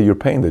fact that you're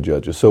paying the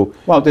judges. So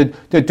well, the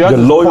judges. The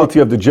loyalty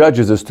of the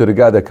judges is to the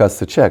guy that cuts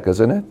the check,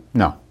 isn't it?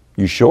 No.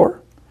 You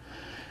sure?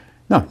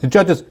 No.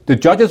 The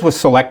judges were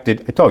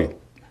selected. I told you.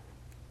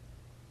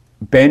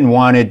 Ben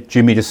wanted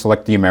Jimmy to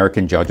select the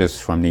American judges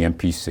from the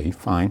MPC.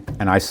 Fine.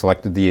 And I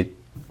selected the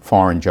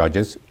foreign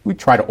judges. We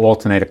try to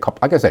alternate a couple.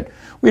 Like I said,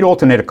 we'd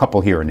alternate a couple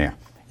here and there.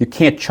 You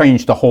can't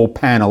change the whole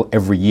panel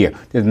every year.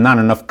 There's not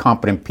enough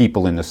competent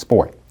people in the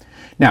sport.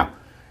 Now,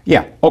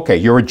 yeah, okay,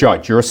 you're a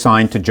judge. You're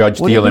assigned to judge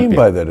the Olympia. What do you mean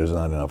by that there's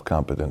not enough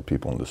competent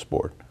people in the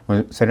sport?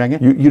 Say that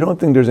again? You don't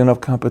think there's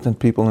enough competent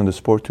people in the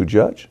sport to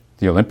judge?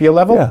 The Olympia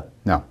level? Yeah.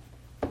 No.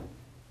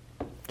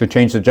 To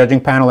change the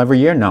judging panel every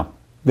year? No.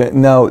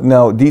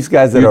 Now, these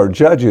guys that are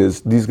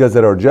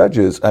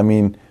judges, I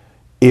mean,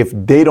 if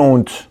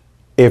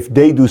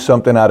they do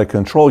something out of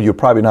control, you're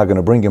probably not going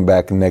to bring them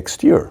back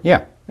next year.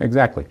 Yeah,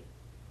 exactly.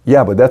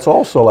 Yeah, but that's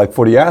also like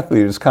for the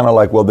athlete, it's kind of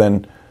like, well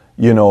then,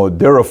 you know,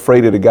 they're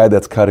afraid of the guy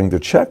that's cutting the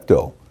check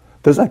though.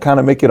 Doesn't that kind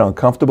of make it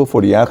uncomfortable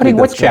for the athlete? Cutting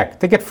what check?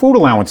 They get food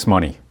allowance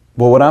money.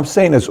 Well, what I'm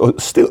saying is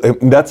still,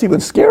 that's even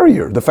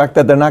scarier, the fact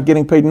that they're not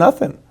getting paid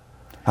nothing.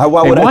 Why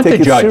would I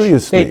take it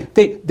seriously?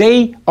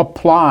 They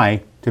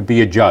apply to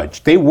be a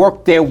judge. They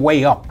work their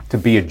way up to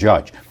be a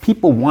judge.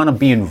 People want to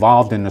be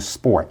involved in the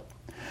sport.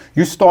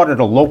 You start at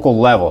a local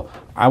level.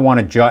 I want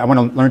to judge. I want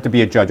to learn to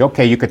be a judge.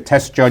 Okay, you could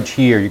test judge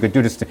here. You could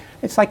do this.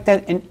 It's like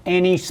that in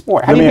any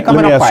sport. How do you become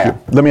an umpire?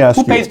 Let me ask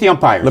you. Who pays the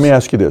umpires? Let me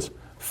ask you this: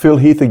 Phil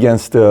Heath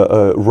against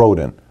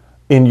Roden.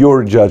 In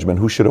your judgment,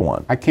 who should have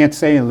won? I can't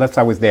say unless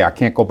I was there. I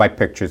can't go by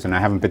pictures, and I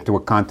haven't been to a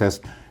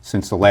contest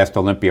since the last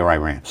Olympia I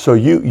ran. So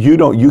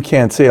you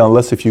can't say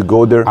unless if you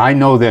go there. I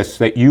know this,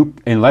 that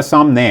unless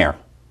I'm there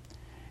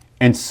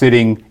and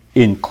sitting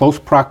in close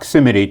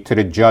proximity to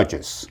the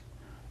judges,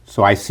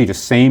 so I see the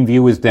same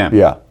view as them.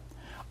 Yeah.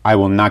 I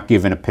will not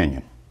give an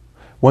opinion.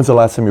 When's the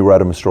last time you were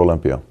at a Mr.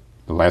 Olympia?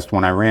 The last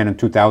one I ran in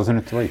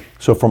 2003.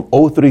 So from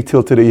 03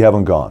 till today, you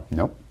haven't gone?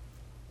 Nope.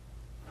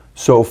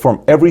 So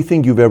from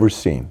everything you've ever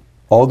seen,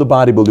 all the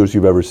bodybuilders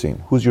you've ever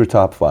seen, who's your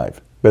top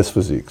 5 best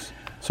physiques?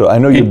 So I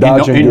know you're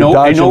dodging. No,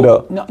 I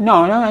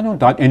don't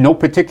dodge. In no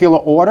particular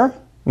order?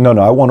 No,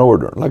 I want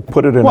order. Like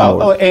put it in order.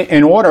 Well,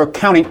 in order,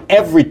 counting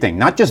everything,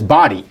 not just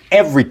body,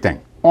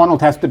 everything.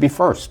 Arnold has to be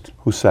first.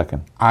 Who's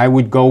second? I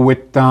would go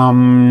with,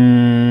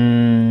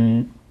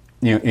 and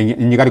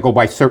you got to go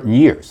by certain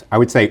years. I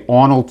would say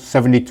Arnold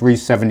 73,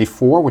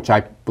 74, which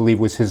I believe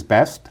was his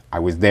best. I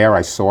was there,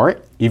 I saw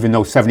it. Even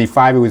though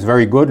 75, it was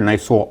very good, and I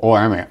saw,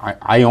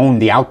 I owned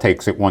the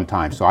outtakes at one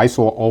time, so I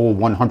saw all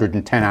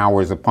 110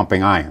 hours of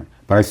pumping iron.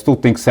 But I still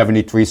think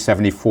 73,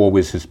 74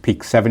 was his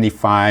peak.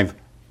 75,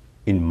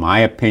 in my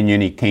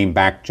opinion, he came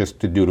back just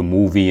to do the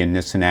movie and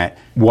this and that.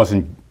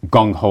 Wasn't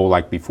gung-ho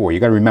like before. You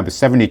got to remember,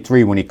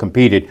 73, when he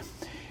competed,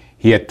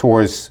 he had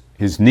tore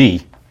his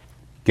knee,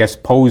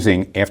 guest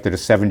posing after the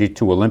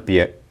 72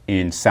 Olympia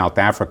in South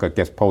Africa,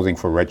 guest posing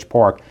for Reg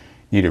Park,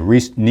 needed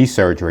knee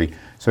surgery.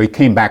 So he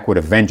came back with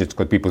a vengeance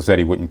because people said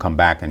he wouldn't come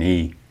back,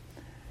 and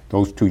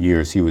those 2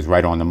 years, he was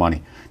right on the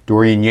money.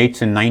 Dorian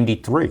Yates in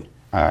 93.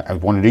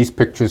 One of these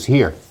pictures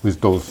here was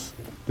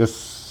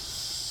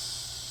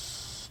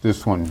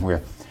this one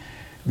where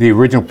the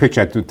original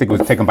picture, I think it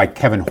was taken by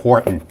Kevin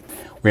Horton,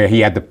 where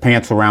he had the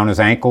pants around his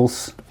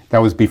ankles. That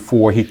was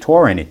before he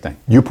tore anything.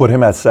 You put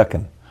him at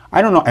second.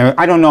 I don't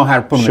know how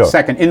to put him in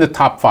second. In the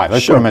top 5.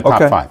 Let's put him in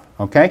top 5.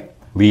 Okay?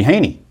 Lee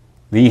Haney.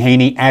 Lee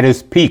Haney at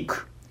his peak.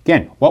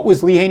 Again, what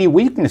was Lee Haney's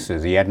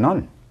weaknesses? He had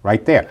none.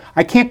 Right there.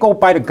 I can't go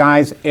by the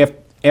guys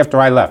after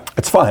I left.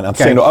 It's fine. I'm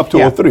saying up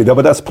to 03.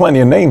 But that's plenty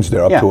of names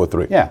there up to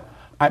 03. Yeah.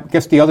 I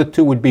guess the other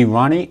two would be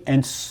Ronnie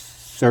and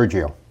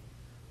Sergio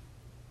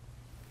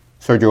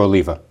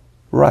Oliva.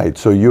 Right.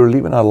 So you're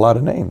leaving out a lot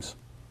of names.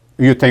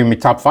 You're taking me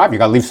top 5. You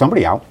got to leave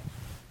somebody out.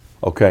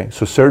 Okay.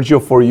 So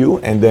Sergio for you,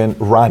 and then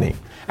Ronnie.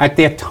 At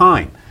their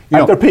time.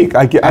 At their peak.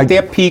 At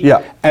their peak,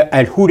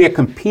 at who they're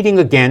competing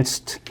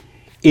against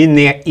in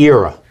their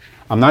era.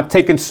 I'm not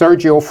taking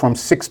Sergio from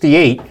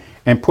 68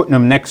 and putting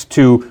him next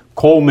to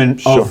Coleman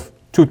of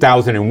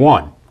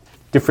 2001.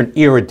 Different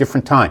era,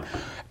 different time.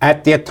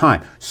 At their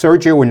time.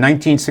 Sergio in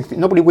 1960,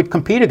 nobody would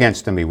compete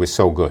against him. He was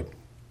so good.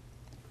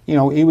 He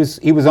was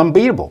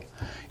unbeatable.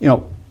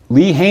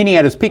 Lee Haney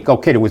at his peak,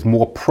 okay, there was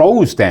more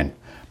pros then,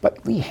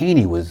 but Lee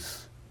Haney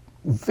was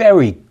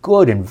very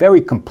good and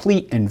very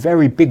complete and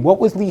very big. What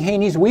was Lee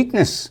Haney's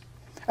weakness?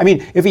 I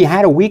mean, if he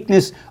had a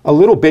weakness a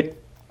little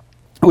bit,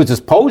 it was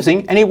his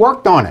posing, and he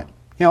worked on it,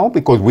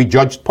 because we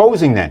judged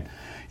posing then.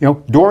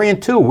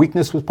 Dorian too,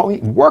 weakness was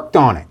posing, worked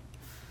on it.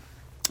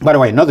 By the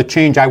way, another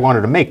change I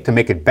wanted to make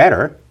it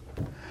better,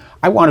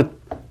 I wanted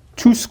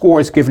 2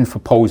 scores given for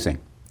posing.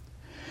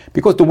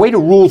 Because the way the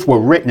rules were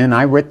written, and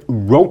I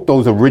wrote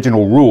those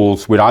original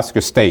rules with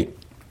Oscar State,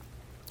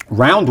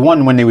 round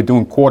 1 when they were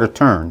doing quarter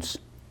turns,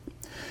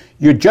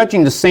 you're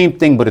judging the same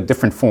thing but a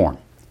different form.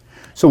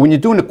 So when you're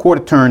doing the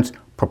quarter turns,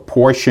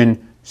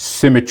 proportion,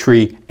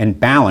 symmetry, and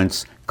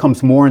balance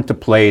comes more into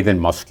play than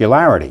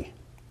muscularity.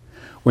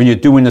 When you're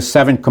doing the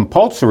 7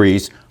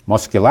 compulsories,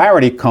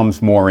 muscularity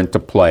comes more into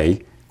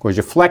play because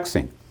you're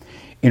flexing.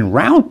 In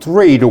round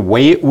 3, the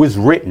way it was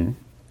written,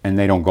 and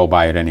they don't go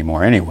by it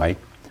anymore anyway,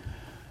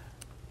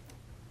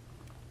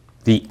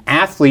 the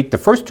athlete, the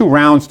first 2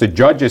 rounds, the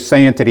judge is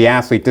saying to the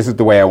athlete, this is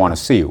the way I want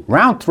to see you.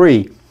 Round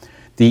 3,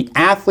 the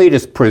athlete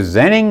is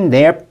presenting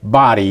their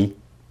body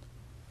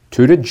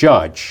to the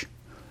judge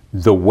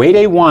the way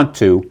they want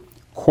to,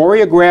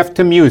 choreographed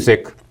to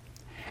music,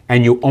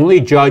 and you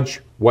only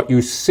judge what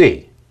you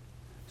see.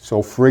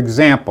 So, for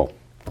example,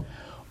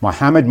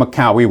 Muhammad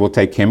Makawi, we'll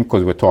take him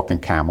because we're talking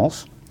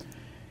camels.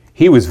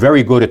 He was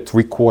very good at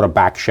 3/4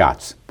 back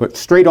shots, but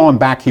straight on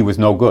back he was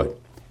no good.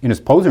 In his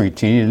posing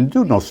routine, he didn't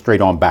do no straight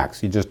on backs.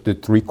 He just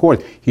did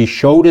 3/4. He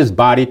showed his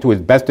body to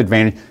his best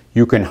advantage.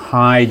 You can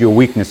hide your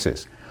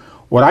weaknesses.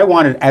 What I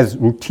wanted, as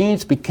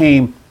routines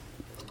became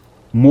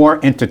more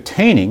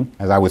entertaining,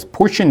 as I was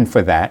pushing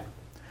for that,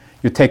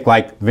 you take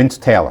like Vince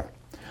Taylor.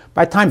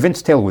 By the time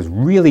Vince Taylor was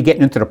really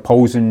getting into the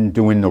posing,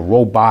 doing the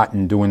robot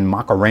and doing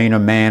Macarena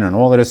Man and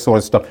all of this sort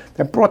of stuff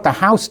that brought the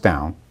house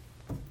down,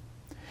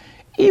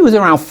 he was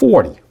around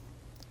 40.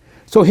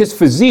 So his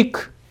physique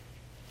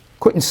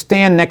couldn't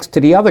stand next to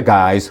the other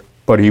guys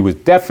but he was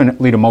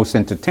definitely the most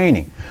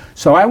entertaining.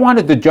 So I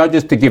wanted the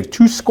judges to give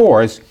 2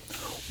 scores,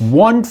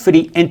 one for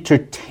the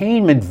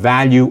entertainment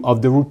value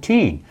of the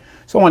routine.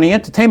 So on the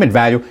entertainment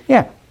value,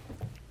 yeah,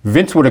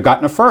 Vince would have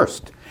gotten a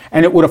first.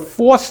 And it would have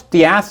forced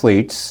the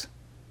athletes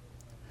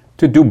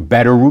to do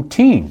better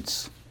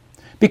routines.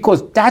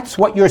 Because that's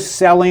what you're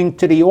selling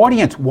to the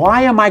audience.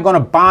 Why am I going to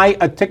buy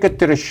a ticket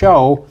to the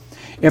show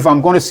if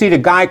I'm going to see the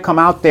guy come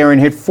out there and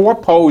hit 4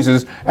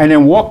 poses and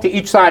then walk to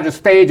each side of the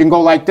stage and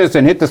go like this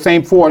and hit the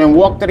same 4 and then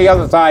walk to the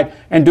other side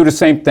and do the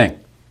same thing?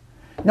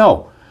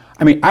 No.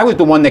 I mean, I was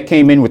the one that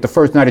came in with the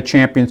first Night of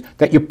Champions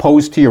that you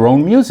posed to your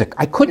own music.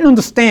 I couldn't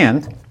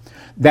understand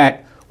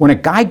that when a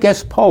guy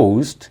guest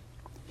posed,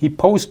 he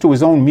posed to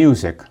his own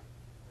music.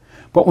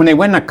 But when they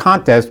went in a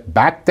contest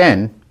back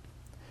then,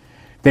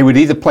 they would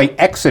either play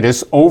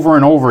Exodus over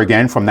and over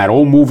again from that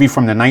old movie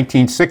from the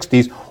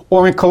 1960s,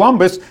 or in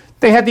Columbus,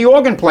 they had the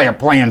organ player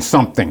playing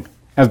something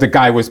as the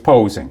guy was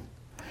posing.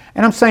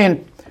 And I'm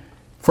saying,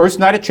 first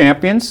Night of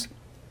Champions,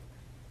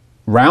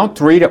 round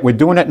 3 that we're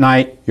doing at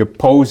night, you're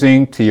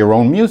posing to your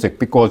own music,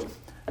 because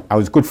I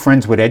was good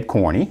friends with Ed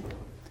Corney,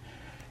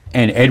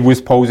 and Ed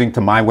was posing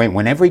to My Way.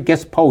 Whenever he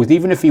guest posed,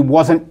 even if he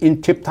wasn't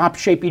in tip-top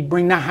shape, he'd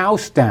bring the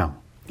house down.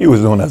 He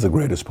was known as the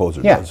greatest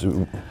poser. Yeah.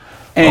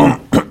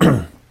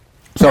 And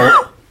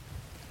so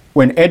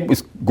when Ed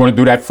was going to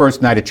do that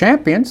first Night of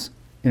Champions,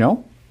 you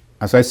know,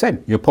 as I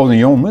said, you're posing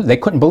your own music. They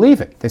couldn't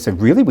believe it. They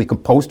said, really? We can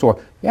pose to our...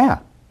 Yeah,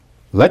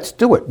 let's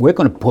do it. We're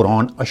going to put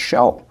on a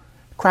show.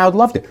 The crowd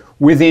loved it.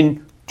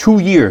 Within 2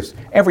 years,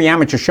 every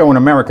amateur show in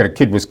America, the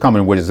kid was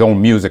coming with his own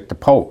music to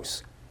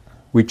pose.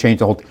 We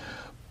changed the whole...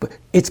 But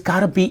it's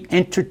got to be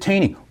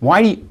entertaining.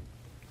 Why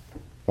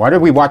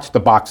did we watch the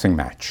boxing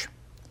match?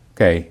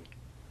 Okay,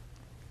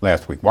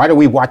 last week. Why do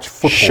we watch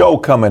football? Show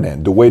coming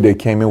in. The way they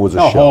came in was a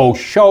show. The whole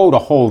show, the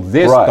whole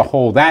this, Right. the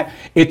whole that.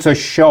 It's a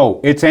show.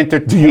 It's Do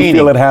entertaining. you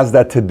feel it has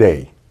that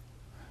today?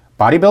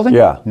 Bodybuilding?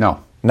 Yeah. No.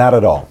 Not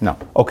at all? No.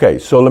 Okay,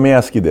 so let me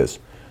ask you this.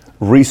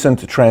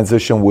 Recent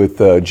transition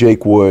with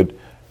Jake Wood,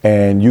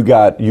 and you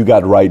got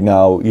right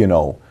now, you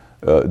know,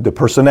 the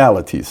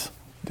personalities.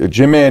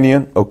 Jim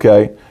Mannion,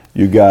 okay.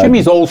 You got...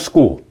 Jimmy's old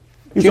school.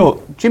 He's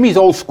Jimmy's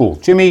old school.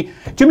 Jimmy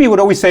would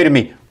always say to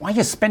me, why are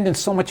you spending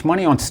so much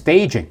money on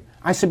staging?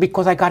 I said,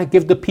 because I got to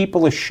give the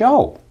people a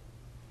show.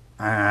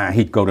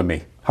 He'd go to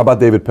me. How about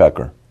David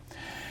Pecker?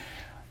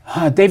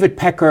 David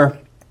Pecker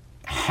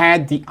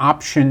had the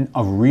option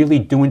of really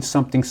doing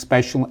something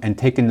special and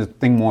taking the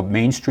thing more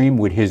mainstream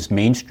with his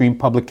mainstream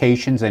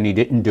publications, and he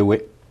didn't do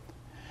it.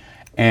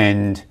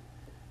 And,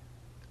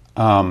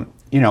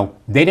 you know,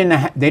 they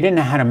didn't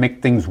know how to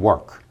make things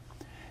work.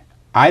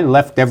 I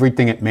left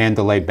everything at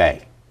Mandalay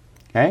Bay,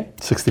 okay?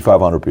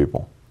 6,500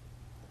 people.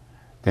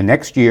 The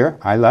next year,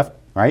 I left,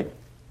 right?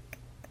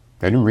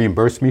 They didn't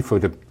reimburse me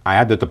I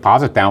had the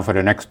deposit down for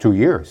the next 2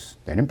 years.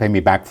 They didn't pay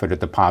me back for the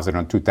deposit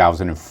on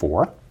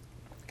 2004,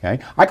 okay?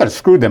 I could have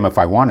screwed them if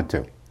I wanted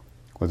to,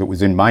 because it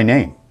was in my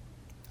name.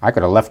 I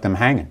could have left them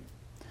hanging.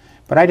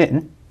 But I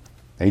didn't.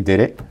 They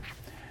did it.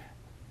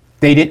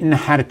 They didn't know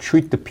how to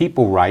treat the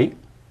people right,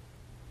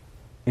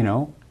 you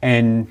know,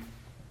 and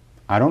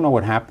I don't know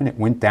what happened. It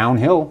went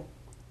downhill.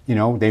 You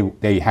know,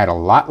 they had a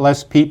lot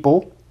less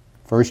people.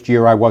 First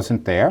year I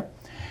wasn't there.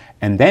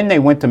 And then they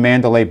went to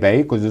Mandalay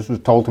Bay, because this was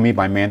told to me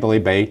by Mandalay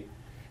Bay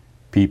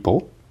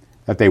people,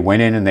 that they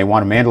went in and they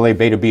wanted Mandalay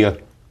Bay to be a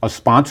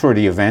sponsor of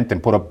the event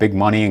and put up big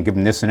money and give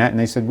them this and that. And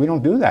they said, we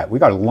don't do that. We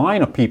got a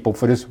line of people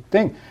for this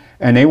thing.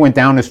 And they went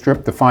down the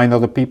strip to find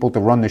other people to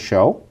run the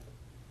show.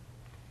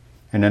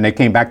 And then they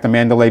came back to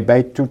Mandalay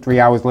Bay 2-3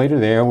 hours later.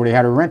 They already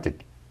had it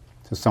rented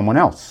to someone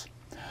else.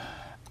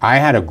 I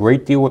had a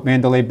great deal with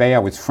Mandalay Bay. I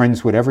was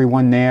friends with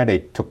everyone there. They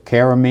took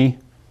care of me.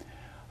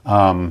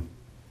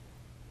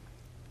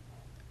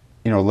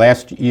 You know,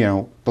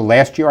 the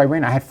last year I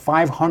ran, I had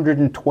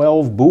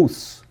 512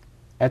 booths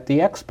at the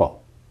expo.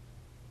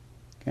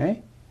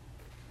 Okay?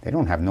 They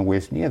don't have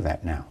nowhere near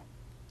that now.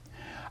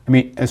 I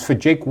mean, as for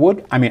Jake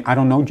Wood, I mean, I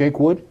don't know Jake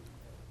Wood.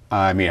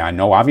 I mean, I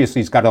know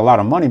obviously he's got a lot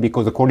of money,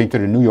 because according to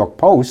the New York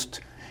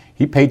Post,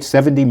 he paid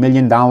 $70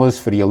 million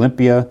for the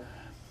Olympia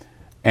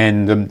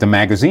and the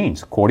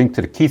magazines. According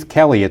to the Keith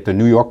Kelly at the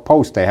New York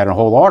Post, they had a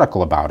whole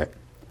article about it,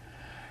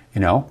 you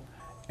know.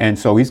 And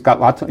so he's got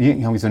lots of, you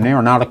know, he's an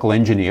aeronautical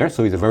engineer,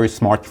 so he's a very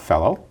smart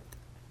fellow.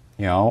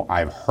 You know,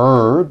 I've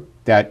heard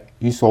that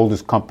he sold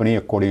his company,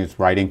 according to his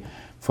writing,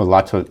 for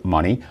lots of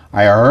money.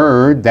 I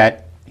heard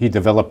that he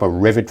developed a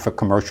rivet for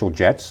commercial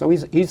jets, so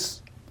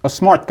he's a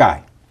smart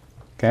guy,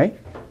 okay?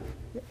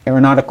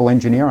 Aeronautical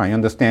engineer, I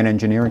understand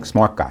engineering,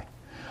 smart guy.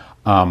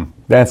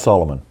 Dan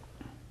Solomon.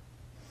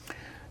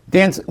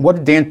 What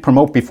did Dan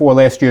promote before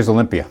last year's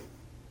Olympia?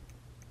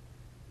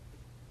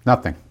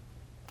 Nothing,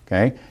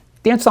 okay?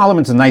 Dan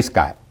Solomon's a nice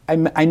guy. I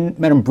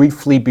met him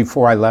briefly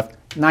before I left.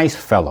 Nice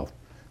fellow.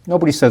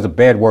 Nobody says a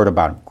bad word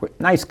about him.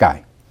 Nice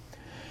guy.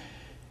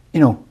 You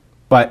know,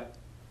 but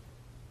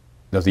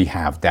does he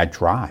have that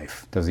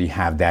drive? Does he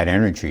have that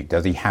energy?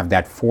 Does he have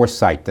that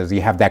foresight? Does he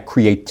have that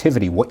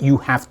creativity? What you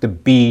have to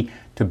be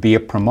a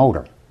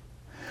promoter.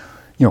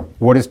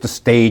 what is the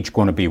stage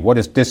going to be? What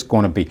is this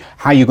going to be?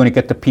 How are you going to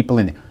get the people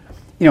in?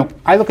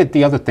 I look at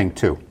the other thing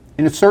too.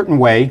 In a certain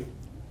way,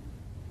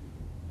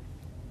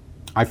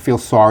 I feel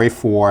sorry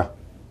for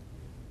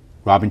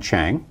Robin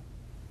Chang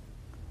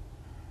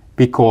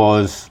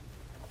because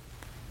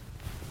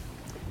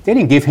they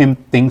didn't give him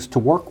things to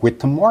work with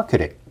to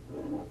market it.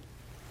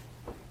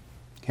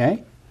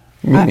 Okay?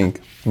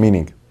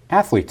 Meaning?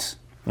 Athletes.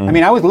 I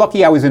mean, I was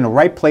lucky I was in the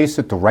right place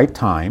at the right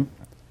time,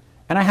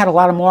 and I had a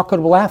lot of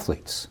marketable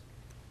athletes.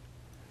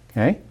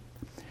 Okay?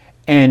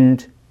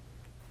 And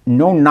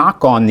no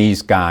knock on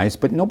these guys,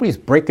 but nobody's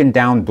breaking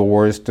down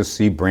doors to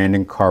see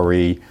Brandon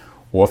Curry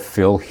or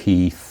Phil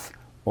Heath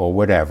or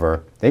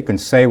whatever. They can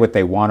say what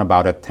they want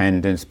about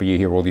attendance, but you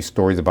hear all these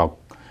stories about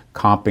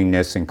comping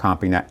this and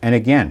comping that. And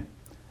again,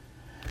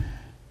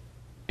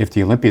 if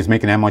the Olympia is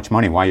making that much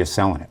money, why are you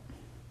selling it?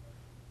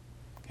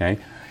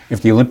 Okay?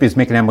 If the Olympia is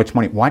making that much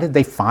money, why did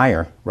they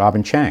fire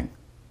Robin Chang?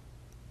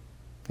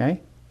 Okay?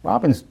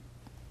 Robin's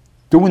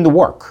doing the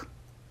work.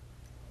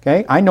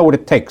 Okay? I know what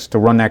it takes to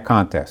run that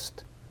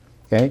contest.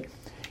 Okay?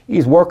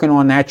 He's working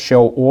on that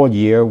show all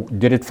year,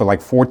 did it for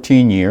like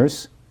 14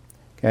 years.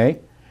 Okay?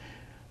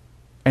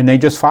 And they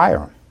just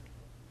fire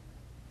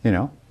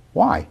him.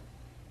 Why?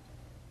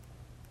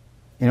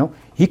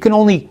 He can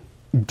only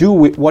do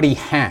with what he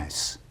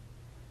has.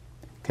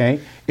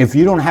 Okay? If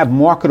you don't have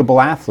marketable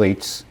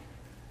athletes,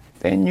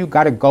 then you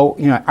got to go.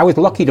 I was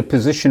lucky the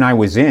position I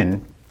was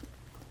in.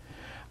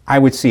 I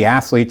would see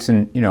athletes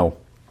and,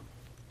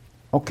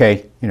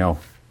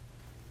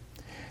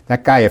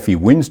 that guy, if he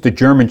wins the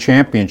German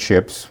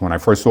championships, when I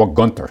first saw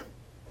Gunther,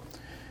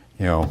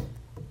 we're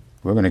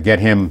going to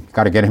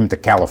got to get him to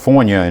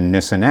California and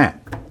this and that.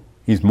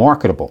 He's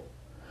marketable.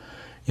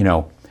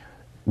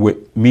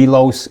 With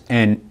Milos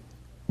and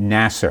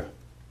Nasser,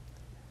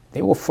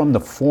 they were from the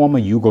former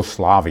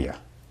Yugoslavia.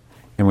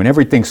 And when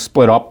everything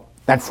split up,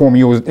 that former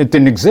Yugoslavia, it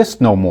didn't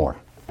exist no more.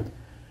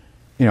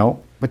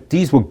 But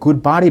these were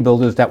good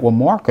bodybuilders that were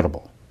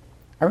marketable.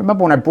 I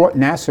remember when I brought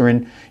Nasser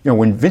in,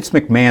 when Vince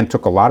McMahon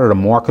took a lot of the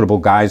marketable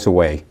guys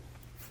away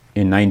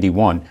in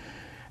 '91,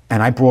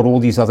 and I brought all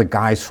these other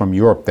guys from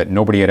Europe that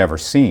nobody had ever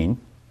seen,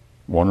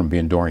 one of them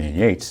being Dorian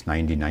Yates,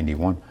 90,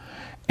 91,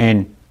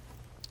 and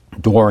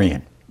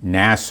Dorian,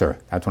 Nasser,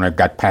 that's when I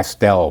got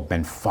Pastel,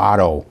 Ben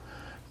Fado,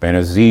 Ben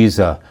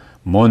Aziza,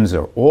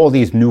 Munzer, all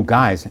these new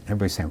guys. And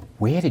everybody's saying,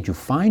 where did you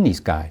find these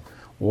guys?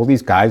 All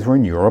these guys were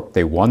in Europe,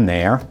 they won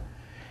there,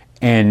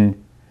 and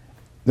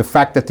the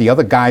fact that the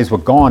other guys were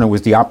gone, it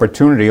was the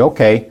opportunity,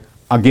 okay,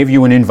 I'll give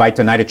you an invite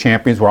to Night of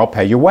Champions where I'll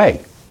pay your way.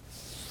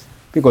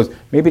 Because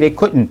maybe they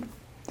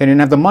didn't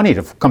have the money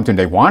to come to,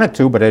 they wanted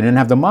to, but they didn't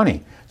have the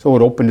money. So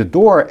it opened the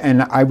door,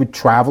 and I would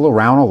travel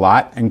around a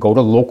lot and go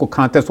to local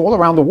contests all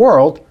around the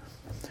world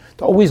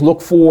to always look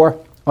for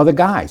other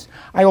guys.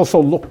 I also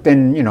looked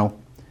in,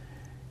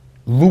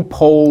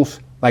 loopholes,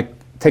 like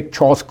take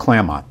Charles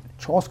Claremont.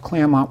 Charles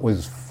Claremont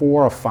was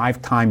 4 or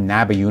 5-time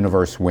NABBA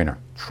Universe winner.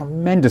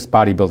 Tremendous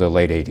bodybuilder,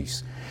 late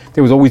 80s.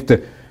 There was always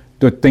the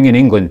thing in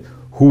England,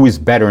 who is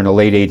better in the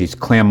late 80s,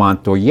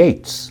 Claremont or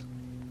Yates?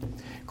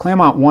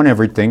 Claremont won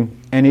everything,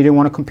 and he didn't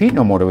want to compete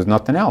no more. There was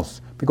nothing else,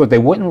 because they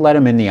wouldn't let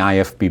him in the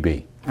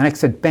IFBB. And I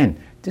said, Ben,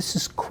 this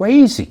is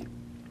crazy.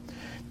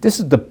 This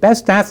is the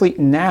best athlete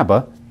in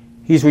NABBA.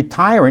 He's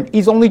retiring.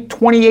 He's only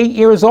 28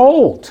 years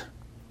old.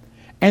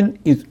 And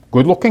he's a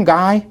good-looking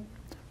guy,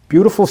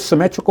 beautiful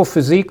symmetrical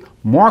physique,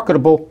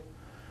 marketable.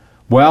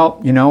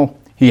 Well,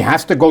 he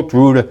has to go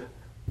through the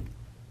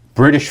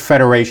British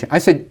Federation. I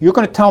said, you're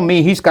going to tell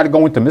me he's got to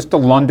go into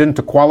Mr. London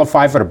to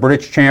qualify for the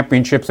British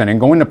Championships and then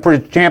go into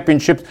British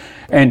Championships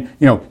and,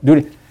 do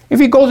it. If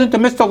he goes into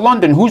Mr.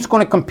 London, who's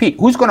going to compete?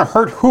 Who's going to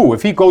hurt who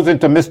if he goes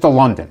into Mr.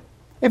 London?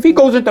 If he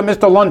goes into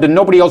Mr. London,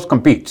 nobody else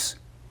competes.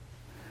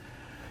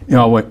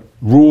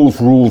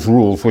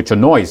 Rules, which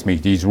annoys me,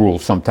 these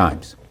rules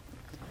sometimes.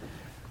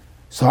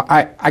 So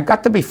I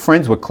got to be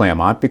friends with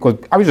Claremont because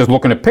I was just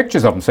looking at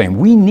pictures of him saying,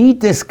 we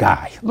need this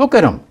guy. Look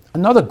at him.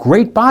 Another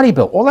great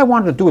bodybuilder. All I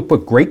wanted to do was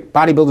put great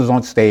bodybuilders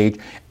on stage,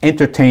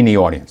 entertain the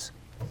audience.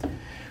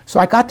 So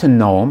I got to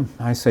know him.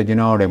 I said, they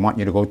want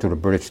you to go to the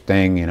British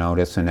thing,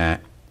 this and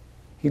that.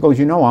 He goes,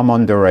 I'm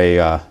under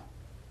a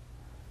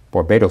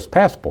Barbados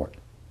passport.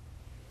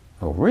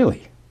 Oh,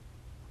 really?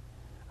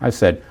 I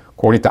said,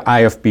 according to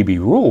IFBB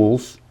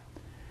rules,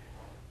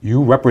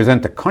 you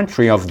represent the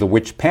country of the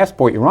which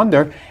passport you're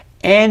under,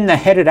 and the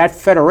head of that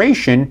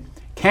federation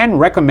can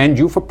recommend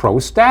you for pro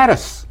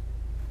status.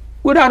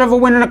 Without ever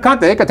winning a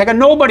contest, they could take a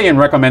nobody and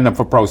recommend them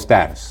for pro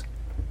status.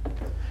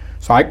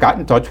 So I got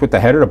in touch with the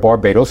head of the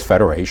Barbados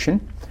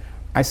Federation.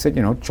 I said,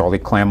 Charlie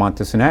Claremont,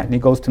 this and that. And he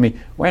goes to me,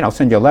 wait, I'll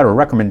send you a letter of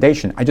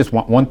recommendation. I just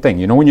want one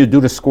thing. When you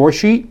do the score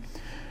sheet,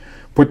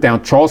 put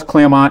down Charles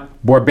Claremont,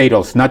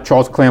 Barbados, not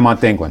Charles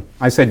Claremont, England.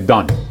 I said,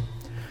 done.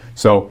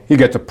 So he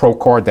gets a pro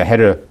card, the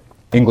head of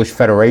English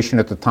Federation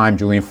at the time,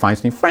 Julian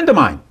Feinstein, friend of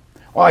mine.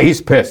 Oh,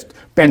 he's pissed.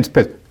 Ben's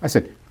pissed. I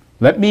said,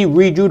 let me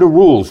read you the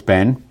rules,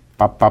 Ben.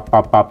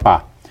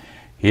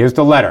 Here's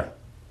the letter.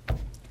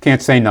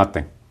 Can't say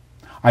nothing.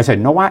 I said,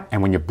 know what?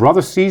 And when your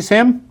brother sees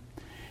him,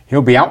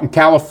 He'll be out in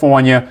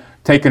California,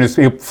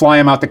 he'll fly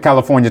him out to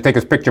California, take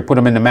his picture, put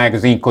him in the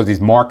magazine because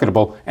he's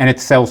marketable, and it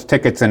sells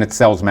tickets and it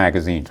sells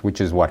magazines, which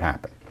is what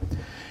happened.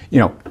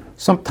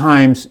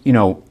 Sometimes,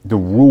 the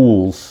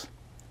rules,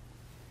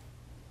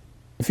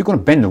 if you're going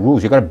to bend the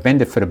rules, you got to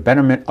bend it for the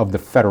betterment of the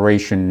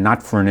federation,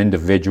 not for an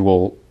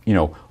individual,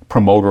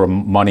 promoter of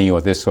money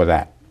or this or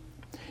that.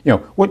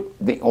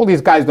 All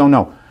these guys don't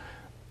know.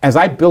 As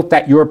I built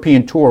that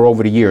European tour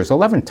over the years,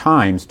 11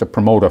 times the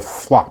promoter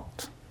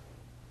flopped.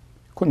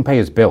 Couldn't pay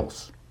his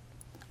bills.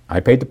 I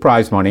paid the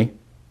prize money.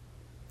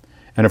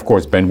 And of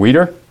course, Ben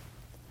Weider,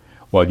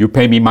 well, you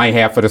pay me my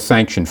half of the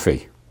sanction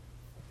fee.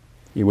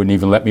 He wouldn't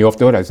even let me off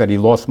do it. I said he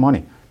lost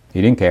money.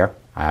 He didn't care.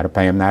 I had to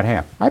pay him that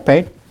half. I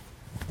paid.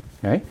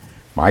 Okay?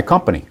 My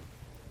company.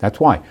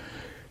 That's why.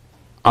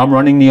 I'm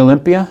running the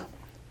Olympia.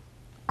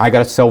 I got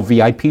to sell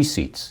VIP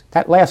seats.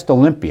 That last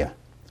Olympia,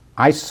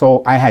 I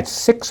had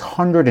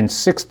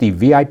 660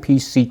 VIP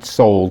seats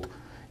sold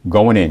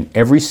going in,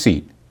 every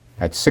seat.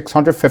 At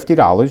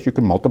 $650, you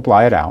can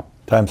multiply it out.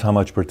 Times how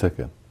much per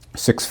ticket?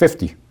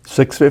 $650.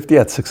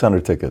 $650 at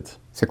 600 tickets.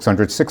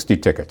 660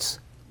 tickets.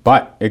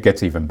 But it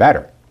gets even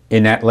better.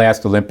 In that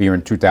last Olympia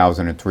in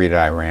 2003 that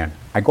I ran,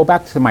 I go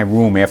back to my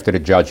room after the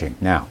judging.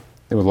 Now,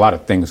 there was a lot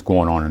of things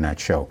going on in that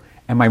show.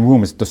 And my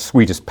room is the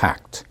sweetest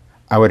packed.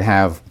 I would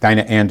have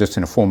Dinah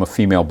Anderson, a former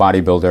female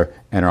bodybuilder,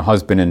 and her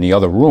husband in the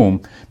other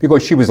room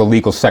because she was a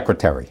legal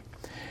secretary.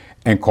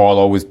 And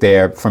Carlo was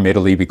there from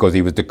Italy because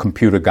he was the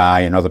computer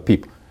guy and other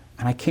people.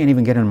 And I can't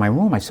even get in my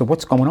room. I said,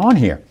 what's going on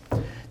here?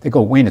 They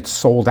go, Wayne, it's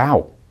sold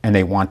out, and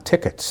they want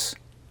tickets.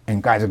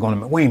 And guys are going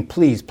to me, Wayne,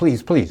 please,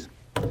 please, please.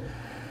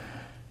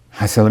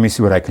 I said, let me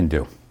see what I can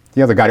do.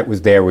 The other guy that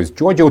was there was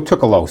Giorgio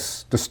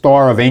Tsoukalos, the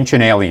star of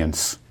Ancient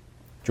Aliens.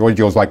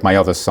 Giorgio's like my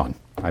other son.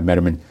 I met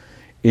him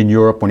in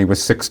Europe when he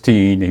was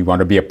 16. He wanted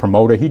to be a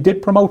promoter. He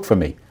did promote for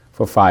me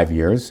for 5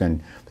 years,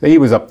 and he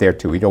was up there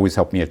too. He'd always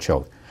help me at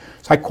shows.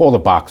 So I call the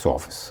box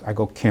office. I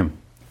go, Kim,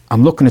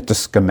 I'm looking at the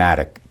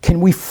schematic. Can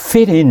we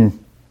fit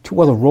in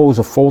 2 other rows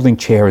of folding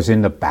chairs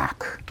in the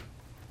back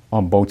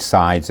on both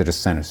sides of the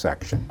center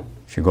section?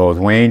 She goes,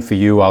 Wayne, for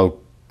you,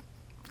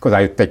 because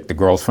I take the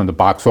girls from the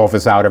box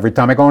office out every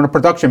time I go on a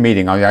production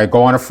meeting. I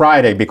go on a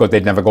Friday because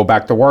they'd never go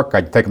back to work.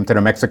 I'd take them to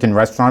the Mexican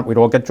restaurant. We'd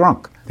all get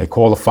drunk. They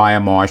call the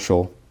fire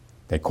marshal.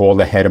 They call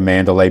the head of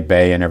Mandalay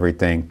Bay and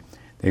everything.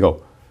 They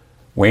go,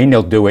 Wayne,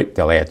 they'll do it.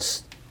 They'll add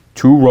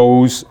 2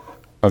 rows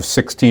of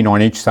 16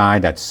 on each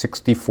side. That's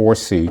 64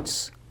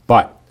 seats.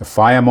 But the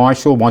fire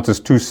marshal wants his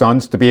 2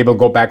 sons to be able to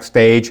go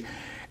backstage,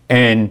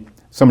 and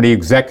some of the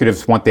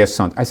executives want their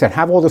sons. I said,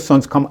 have all the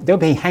sons come. They'll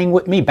hang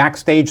with me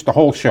backstage the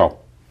whole show.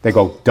 They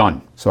go,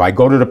 done. So I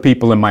go to the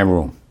people in my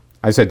room.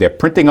 I said, they're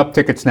printing up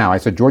tickets now. I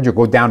said, Georgia,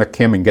 go down to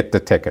Kim and get the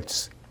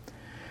tickets.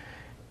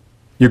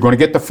 You're going to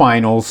get the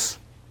finals,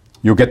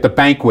 you'll get the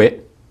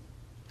banquet,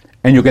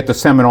 and you'll get the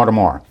seminar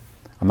tomorrow.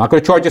 I'm not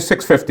going to charge you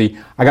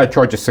 $650. I got to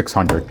charge you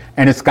 $600,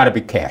 and it's got to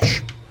be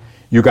cash.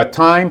 You got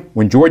time.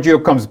 When Giorgio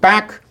comes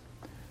back,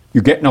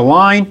 you get in a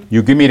line,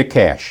 you give me the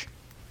cash.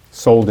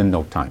 Sold in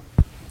no time.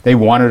 They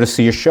wanted to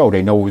see a show.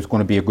 They know it was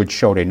going to be a good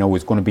show. They know it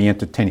was going to be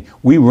entertaining.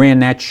 We ran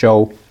that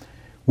show.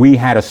 We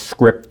had a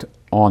script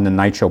on the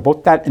night show,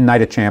 both that and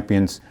Night of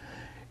Champions,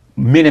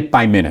 minute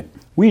by minute.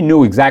 We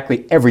knew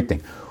exactly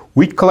everything.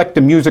 We'd collect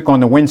the music on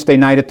the Wednesday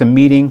night at the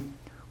meeting.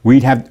 We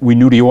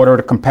knew the order of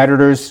the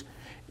competitors.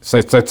 So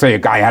let's say a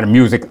guy had a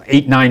music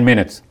 8-9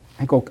 minutes.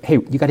 I go, hey,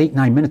 you got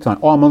 8-9 minutes on.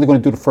 Oh, I'm only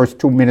going to do the first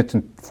 2 minutes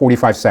and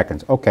 45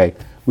 seconds. Okay,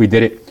 we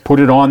did it. Put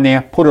it on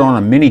there. Put it on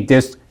a mini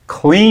disc.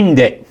 Cleaned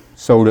it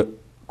so that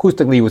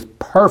acoustically it was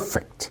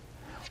perfect.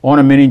 On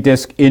a mini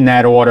disc in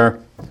that order.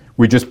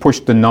 We just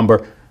pushed the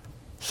number.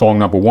 Song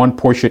number 1,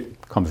 push it,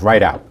 comes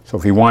right out. So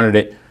if he wanted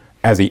it,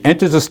 as he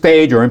enters the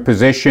stage or in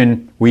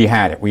position, we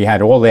had it. We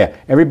had it all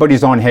there.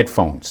 Everybody's on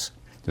headphones.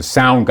 The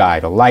sound guy,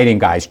 the lighting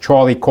guys,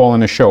 Charlie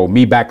calling the show,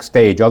 me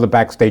backstage, other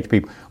backstage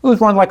people. It was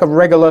run like a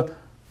regular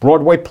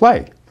Broadway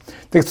play.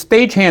 The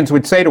stagehands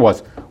would say to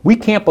us, we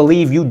can't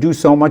believe you do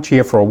so much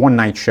here for a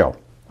one-night show.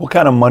 What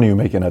kind of money are you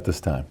making at this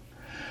time?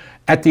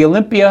 At the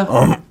Olympia,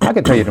 I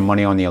can tell you the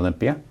money on the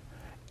Olympia.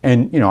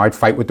 And, I'd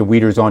fight with the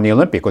Weiders on the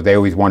Olympia because they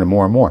always wanted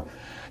more and more.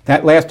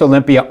 That last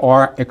Olympia,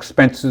 our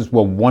expenses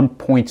were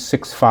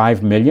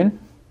 $1.65 million.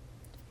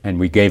 And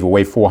we gave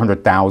away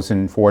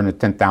 $400,000,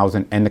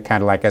 $410,000 and the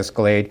Cadillac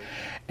Escalade.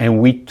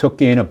 And we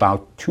took in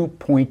about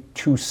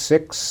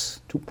 2.26,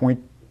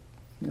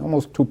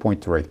 almost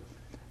 2.3.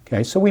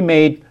 Okay, so we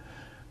made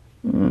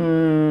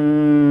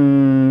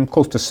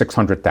close to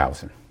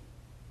 $600,000,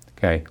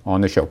 okay, on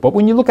the show. But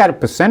when you look at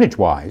it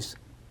percentage-wise,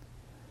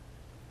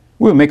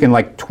 we were making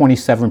like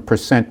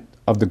 27%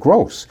 of the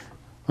gross.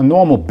 A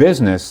normal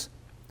business,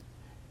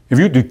 if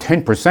you do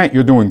 10%,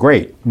 you're doing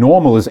great.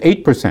 Normal is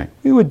 8%.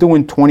 We were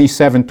doing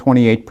 27,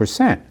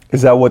 28%.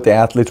 Is that what the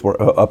athletes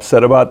were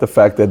upset about, the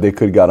fact that they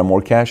could have gotten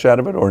more cash out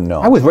of it, or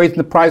no? I was raising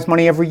the prize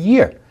money every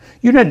year.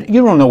 You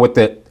don't know what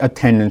the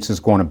attendance is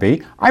going to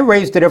be. I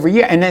raised it every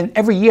year, and then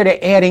every year they're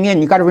adding in.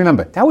 You got to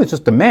remember, that was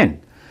just the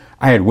men.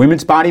 I had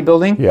women's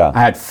bodybuilding. Yeah.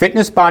 I had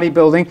fitness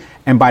bodybuilding.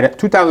 And by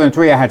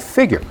 2003, I had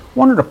figure.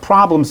 One of the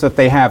problems that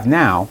they have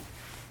now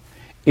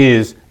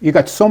is you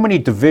got so many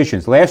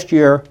divisions. Last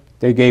year,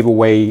 they gave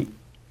away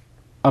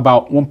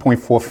about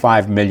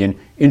 $1.45 million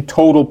in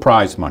total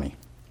prize money.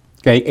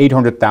 Okay,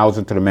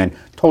 $800,000 to the men,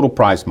 total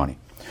prize money.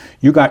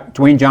 You got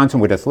Dwayne Johnson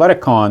with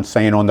Athleticon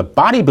saying on the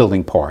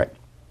bodybuilding part,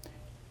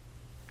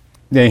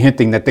 they're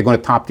hinting that they're going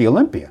to top the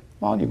Olympia.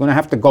 Well, you're going to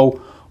have to go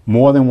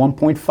more than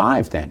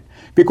 1.5 then.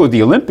 Because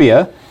the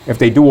Olympia, if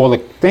they do all the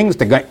things,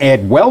 they're going to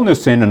add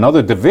wellness in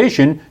another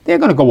division, they're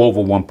going to go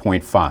over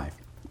 1.5.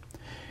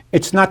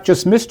 It's not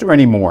just Mr.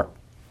 anymore.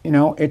 You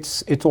know,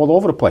 it's all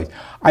over the place.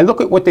 I look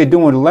at what they're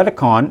doing with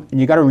Athleticon, and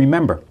you got to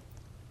remember,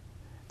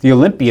 the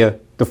Olympia,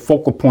 the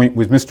focal point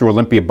was Mr.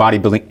 Olympia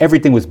bodybuilding.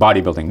 Everything was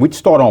bodybuilding. We'd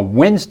start on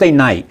Wednesday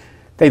night.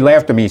 They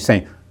laughed at me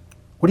saying,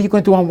 what are you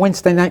going to do on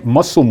Wednesday night?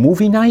 Muscle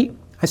movie night?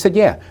 I said,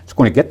 yeah. It's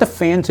going to get the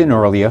fans in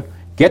earlier,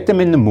 get them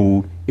in the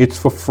mood. It's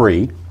for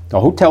free. The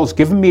hotel's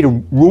giving me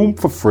the room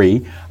for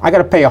free. I got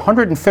to pay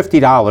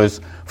 $150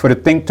 for the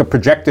thing to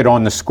project it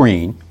on the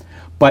screen.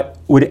 But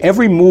with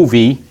every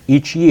movie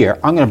each year,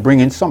 I'm going to bring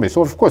in somebody.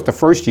 So, of course, the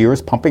first year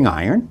is Pumping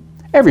Iron.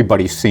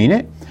 Everybody's seen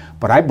it.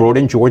 But I brought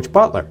in George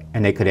Butler,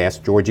 and they could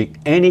ask Georgie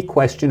any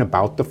question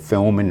about the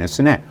film and this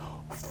and that.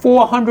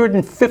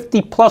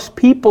 450 plus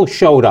people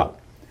showed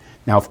up.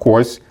 Now, of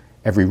course,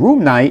 every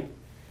room night,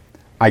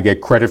 I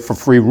get credit for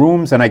free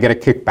rooms and I get a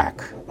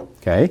kickback,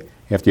 okay?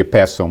 After you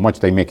pass so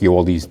much, they make you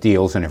all these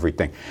deals and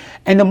everything.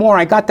 And the more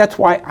I got, that's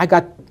why I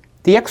got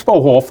the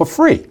expo hall for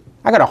free.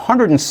 I got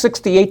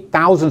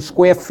 168,000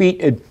 square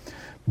feet at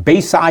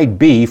Bayside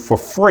B for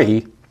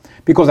free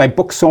because I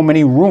booked so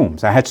many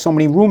rooms. I had so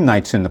many room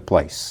nights in the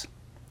place,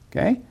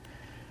 okay?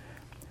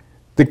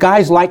 The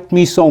guys liked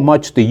me so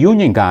much, the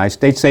union guys,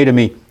 they'd say to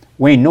me,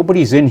 Wayne,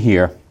 nobody's in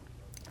here.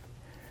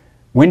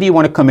 When do you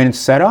want to come in and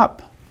set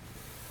up?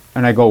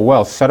 And I go,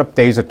 well, setup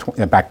days are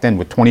back then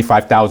with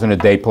 $25,000 a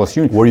day plus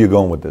union. Where are you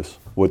going with this?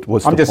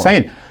 What's I'm the just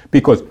point? saying,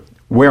 because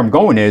where I'm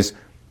going is,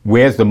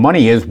 where's the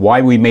money is,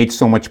 why we made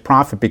so much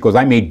profit, because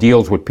I made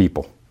deals with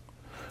people.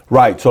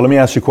 Right, so let me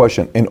ask you a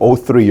question. In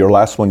 03, your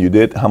last one you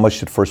did, how much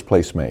did first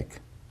place make?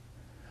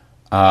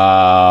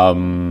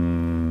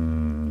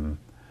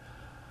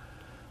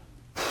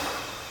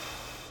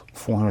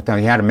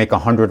 400,000. You had to make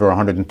 100 or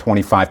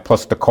 125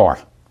 plus the car.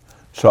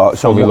 So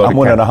we loaded I'm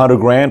winning cash. 100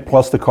 grand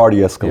plus the car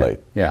to Escalade.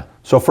 Yeah.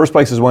 So first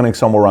place is winning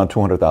somewhere around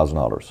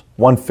 $200,000,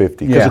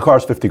 150, because Yeah. the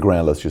car's 50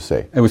 grand, let's just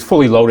say. It was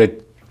fully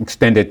loaded,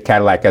 extended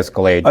Cadillac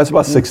Escalade. That's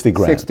about 60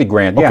 grand. 60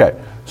 grand, yeah. Okay,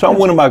 so I'm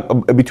winning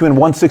about between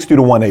 160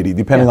 to 180,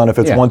 depending on if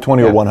it's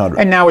 120 or 100.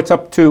 And now it's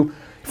up to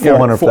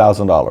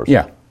 $400,000.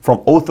 Yeah.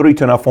 From 03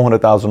 to now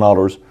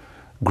 $400,000.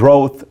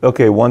 Growth,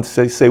 okay,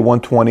 say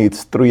 120,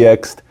 it's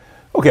 3x.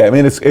 Okay, I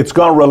mean it's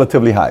gone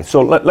relatively high.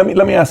 So let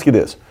me ask you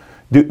this: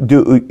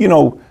 Do you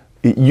know?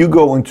 You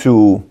go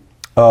into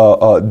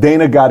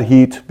Dana got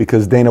heat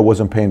because Dana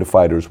wasn't paying the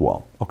fighters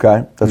well.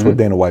 Okay, that's what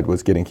Dana White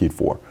was getting heat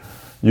for.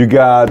 You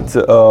got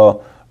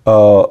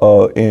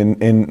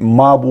in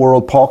Mob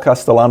World, Paul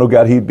Castellano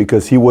got heat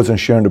because he wasn't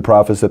sharing the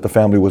profits that the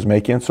family was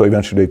making. So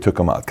eventually they took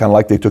him out, kind of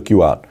like they took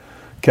you out.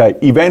 Okay,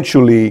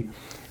 eventually.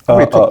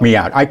 They took me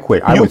out. I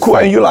quit. I You was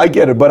quit, and I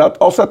get it, but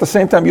also at the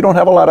same time, you don't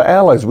have a lot of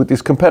allies with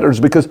these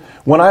competitors because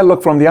when I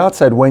look from the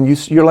outside, when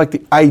you're like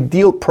the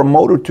ideal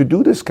promoter to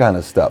do this kind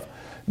of stuff.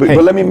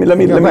 But let me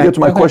get to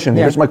my question.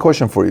 Yeah. Here's my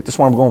question for you. This is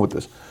where I'm going with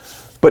this.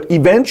 But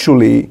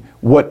eventually,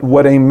 what a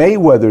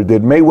Mayweather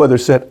did, Mayweather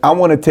said, I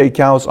want to take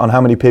counts on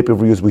how many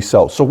pay-per-views we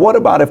sell. So what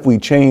about if we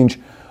change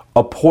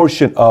a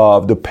portion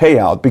of the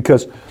payout?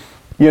 Because,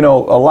 you know,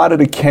 a lot of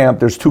the camp,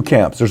 there's two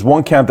camps. There's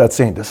one camp that's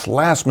saying, this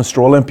last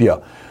Mr.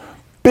 Olympia,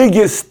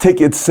 biggest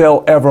ticket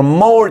sale ever,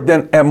 more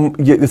than,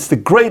 it's the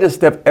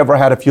greatest they've ever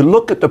had. If you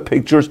look at the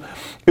pictures,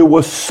 it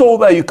was so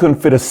that you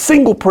couldn't fit a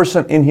single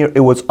person in here. It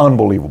was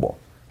unbelievable,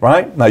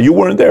 right? Now, you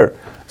weren't there.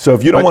 So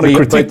if you don't want to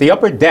critique. But the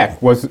upper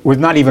deck was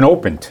not even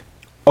opened.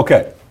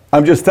 Okay,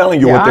 I'm just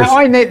telling you what this.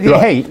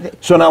 Hey.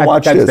 So now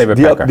watch that's this, David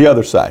Becker. the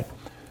other side.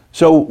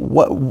 So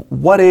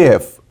what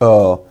if,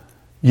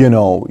 you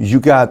know, you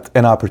got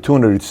an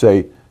opportunity to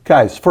say,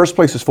 guys, first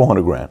place is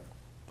 400 grand.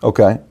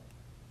 Okay,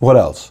 what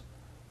else?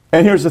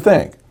 And here's the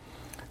thing.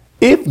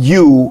 If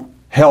you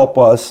help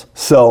us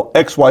sell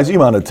XYZ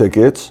amount of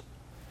tickets,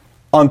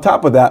 on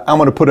top of that, I'm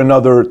going to put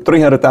another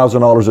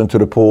 $300,000 into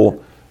the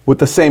pool with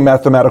the same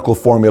mathematical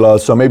formula.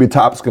 So maybe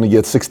Top's going to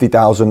get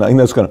 60,000. I think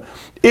that's going to.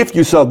 If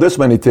you sell this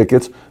many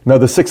tickets,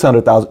 another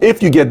 600,000.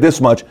 If you get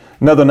this much,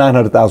 another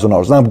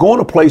 $900,000. Now I'm going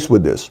to place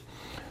with this.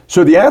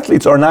 So the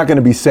athletes are not going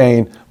to be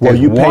saying, "Well,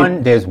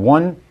 There's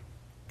one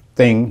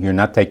thing you're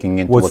not taking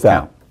into What's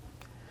account.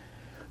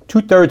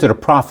 2/3 of the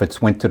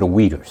profits went to the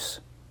Weeders.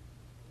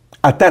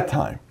 At that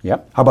time.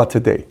 Yep. How about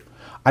today?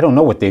 I don't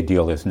know what their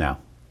deal is now.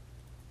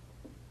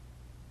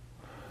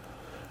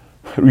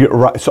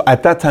 Right. So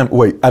at that time,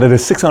 wait, out of the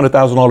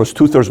 $600,000,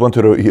 2/3 went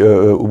to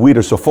the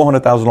Weeders, so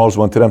 $400,000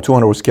 went to them,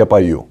 $200 was kept by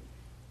you.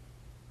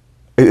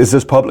 Is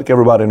this public?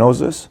 Everybody knows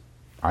this?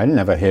 I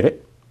never hit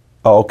it.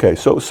 Oh, okay.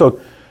 So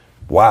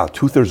Wow,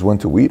 2/3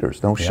 went to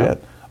Uyghurs. No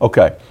shit.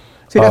 Okay.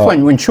 See, that's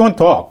when Sean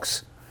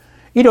talks,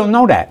 you don't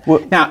know that.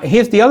 Well- Now,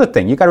 here's the other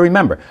thing. You got to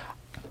remember,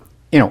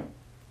 you know,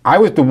 I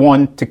was the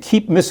one to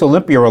keep Miss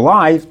Olympia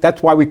alive.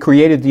 That's why we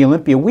created the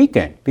Olympia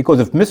weekend.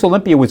 Because if Miss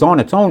Olympia was on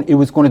its own, it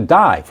was going to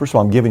die. First of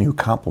all, I'm giving you a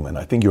compliment.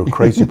 I think you're a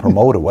crazy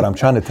promoter. What I'm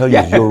trying to tell you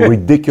is you're a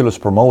ridiculous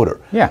promoter.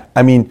 Yeah.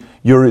 I mean,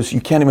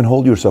 you can't even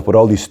hold yourself with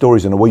all these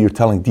stories and the way you're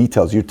telling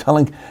details. You're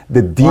telling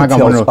the Well,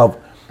 details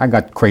I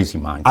got crazy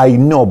minds. I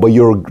know, but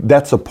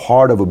that's a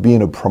part of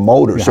being a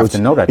promoter. You have to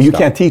know that You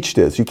stuff. can't teach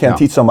this. You can't No.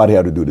 teach somebody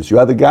how to do this.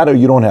 You either got it or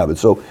you don't have it.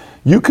 So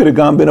you could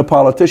have been a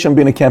politician,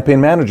 been a campaign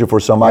manager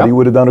for somebody. Yep. You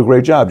would have done a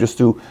great job just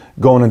to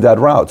going in that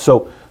route.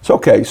 So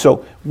okay.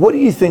 So what do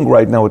you think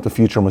right now with the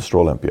future of Mr.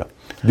 Olympia?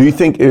 Do you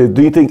think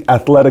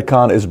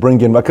Athleticon is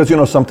bringing, because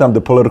sometimes the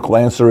political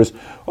answer is,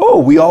 oh,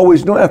 we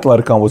always knew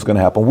Athleticon was going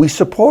to happen. We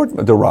support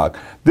The Rock.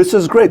 This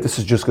is great. This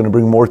is just going to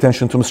bring more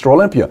attention to Mr.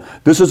 Olympia.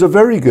 This is a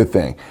very good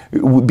thing.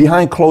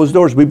 Behind closed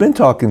doors, we've been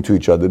talking to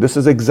each other. This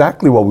is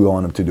exactly what we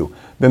want him to do.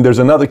 Then there's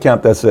another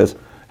camp that says,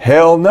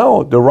 hell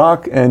no, The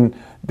Rock and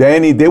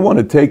Danny, they want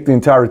to take the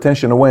entire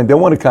attention away, and they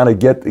want to kind of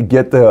get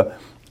the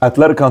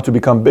Athleticon to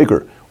become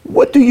bigger.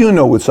 What do you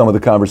know with some of the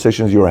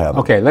conversations you're having?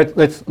 Okay,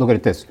 let's look at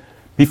it this.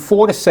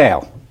 Before the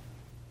sale,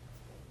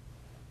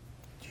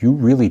 do you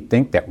really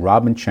think that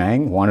Robin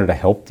Chang wanted to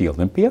help the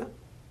Olympia?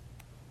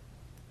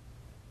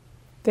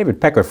 David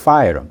Pecker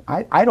fired him.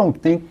 I don't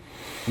think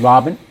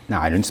Robin,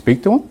 now I didn't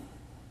speak to him.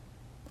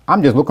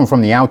 I'm just looking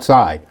from the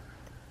outside.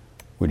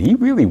 Would he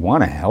really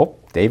want to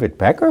help David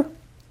Pecker?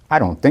 I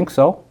don't think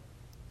so.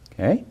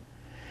 Okay?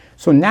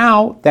 So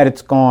now that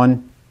it's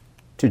gone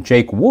to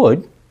Jake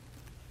Wood,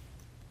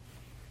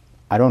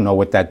 I don't know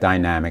what that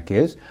dynamic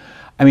is.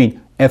 I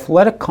mean,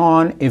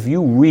 Athleticon, if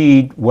you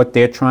read what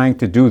they're trying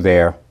to do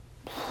there,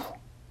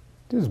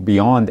 this is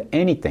beyond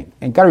anything.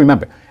 And got to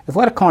remember,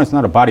 Athleticon is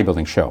not a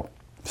bodybuilding show.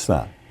 It's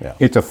not, yeah.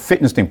 It's a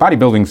fitness thing.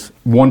 Bodybuilding's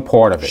one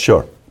part of it.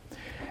 Sure.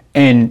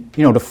 And,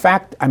 the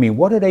fact, I mean,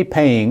 what are they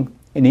paying?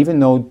 And even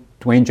though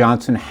Dwayne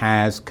Johnson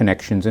has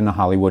connections in the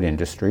Hollywood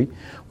industry,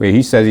 where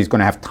he says he's going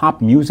to have top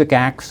music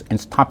acts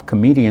and top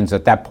comedians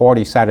at that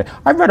party Saturday.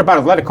 I read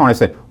about Athleticon and I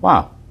said,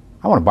 wow,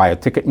 I want to buy a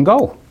ticket and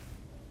go.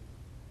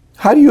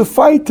 How do you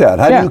fight that?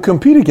 How do you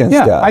compete against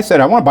that? I said,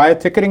 I want to buy a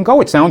ticket and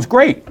go. It sounds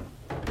great.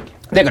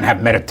 They're going to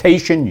have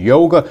meditation,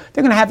 yoga.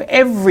 They're going to have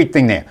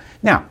everything there.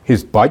 Now,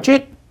 his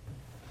budget,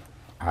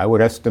 I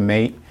would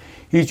estimate,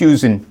 he's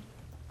using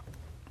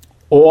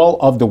all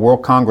of the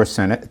World Congress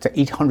Center. It's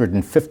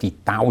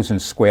 850,000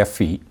 square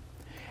feet.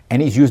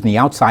 And he's using the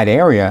outside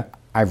area,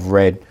 I've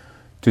read,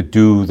 to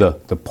do the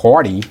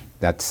party,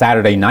 that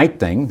Saturday night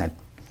thing. That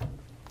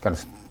got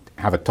to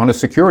have a ton of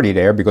security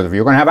there, because if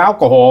you're going to have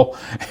alcohol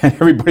and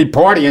everybody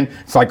partying,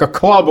 it's like a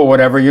club or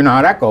whatever, you know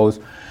how that goes.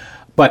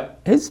 But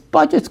his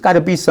budget's got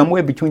to be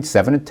somewhere between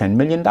 $7 and $10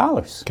 million.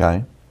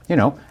 Okay.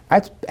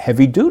 That's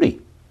heavy duty.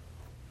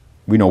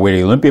 We know where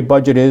the Olympia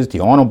budget is.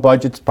 The Arnold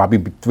budget's probably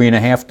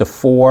 3.5 to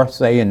 4,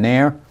 say, in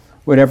there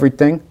with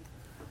everything.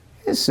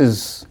 This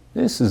is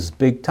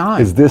big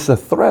time. Is this a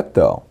threat,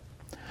 though?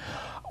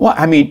 Well,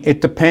 I mean, it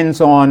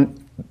depends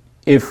on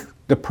if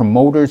the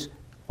promoters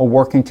are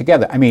working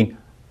together. I mean,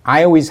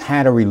 I always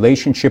had a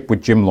relationship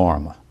with Jim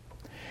Lorimer,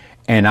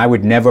 and I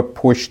would never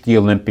push the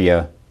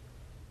Olympia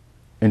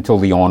until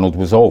the Arnold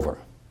was over,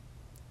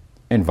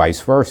 and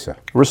vice versa.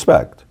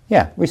 Respect.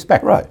 Yeah,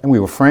 respect. Right. And we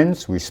were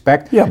friends,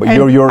 respect. Yeah, but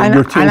you're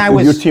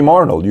team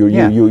Arnold.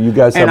 You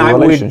guys have a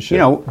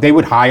relationship. They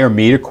would hire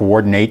me to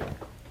coordinate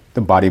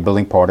the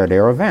bodybuilding part of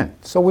their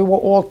event. So we were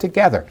all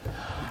together.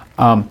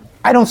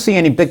 I don't see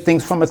any big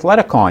things from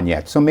Athleticon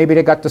yet, so maybe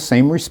they got the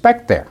same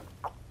respect there,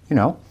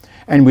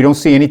 And we don't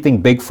see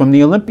anything big from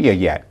the Olympia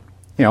yet.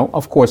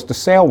 Of course, the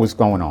sale was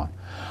going on.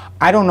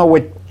 I don't know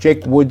what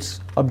Jake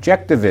Wood's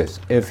objective is.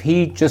 If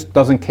he just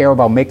doesn't care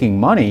about making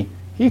money,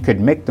 he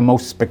could make the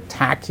most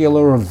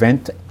spectacular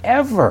event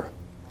ever.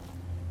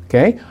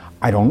 Okay?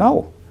 I don't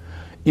know.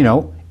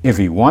 If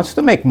he wants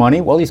to make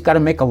money, well, he's got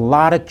to make a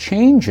lot of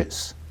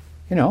changes.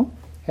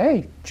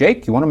 Hey,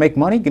 Jake, you want to make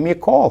money? Give me a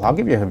call. I'll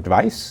give you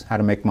advice how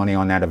to make money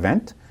on that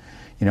event.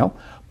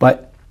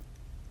 But,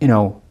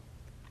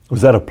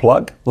 Was that a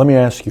plug? Let me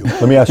ask you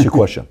a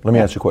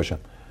question.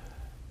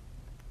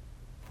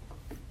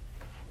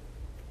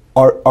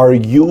 Are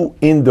you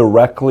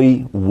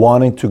indirectly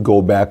wanting to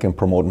go back and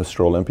promote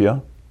Mr.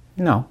 Olympia?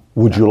 No.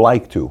 Would you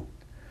like to?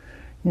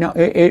 No,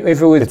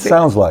 if it was... It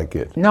sounds like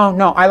it.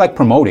 No, I like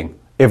promoting.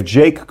 If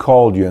Jake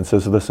called you and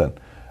says, listen,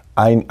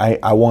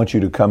 I want you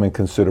to come and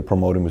consider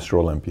promoting Mr.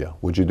 Olympia,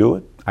 would you do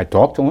it? I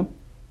talked to him.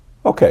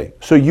 Okay,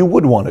 so you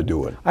would want to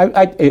do it.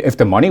 If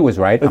the money was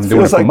right, I'm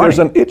doing it for money. It feels like there's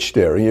an itch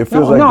there. It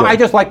feels I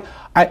just like,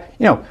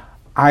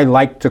 I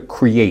like to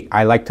create.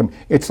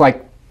 It's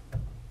like,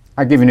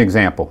 I'll give you an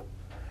example.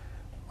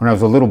 When I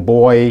was a little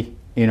boy,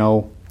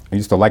 I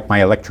used to like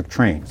my electric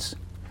trains.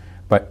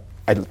 But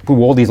I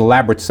do all these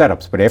elaborate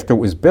setups, but after it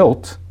was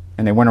built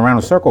and they went around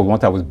in circles,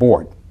 once I was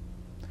bored.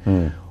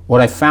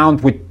 What I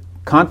found with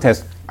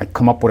contest, I'd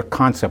come up with a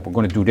concept. We're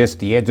going to do this.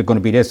 The ads are going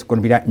to be this, going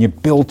to be that. And you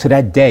build to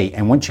that day.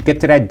 And once you get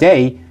to that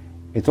day,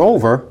 it's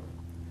over.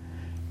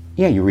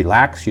 Yeah, you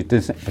relax, you do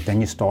this, but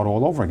then you start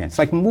all over again. It's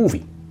like a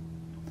movie.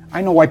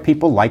 I know why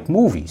people like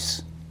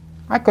movies.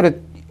 I could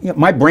have,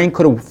 my brain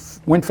could have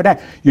went for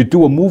that. You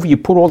do a movie, you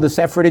put all this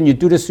effort in, you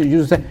do this, you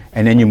do that,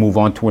 and then you move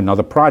on to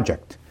another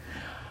project.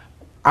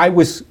 I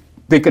was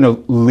thinking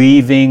of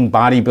leaving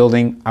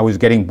bodybuilding. I was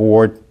getting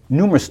bored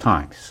numerous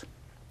times.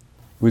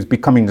 It was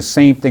becoming the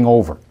same thing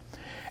over.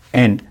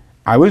 And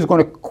I was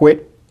going to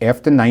quit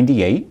after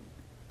 98.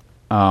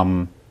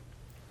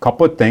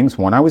 Couple of things.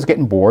 One, I was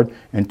getting bored.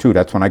 And two,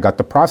 that's when I got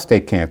the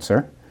prostate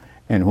cancer.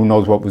 And who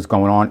knows what was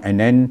going on. And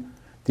then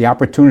the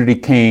opportunity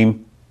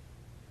came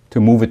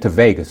to move it to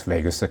Vegas.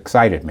 Vegas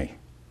excited me.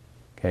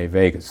 Okay,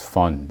 Vegas,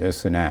 fun,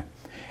 this and that.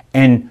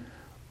 And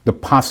the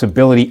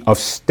possibility of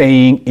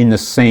staying in the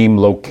same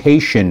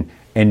location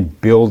and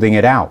building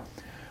it out.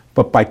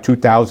 But by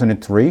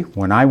 2003,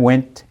 when I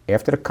went,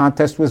 after the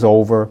contest was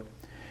over,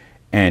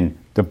 and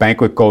the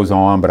banquet goes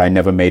on, but I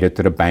never made it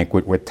to the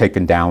banquet. We're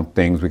taking down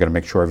things. We got to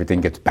make sure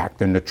everything gets back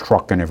in the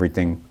truck and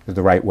everything is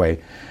the right way.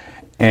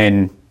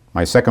 And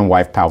my second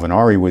wife,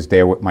 Palvinari, was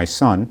there with my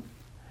son,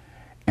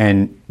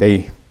 and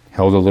they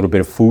held a little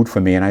bit of food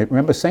for me. And I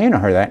remember saying to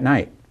her that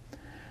night,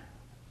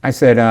 I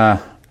said, I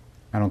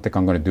don't think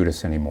I'm going to do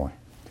this anymore.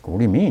 What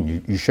do you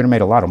mean? You should have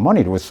made a lot of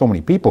money. There were so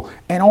many people.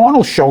 And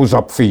Arnold shows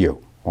up for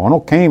you.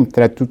 Arnold came to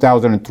that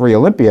 2003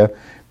 Olympia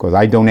because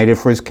I donated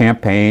for his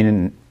campaign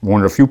and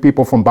one of the few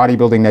people from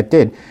bodybuilding that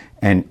did.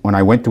 And when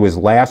I went to his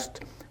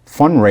last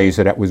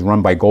fundraiser that was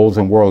run by Goals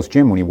and Worlds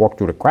Gym, when he walked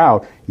through the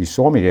crowd, he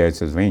saw me there and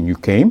says, "Vane, you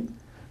came?"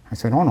 I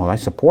said, "Oh no, I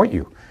support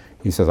you."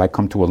 He says, "I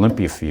come to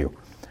Olympia for you."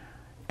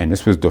 And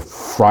this was the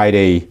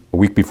Friday, a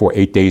week before,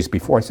 8 days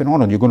before. I said,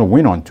 "Arnold, you're going to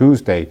win on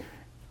Tuesday.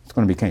 It's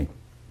going to be Kane.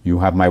 You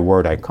have my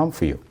word, I come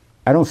for you."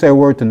 I don't say a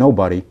word to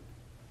nobody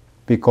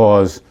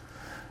because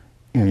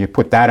you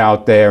put that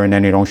out there and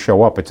then you don't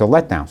show up. It's a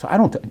letdown. So I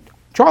don't.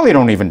 Charlie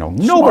don't even know.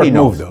 Nobody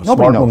knows.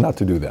 Nobody knows. Not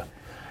to do that.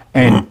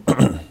 And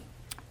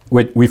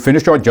we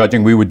finished our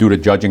judging. We would do the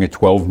judging at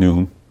 12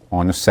 noon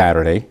on a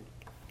Saturday.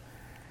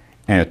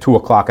 And at 2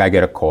 o'clock, I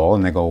get a call,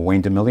 and they go,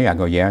 "Wayne DeMilia?" I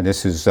go, "Yeah,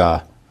 this is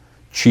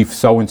Chief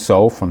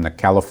so-and-so from the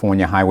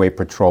California Highway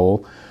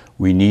Patrol.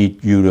 We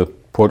need you to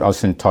put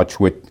us in touch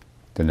with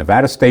the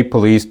Nevada State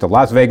Police, the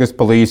Las Vegas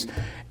Police,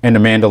 and the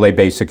Mandalay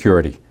Bay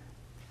Security."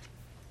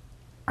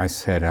 I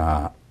said,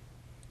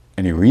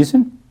 "Any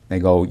reason?" They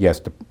go, "Yes,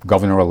 the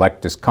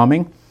governor-elect is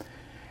coming."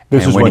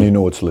 This is when you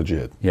know it's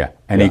legit. Yeah,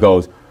 and he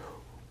goes,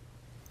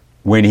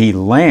 "When he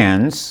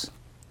lands,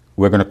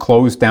 we're going to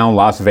close down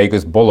Las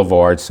Vegas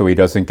Boulevard so he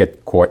doesn't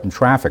get caught in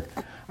traffic."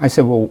 I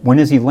said, "Well, when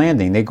is he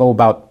landing?" They go,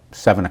 "About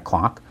 7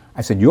 o'clock.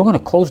 I said, "You're going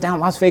to close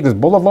down Las Vegas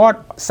Boulevard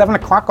 7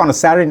 o'clock on a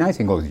Saturday night?"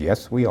 He goes,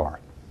 "Yes, we are."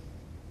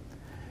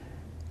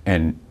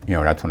 And,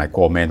 that's when I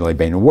called Mandalay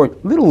Bay. And the word,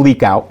 little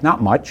leak out,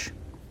 not much,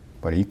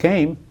 but he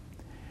came.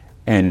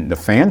 And the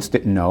fans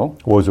didn't know.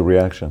 What was the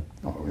reaction?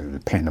 Oh, it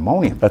was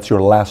pandemonium. That's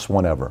your last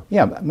one ever.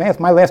 Yeah,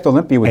 my last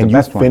Olympia was the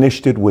best one. And you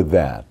finished it with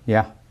that.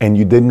 Yeah. And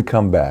you didn't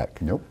come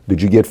back. Nope.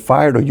 Did you get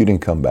fired or you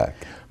didn't come back?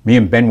 Me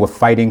and Ben were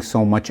fighting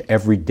so much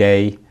every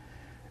day.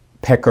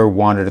 Pecker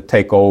wanted to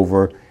take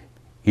over.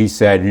 He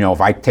said,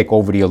 "If I take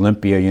over the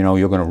Olympia,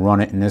 you're going to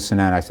run it and this and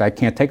that." I said, "I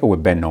can't take it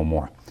with Ben no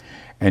more."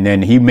 And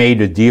then he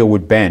made a deal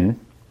with Ben.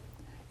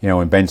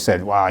 And Ben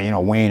said,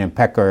 "Well, Wayne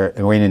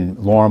and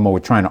Lorimer were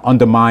trying to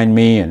undermine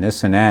me and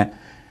this and that."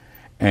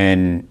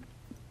 And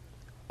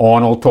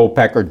Arnold told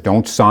Pecker,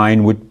 "Don't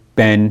sign with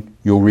Ben,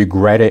 you'll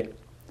regret it."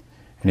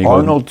 And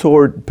Arnold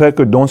told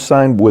Pecker, "Don't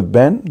sign with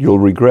Ben, you'll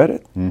regret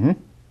it." Mm-hmm.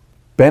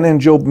 Ben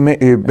and Joe,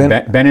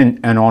 Ben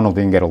and Arnold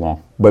didn't get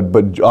along.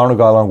 But Arnold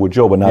got along with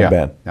Joe, but not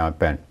Ben. Not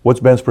Ben. What's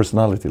Ben's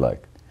personality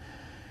like?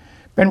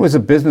 Ben was a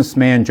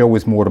businessman. Joe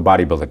was more the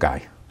bodybuilder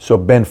guy. So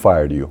Ben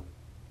fired you.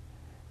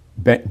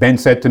 Ben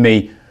said to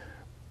me,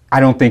 "I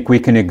don't think we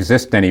can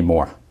exist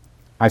anymore."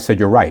 I said,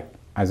 "You're right."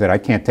 I said, "I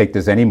can't take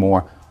this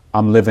anymore.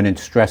 I'm living in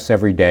stress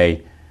every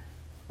day.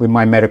 With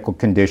my medical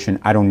condition,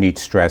 I don't need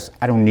stress.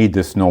 I don't need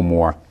this no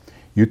more.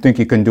 You think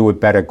you can do it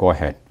better? Go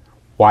ahead.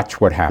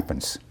 Watch what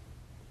happens."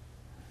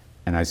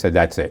 And I said,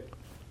 "That's it."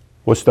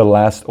 What's the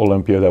last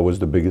Olympia that was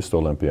the biggest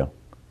Olympia?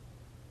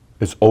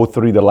 Is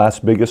 03 the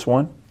last biggest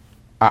one?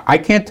 I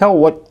can't tell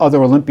what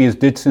other Olympias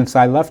did since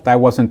I left. I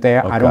wasn't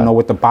there. Okay. I don't know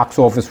what the box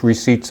office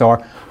receipts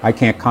are. I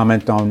can't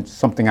comment on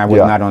something I was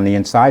not on the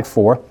inside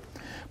for.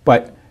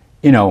 But,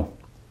 you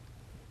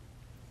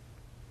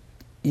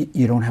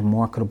don't have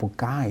marketable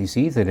guys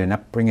either. They're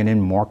not bringing in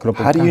marketable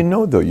guys. How do you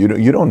know, though?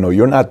 You don't know.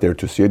 You're not there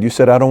to see it. You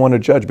said, "I don't want to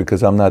judge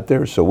because I'm not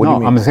there." So what do you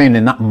mean? I'm saying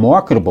they're not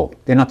marketable.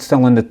 They're not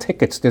selling the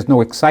tickets. There's no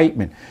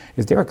excitement.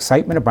 Is there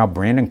excitement about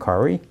Brandon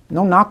Curry?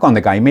 No knock on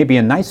the guy. He may be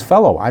a nice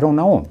fellow. I don't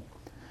know him.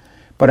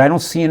 But I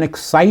don't see an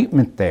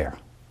excitement there.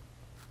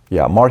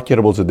 Yeah,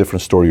 marketable is a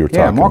different story you're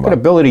talking about. Yeah,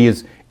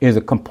 marketability is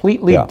a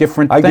completely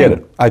different thing. I get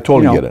it. I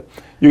totally get it.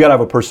 You got to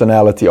have a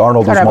personality.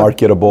 Arnold is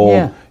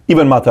marketable.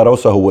 even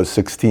Matarosa, who was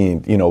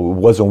 16,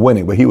 wasn't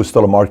winning, but he was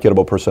still a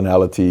marketable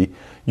personality.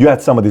 You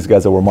had some of these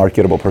guys that were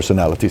marketable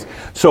personalities.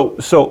 So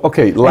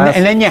okay.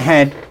 And then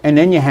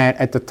you had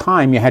at the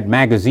time you had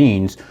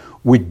magazines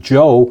with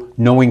Joe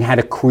knowing how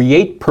to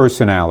create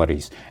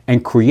personalities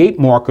and create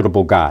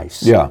marketable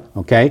guys. Yeah.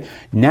 Okay.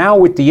 Now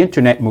with the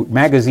internet,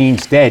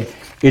 magazines dead.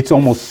 It's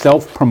almost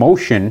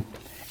self-promotion,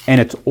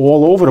 and it's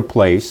all over the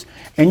place.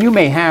 And you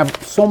may have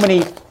so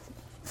many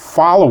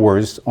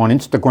followers on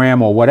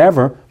Instagram or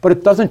whatever, but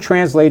it doesn't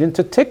translate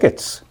into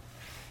tickets.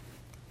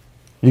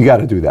 You got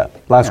to do that.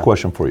 Last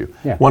question for you.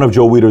 Yeah. One of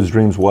Joe Weider's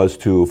dreams was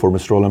for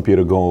Mr. Olympia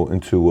to go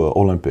into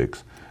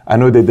Olympics. I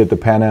know they did the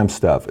Pan Am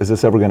stuff. Is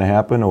this ever going to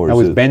happen? Or that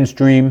was Ben's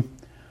dream.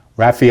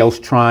 Raphael's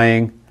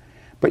trying.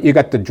 But you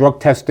got the drug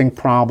testing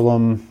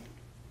problem.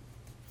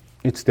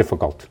 It's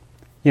difficult.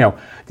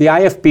 The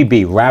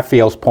IFBB,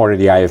 Raphael's part of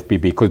the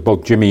IFBB, because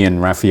both Jimmy and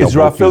Raphael. Is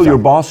Raphael your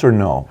boss or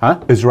no? Huh?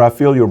 Is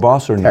Raphael your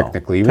boss or no?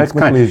 Technically.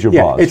 He's your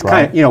boss, it's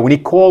right? kind of, when he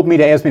called me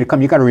to ask me to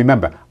come, you got to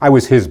remember, I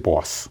was his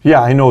boss.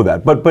 Yeah, I know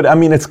that. But I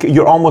mean,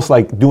 you're almost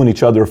like doing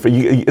each other.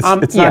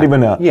 It's not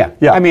even a... Yeah.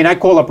 I mean, I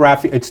call up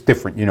Raphael, it's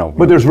different,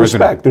 But there's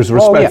respect. There's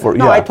respect for...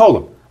 No, I told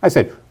him. I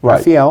said,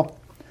 Raphael,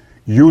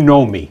 you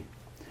know me.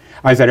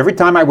 I said, every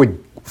time I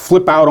would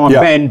flip out on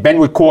Ben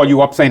would call you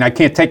up saying, I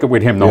can't take it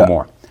with him no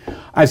more.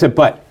 I said,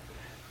 but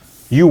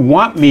you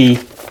want me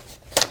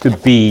to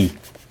be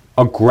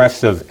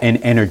aggressive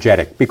and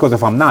energetic, because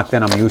if I'm not,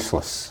 then I'm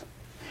useless.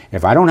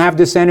 If I don't have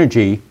this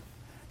energy,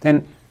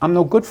 then I'm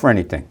no good for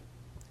anything,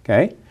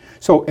 okay?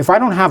 So if I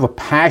don't have a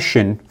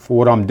passion for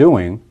what I'm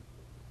doing,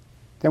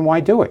 then why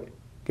do it?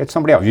 Get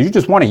somebody else. You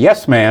just want a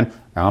yes man.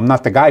 I'm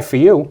not the guy for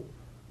you.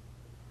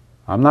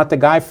 I'm not the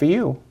guy for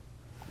you.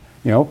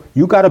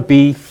 You got to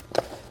be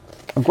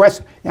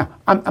aggressive. Yeah,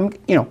 I'm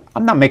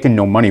not making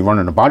no money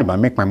running a bodybuilding. I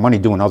make my money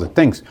doing other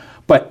things.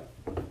 But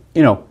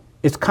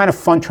it's kind of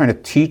fun trying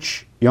to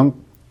teach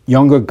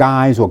younger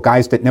guys or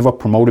guys that never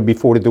promoted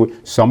before to do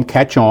it. Some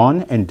catch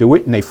on and do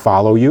it and they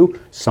follow you.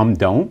 Some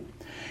don't.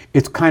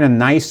 It's kind of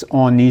nice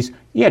on these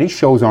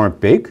shows aren't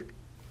big.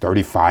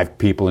 35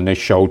 people in this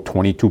show,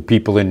 22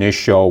 people in this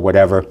show,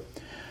 whatever.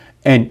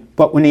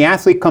 But when the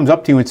athlete comes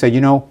up to you and say,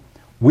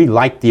 we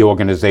like the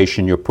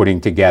organization you're putting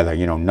together.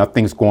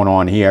 Nothing's going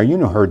on here.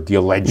 Heard the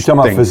alleged things. You're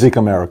talking about Physique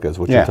America is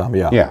what you're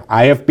talking about. Yeah.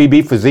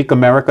 IFBB,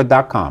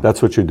 PhysiqueAmerica.com.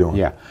 That's what you're doing.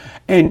 Yeah.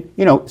 And,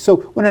 so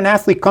when an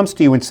athlete comes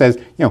to you and says,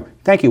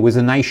 thank you, it was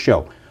a nice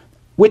show.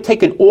 We're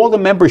taking all the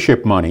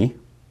membership money,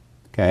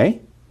 okay,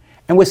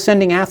 and we're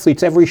sending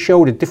athletes every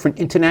show to different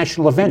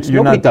international events.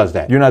 Nobody does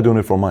that. You're not doing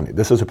it for money.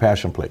 This is a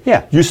passion play.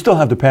 Yeah. You still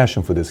have the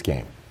passion for this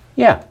game.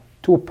 Yeah,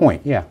 to a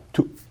point, yeah.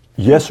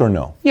 Yes or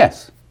no?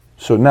 Yes.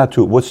 So not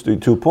to, what's the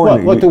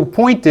point? Well, the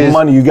point is...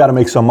 Money, you got to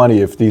make some money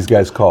if these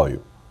guys call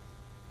you.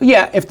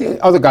 Yeah, if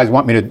the other guys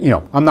want me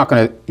to, I'm not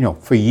going to,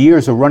 for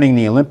years of running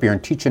the Olympia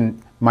and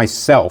teaching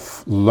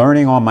myself,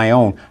 learning on my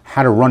own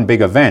how to run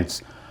big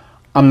events,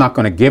 I'm not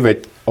going to give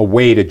it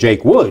away to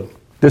Jake Wood.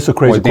 This is a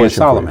crazy question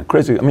Solomon. for you.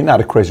 Crazy, I mean, not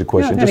a crazy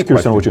question. Yeah, just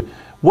curious on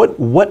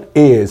what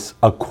is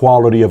a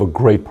quality of a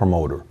great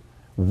promoter?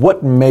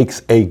 What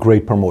makes a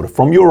great promoter?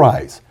 From your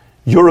eyes,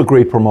 you're a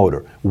great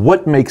promoter.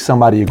 What makes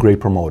somebody a great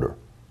promoter?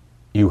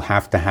 You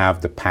have to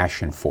have the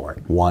passion for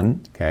it.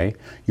 One. Okay?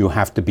 You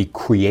have to be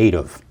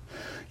creative.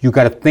 You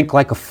got to think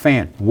like a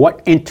fan.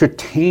 What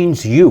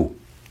entertains you?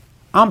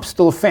 I'm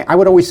still a fan. I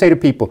would always say to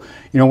people,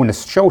 when the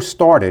show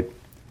started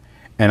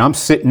and I'm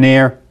sitting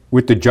there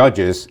with the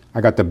judges,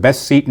 I got the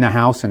best seat in the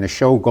house and the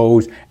show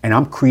goes and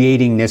I'm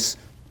creating this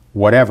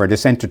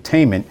this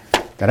entertainment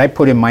that I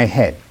put in my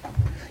head.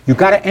 You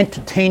got to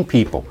entertain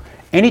people.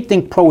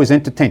 Anything pro is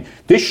entertaining.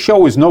 This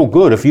show is no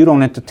good if you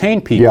don't entertain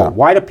people. Yeah.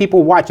 Why do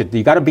people watch it?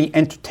 You got to be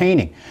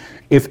entertaining.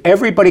 If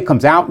everybody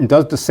comes out and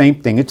does the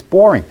same thing, it's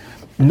boring.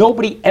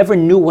 Nobody ever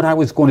knew what I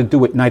was going to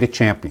do at Night of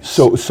Champions.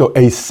 So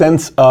a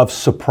sense of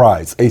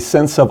surprise, a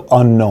sense of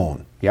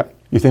unknown. Yep.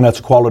 You think that's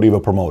the quality of a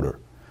promoter?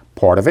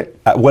 Part of it.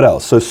 What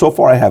else? So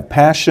far I have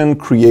passion,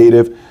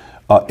 creative,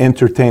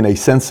 entertain, a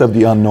sense of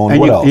the unknown.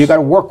 And what else? You got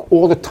to work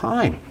all the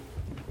time.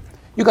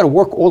 You got to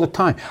work all the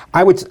time.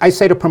 I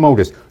say to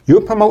promoters,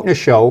 you're promoting a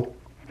show,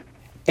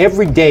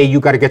 every day you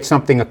got to get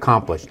something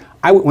accomplished.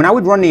 When I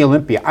would run the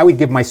Olympia, I would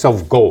give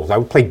myself goals. I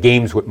would play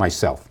games with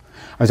myself.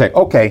 I would say,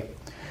 okay,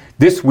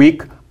 this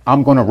week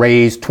I'm going to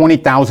raise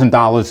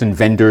 $20,000 in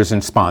vendors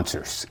and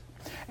sponsors.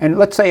 And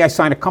let's say I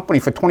sign a company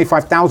for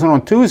 $25,000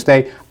 on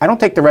Tuesday. I don't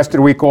take the rest of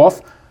the week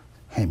off.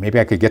 Hey, maybe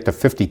I could get to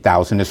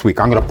 $50,000 this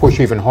week. I'm going to push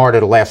even harder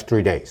the last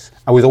 3 days.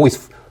 I was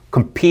always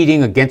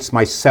competing against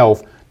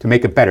myself to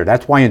make it better.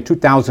 That's why in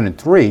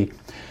 2003,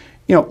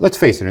 let's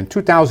face it, in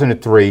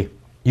 2003,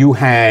 you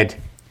had,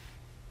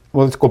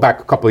 let's go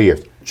back a couple of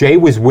years. Jay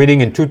was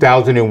winning in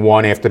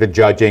 2001 after the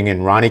judging,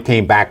 and Ronnie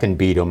came back and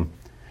beat him.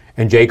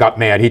 And Jay got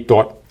mad. He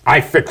thought,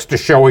 I fixed the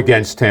show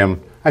against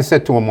him. I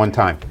said to him one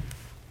time,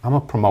 I'm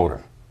a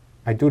promoter.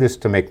 I do this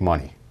to make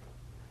money.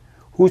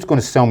 Who's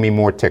going to sell me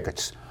more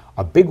tickets?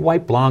 A big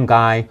white blonde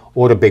guy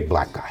or the big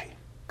black guy?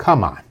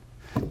 Come on.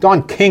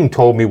 Don King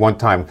told me one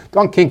time.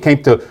 Don King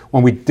came to,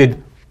 when we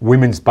did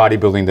women's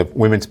bodybuilding, the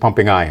women's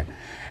pumping iron.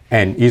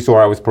 And he saw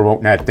I was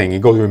promoting that thing. He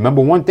goes,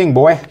 remember one thing,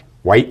 boy,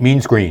 white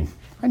means green.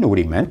 I knew what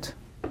he meant.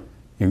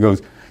 He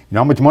goes, you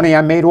know how much money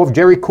I made off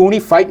Jerry Cooney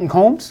fighting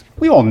Holmes?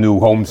 We all knew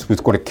Holmes was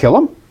going to kill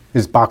him.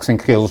 His boxing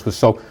skills were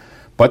so,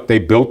 but they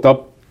built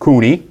up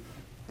Cooney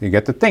to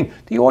get the thing.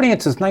 The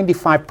audience is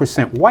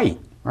 95% white,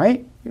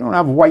 right? You don't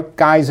have white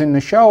guys in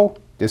the show,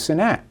 this and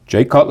that.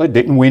 Jay Cutler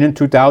didn't win in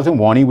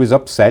 2001. He was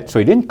upset, so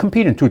he didn't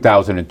compete in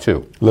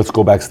 2002. Let's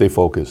go back, stay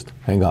focused.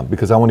 Hang on,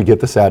 because I want to get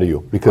this out of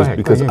you. Because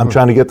I'm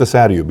trying to get this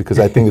out of you, because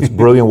I think it's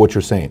brilliant what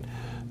you're saying.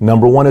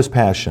 Number one is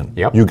passion.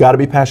 Yep. You got to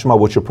be passionate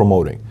about what you're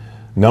promoting.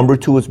 Number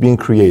two is being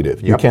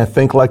creative. Yep. You can't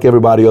think like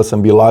everybody else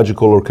and be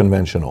logical or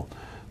conventional.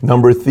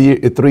 Number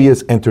three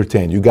is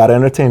entertain. You got to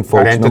entertain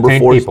folks. Gotta Number entertain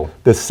four people. is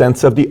the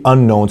sense of the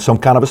unknown, some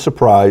kind of a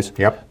surprise.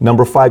 Yep.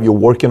 Number five, you're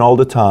working all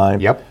the time.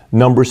 Yep.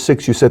 Number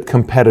six, you said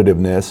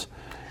competitiveness.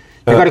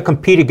 You got to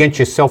compete against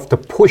yourself to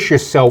push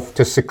yourself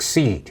to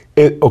succeed.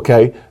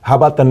 Okay, how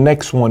about the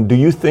next one? Do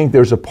you think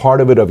there's a part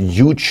of it of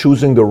you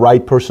choosing the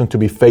right person to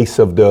be face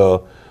of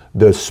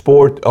the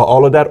sport,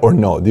 all of that, or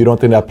no? You don't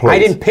think that plays? I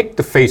didn't pick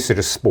the face of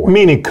the sport.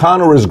 Meaning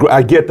Conor is great,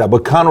 I get that,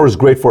 but Conor is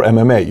great for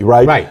MMA,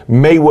 right? Right.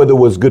 Mayweather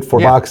was good for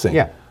boxing.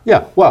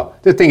 Yeah. Well,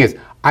 the thing is,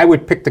 I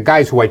would pick the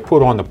guys who I'd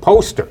put on the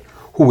poster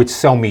who would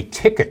sell me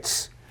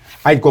tickets.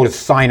 I'd go to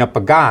sign up a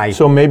guy.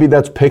 So maybe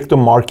that's pick the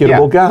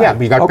marketable guy. Yeah,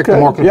 you got to pick the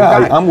marketable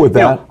guy. Yeah, I'm with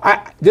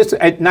that. This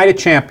at Night of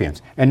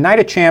Champions. At Night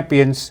of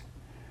Champions,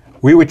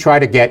 we would try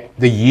to get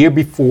the year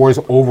before's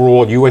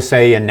overall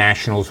USA and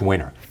Nationals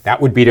winner.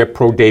 That would be their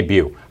pro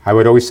debut. I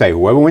would always say,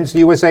 whoever wins the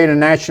USA and the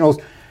Nationals,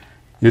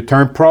 you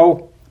turn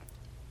pro,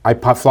 I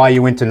fly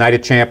you into Night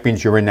of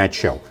Champions, you're in that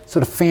show. So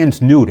the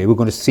fans knew they were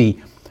going to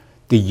see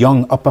the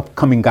young,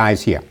 upcoming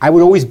guys here. I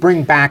would always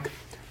bring back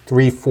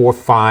 3, 4,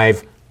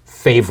 5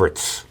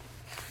 favorites.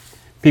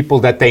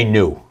 People that they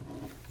knew,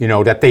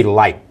 that they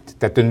liked,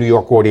 that the New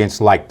York audience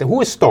liked, who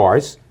were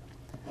stars,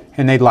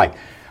 and they liked.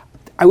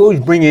 I would always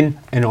bring in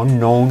an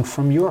unknown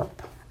from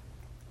Europe.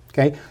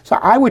 Okay, so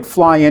I would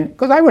fly in,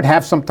 because I would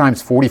have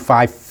sometimes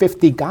 45,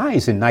 50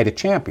 guys in Night of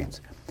Champions.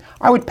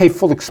 I would pay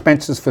full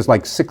expenses for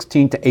like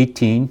 16 to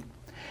 18,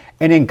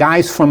 and then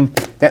guys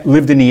that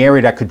lived in the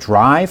area that could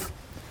drive,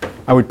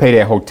 I would pay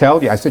their hotel.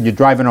 I said, you're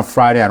driving on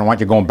Friday, I don't want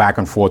you going back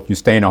and forth. You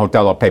stay in a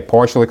hotel, I'll pay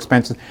partial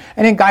expenses.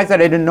 And then guys that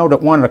I didn't know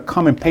that wanted to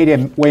come and pay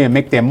their way and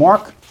make their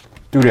mark,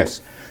 do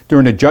this.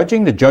 During the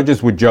judging, the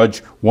judges would judge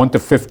 1 to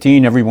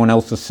 15, everyone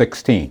else is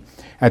 16.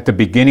 At the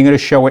beginning of the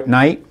show at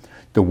night,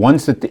 the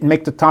ones that didn't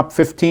make the top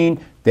 15,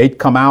 they'd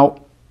come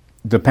out,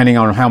 depending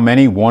on how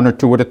many, 1 or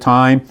 2 at a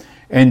time,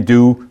 and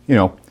do,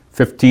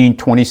 15,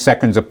 20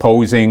 seconds of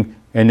posing,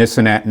 and this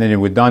and that, and then they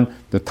were done.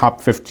 The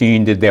top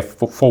 15 did their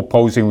full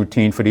posing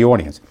routine for the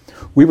audience.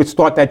 We would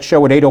start that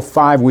show at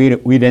 8:05,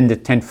 we'd end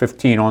at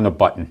 10:15 on the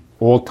button,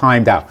 all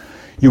timed out.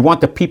 You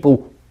want the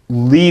people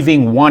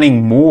leaving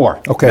wanting more.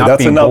 Okay, not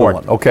that's being another bored.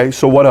 one. Okay,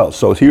 so what else?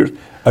 So here's,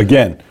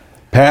 again,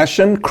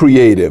 passion,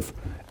 creative,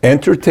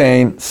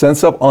 entertain,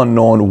 sense of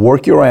unknown,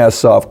 work your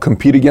ass off,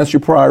 compete against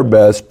your prior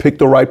best, pick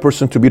the right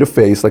person to be the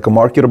face, like a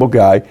marketable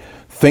guy,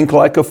 think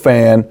like a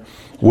fan.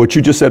 What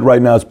you just said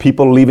right now is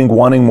people leaving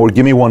wanting more.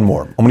 Give me one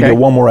more. I'm going to get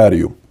one more out of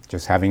you.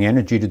 Just having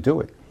energy to do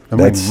it. How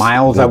many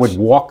miles I would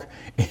walk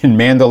in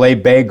Mandalay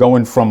Bay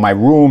going from my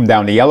room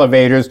down the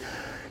elevators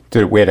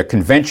to where the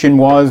convention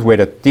was, where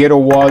the theater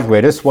was,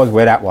 where this was,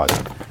 where that was.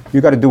 You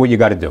got to do what you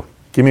got to do.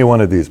 Give me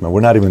one of these, man. We're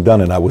not even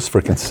done and I was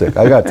freaking sick.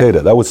 I got to tell you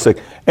that was sick.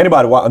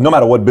 Anybody, no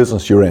matter what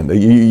business you're in,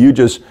 you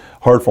just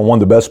heard from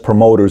one of the best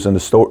promoters in the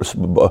sport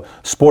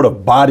of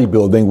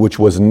bodybuilding, which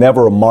was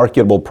never a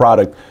marketable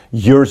product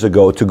years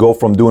ago, to go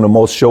from doing the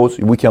most shows.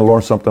 We can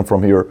learn something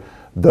from here.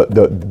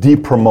 The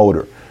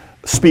promoter.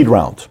 Speed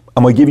round.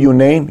 I'm going to give you a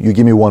name, you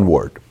give me one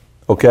word.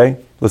 Okay?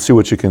 Let's see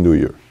what you can do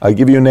here. I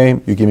give you a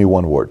name, you give me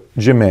one word.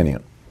 Jim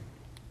Manion.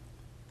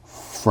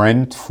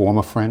 Friend,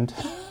 former friend.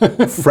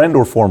 Friend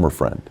or former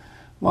friend?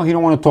 Well, he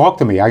don't want to talk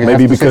to me. I Maybe have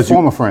to because say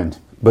former friend.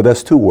 But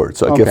that's 2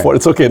 words. Okay. Okay.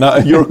 It's okay. Now,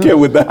 you're okay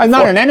with that? I'm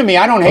not an enemy.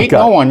 I don't hate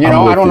Okay. no one.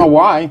 I'm with I don't know you.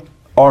 why.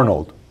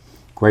 Arnold.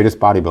 Greatest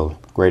bodybuilder.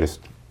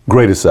 Greatest.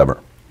 Greatest ever.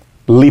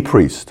 Lee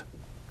Priest.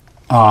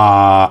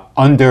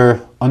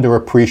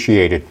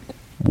 Underappreciated.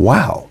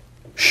 Wow.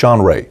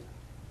 Sean Ray.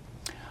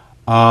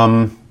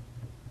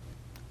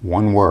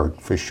 One word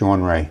for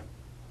Sean Ray.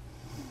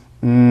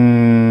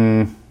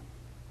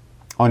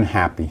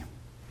 Unhappy.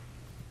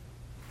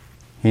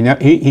 He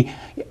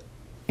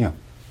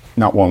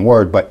not one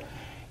word, but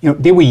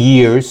there were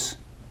years.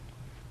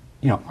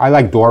 I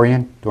like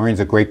Dorian.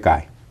 Dorian's a great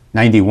guy.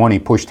 91, he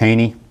pushed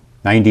Haney.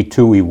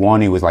 92, he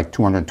won. He was like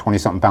 220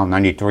 something pounds.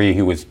 93,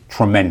 he was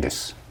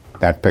tremendous.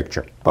 That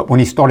picture. But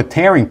when he started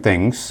tearing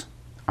things,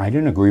 I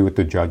didn't agree with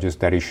the judges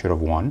that he should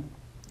have won.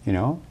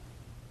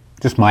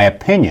 Just my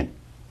opinion.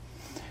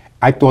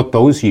 I thought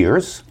those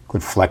years,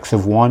 could Flex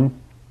have won?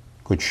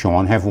 Could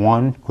Sean have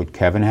won? Could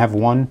Kevin have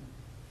won?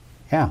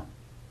 Yeah,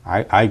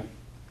 I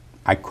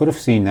could have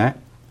seen that.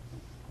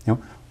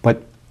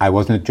 But I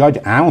wasn't a judge.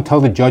 I don't tell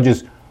the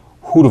judges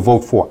who to vote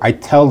for. I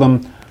tell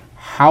them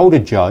how to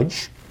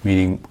judge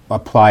meaning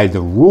apply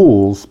the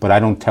rules, but I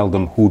don't tell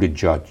them who to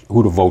judge,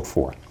 who to vote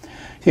for.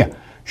 Yeah,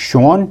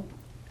 Sean,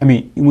 I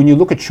mean, when you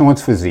look at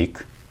Sean's physique,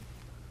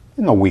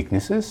 there's no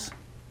weaknesses.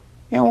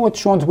 You know, what's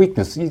Sean's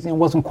weakness? He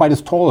wasn't quite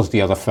as tall as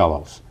the other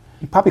fellows.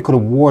 He probably could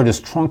have wore his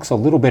trunks a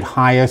little bit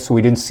higher so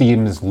we didn't see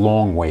him as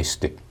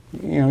long-waisted.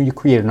 You know, you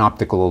create an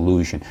optical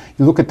illusion.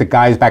 You look at the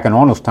guys back in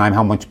Arnold's time,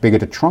 how much bigger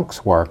the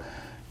trunks were.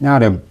 Now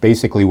they're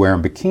basically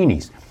wearing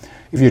bikinis.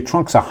 If your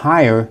trunks are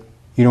higher,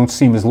 you don't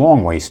seem as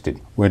long-waisted,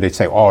 where they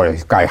say, oh,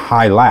 this guy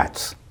high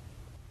lats.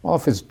 Well,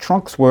 if his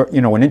trunks were,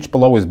 you know, an inch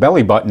below his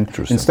belly button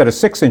instead of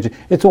 6 inches,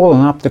 it's all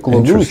an optical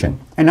illusion.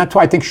 And that's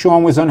why I think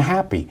Sean was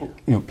unhappy.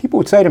 You know, people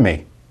would say to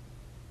me,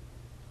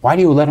 why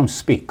do you let him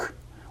speak?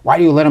 Why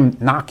do you let him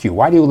knock you?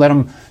 Why do you let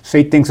him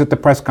say things at the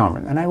press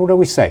conference? And I would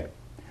always say,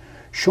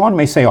 Sean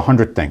may say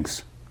 100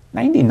 things.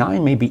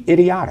 99 may be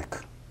idiotic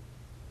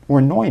or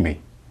annoy me,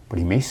 but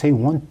he may say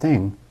one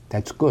thing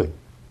that's good.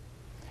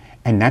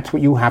 And that's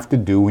what you have to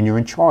do when you're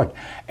in charge.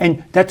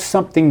 And that's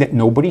something that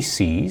nobody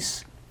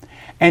sees.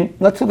 And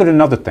let's look at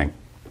another thing.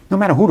 No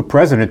matter who the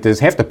president is,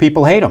 half the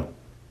people hate him.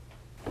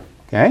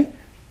 Okay?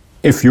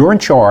 If you're in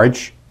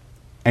charge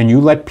and you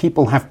let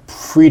people have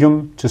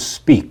freedom to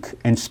speak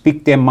and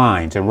speak their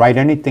minds and write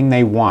anything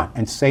they want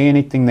and say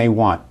anything they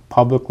want,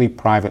 publicly,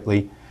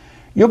 privately,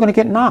 you're going to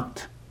get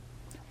knocked.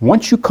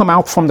 Once you come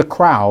out from the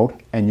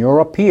crowd and you're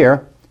up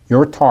here,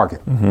 you're a target.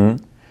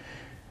 Mm-hmm.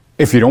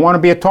 If you don't want to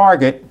be a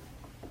target,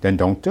 then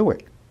don't do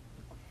it.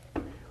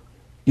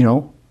 You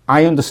know,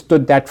 I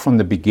understood that from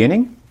the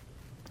beginning,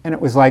 and it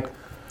was like,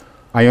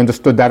 I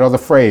understood that other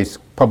phrase,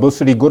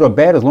 publicity good or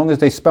bad, as long as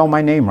they spell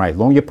my name right, as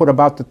long as you put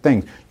about the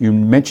things. You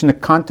mention the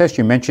contest,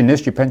 you mention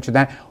this, you mention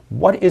that.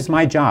 What is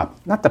my job?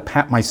 Not to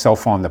pat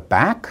myself on the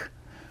back.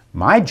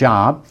 My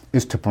job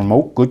is to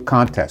promote good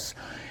contests.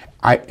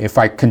 If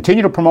I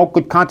continue to promote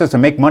good contests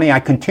and make money, I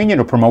continue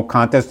to promote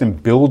contests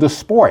and build a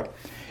sport.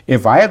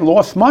 If I had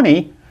lost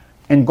money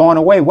and gone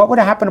away, what would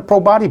have happened to pro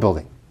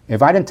bodybuilding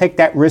if I didn't take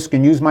that risk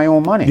and use my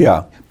own money?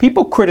 Yeah.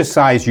 People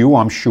criticize you,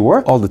 I'm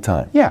sure. All the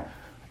time. Yeah.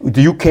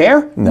 Do you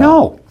care?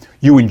 No.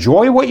 You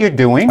enjoy what you're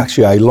doing.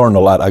 Actually, I learn a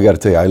lot. I got to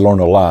tell you, I learn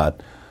a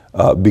lot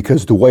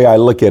because the way I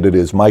look at it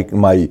is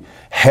my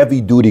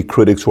heavy-duty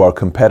critics who are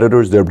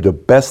competitors, they're the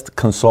best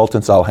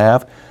consultants I'll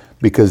have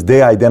because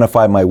they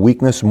identify my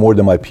weakness more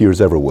than my peers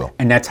ever will.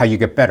 And that's how you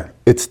get better.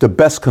 It's the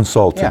best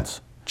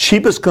consultants. Yeah.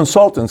 Cheapest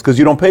consultants because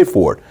you don't pay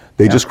for it.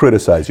 They just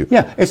criticize you.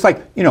 Yeah, it's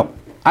like, you know,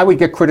 I would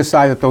get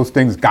criticized at those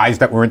things, guys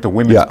that were into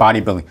women's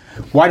bodybuilding.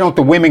 Why don't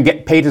the women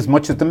get paid as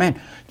much as the men?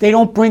 They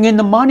don't bring in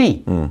the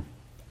money.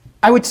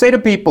 I would say to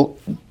people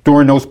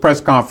during those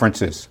press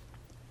conferences,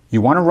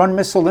 you want to run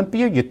Miss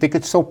Olympia? You think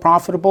it's so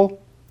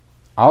profitable?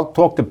 I'll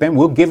talk to Ben.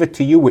 We'll give it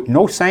to you with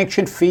no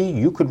sanction fee.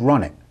 You could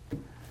run it.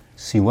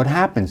 See what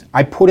happens.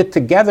 I put it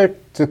together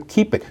to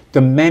keep it.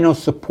 The men are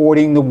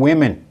supporting the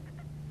women.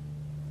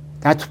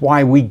 That's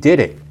why we did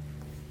it.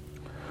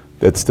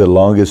 That's the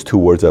longest 2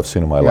 words I've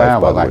seen in my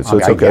life, by the way. So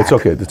it's okay. It's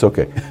okay. It's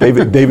okay.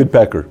 David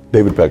Pecker.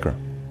 David Pecker.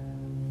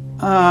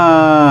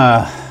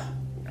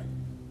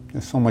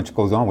 There's so much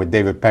goes on with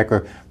David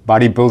Pecker,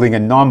 bodybuilding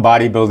and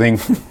non-bodybuilding.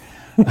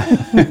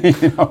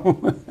 You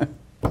know.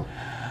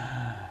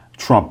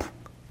 Trump.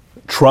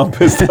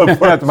 Trump is the first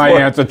That's my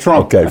answer.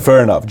 Trump. Okay,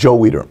 fair enough. Joe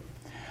Weider.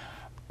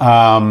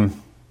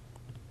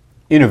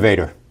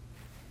 Innovator.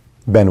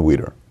 Ben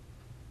Weider.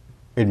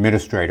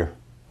 Administrator.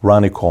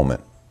 Ronnie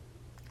Coleman.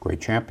 Great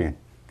champion.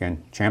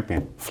 Again,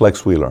 champion.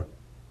 Flex Wheeler.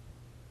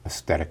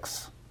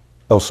 Aesthetics.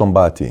 El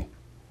Sombati.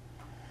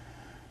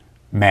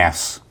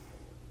 Mass.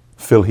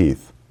 Phil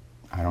Heath.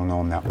 I don't know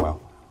him that well.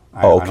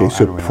 Okay,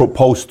 so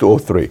post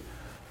 03.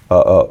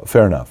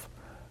 Fair enough.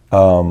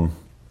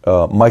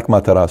 Mike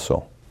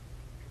Matarazzo.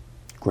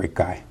 Great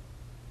guy.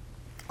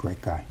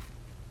 Great guy.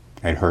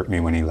 It hurt me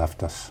when he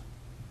left us.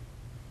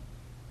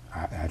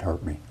 It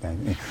hurt me.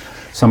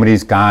 Some of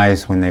these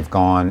guys, when they've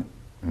gone,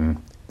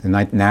 the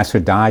night Nasser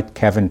died,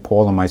 Kevin,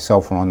 Paul, and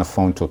myself were on the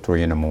phone till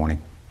 3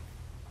 a.m.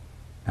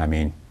 I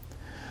mean,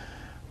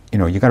 you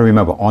know, you got to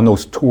remember, on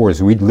those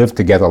tours, we'd live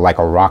together like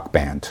a rock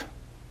band.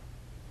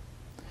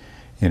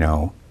 You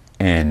know,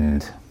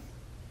 and,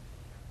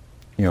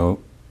 you know,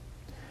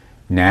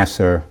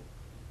 Nasser,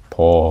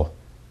 Paul,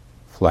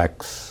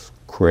 Flex,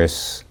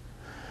 Chris,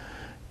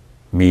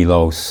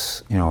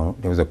 Milos, you know,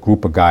 there was a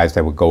group of guys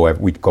that we'd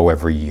go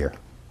every year.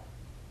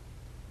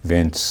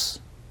 Vince,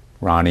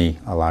 Ronnie,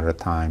 a lot of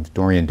the times.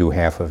 Dorian do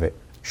half of it.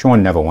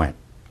 Sean never went.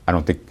 I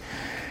don't think,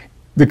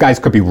 the guys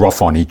could be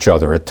rough on each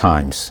other at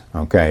times,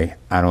 okay?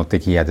 I don't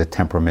think he had the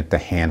temperament to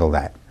handle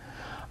that.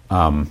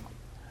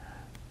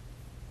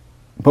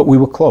 But we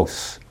were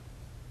close.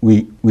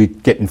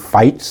 We'd get in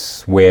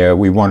fights where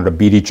we wanted to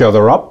beat each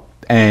other up,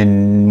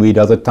 and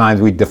other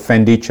times we'd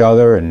defend each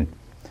other, and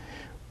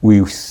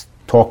we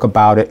talk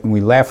about it and we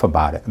laugh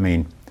about it. I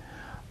mean,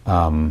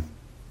 and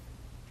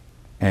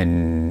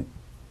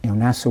you know,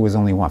 Nasser was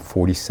only,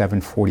 47,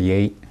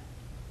 48?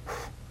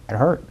 It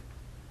hurt.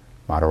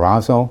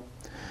 Matarazzo,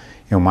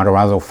 you know,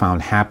 Matarazzo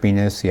found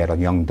happiness. He had a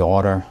young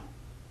daughter,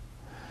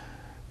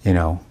 you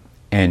know,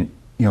 and,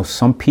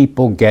 some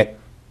people get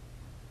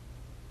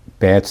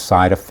bad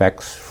side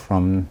effects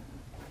from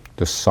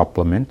the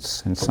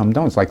supplements and some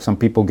don't. It's like some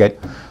people get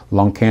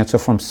lung cancer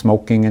from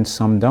smoking and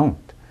some don't.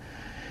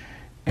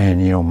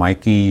 And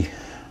Mikey's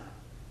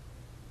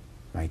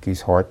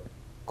heart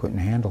couldn't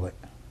handle it,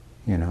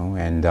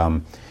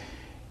 and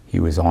he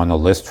was on the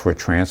list for a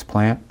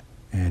transplant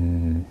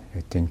and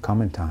it didn't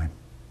come in time,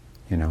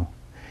 and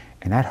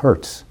that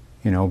hurts,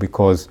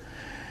 because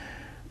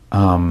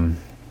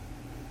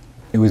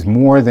it was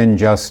more than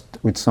just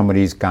with some of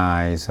these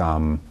guys,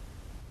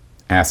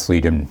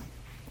 athlete and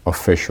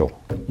official.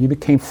 You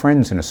became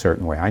friends in a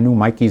certain way. I knew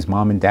Mikey's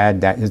mom and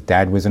dad. His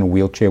dad was in a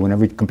wheelchair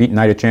whenever he'd compete in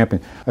Night of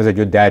Champions. I said,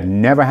 your dad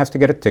never has to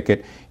get a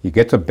ticket. He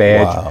gets a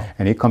badge,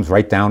 and he comes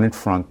right down in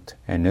front,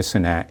 and this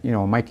and that.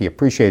 Mikey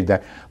appreciated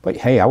that. But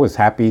hey, I was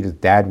happy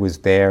that dad was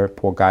there.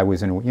 Poor guy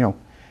was in,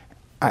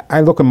 I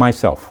look at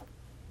myself.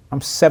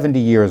 I'm 70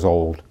 years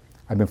old.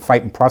 I've been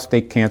fighting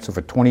prostate cancer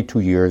for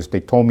 22 years. They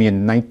told me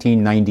in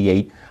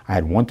 1998 I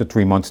had 1 to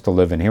 3 months to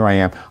live, and here I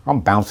am. I'm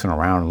bouncing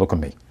around, and look at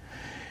me.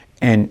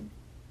 And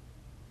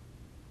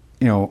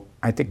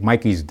I think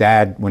Mikey's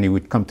dad, when he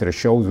would come to the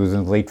shows, was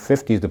in the late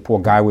 50s. The poor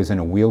guy was in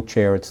a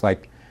wheelchair. It's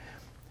like,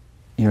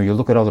 you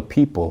look at other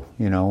people,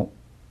 and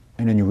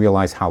then you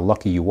realize how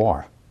lucky you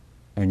are.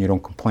 And you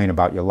don't complain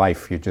about your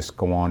life. You just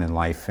go on in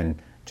life and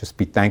just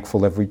be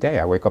thankful every day.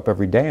 I wake up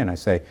every day and I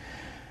say,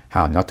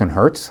 how nothing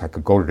hurts. I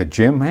could go to the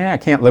gym. I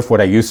can't lift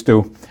what I used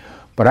to,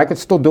 but I could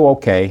still do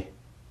okay.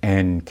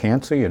 And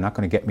cancer, you're not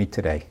going to get me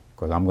today,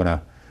 because I'm going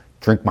to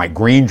drink my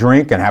green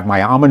drink and have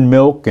my almond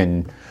milk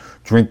and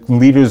drink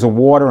liters of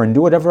water and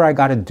do whatever I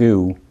got to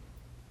do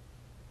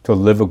to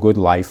live a good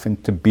life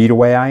and to be the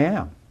way I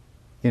am.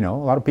 A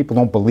lot of people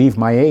don't believe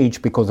my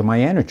age because of my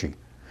energy.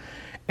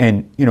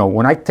 And,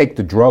 when I take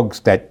the drugs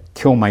that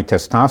kill my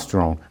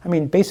testosterone,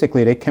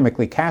 basically they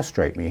chemically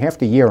castrate me. Half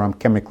the year I'm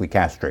chemically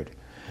castrated.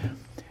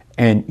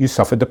 And you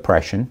suffer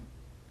depression.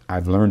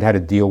 I've learned how to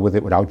deal with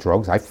it without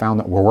drugs. I found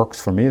that what works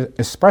for me is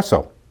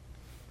espresso.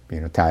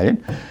 Being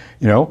Italian,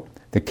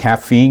 the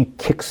caffeine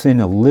kicks in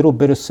a little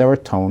bit of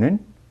serotonin,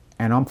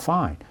 and I'm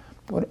fine.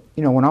 But,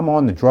 when I'm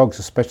on the drugs,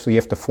 especially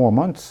after 4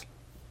 months,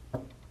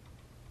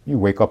 you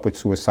wake up with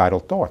suicidal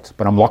thoughts.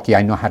 But I'm lucky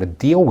I know how to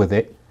deal with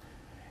it,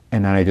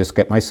 and then I just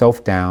get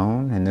myself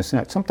down and this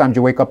and that. Sometimes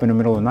you wake up in the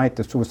middle of the night,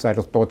 the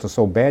suicidal thoughts are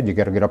so bad, you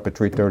got to get up at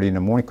 3:30 in the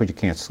morning because you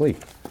can't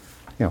sleep.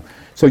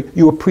 So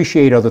you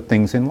appreciate other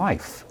things in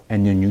life,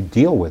 and then you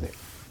deal with it,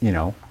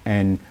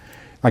 And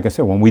like I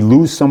said, when we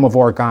lose some of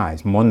our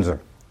guys, Munzer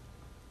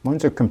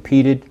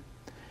competed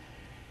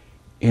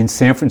in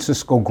San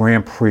Francisco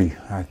Grand Prix.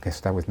 I guess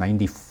that was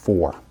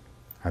 94,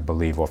 I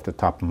believe, off the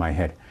top of my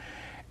head.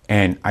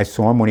 And I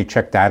saw him when he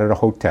checked out of the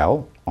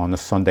hotel on a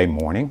Sunday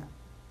morning.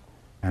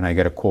 And I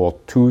get a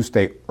call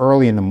Tuesday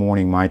early in the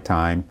morning, my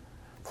time,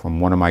 from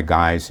one of my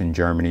guys in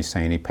Germany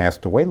saying he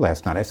passed away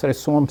last night. I said, I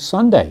saw him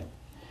Sunday.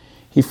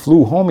 He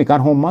flew home. He got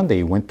home Monday.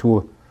 He went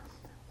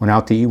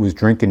out to eat, was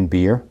drinking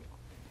beer.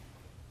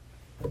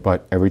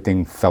 But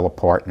everything fell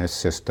apart in his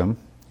system,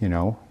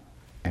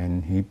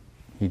 and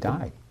he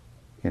died.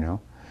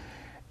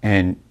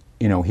 And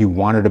he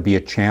wanted to be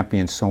a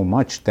champion so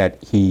much that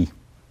he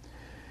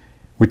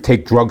would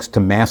take drugs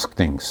to mask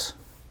things,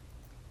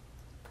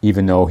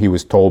 even though he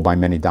was told by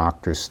many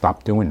doctors,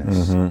 stop doing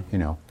this,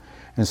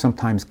 And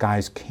sometimes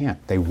guys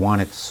can't. They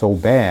want it so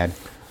bad,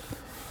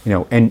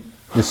 and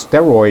the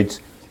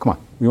steroids, come on,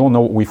 we all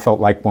know what we felt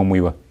like when we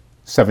were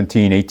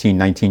 17, 18,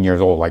 19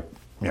 years old, like,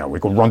 we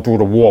could run through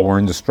the wall, we're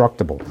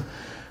indestructible.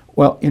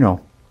 Well,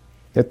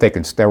 they're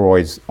taking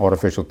steroids,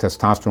 artificial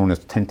testosterone is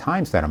 10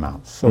 times that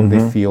amount. So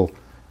they feel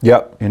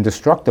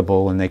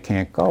indestructible and they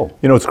can't go.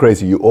 It's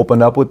crazy. You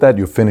open up with that,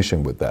 you're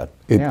finishing with that.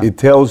 It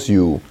tells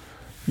you,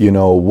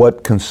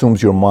 what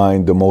consumes your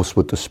mind the most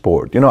with the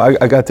sport.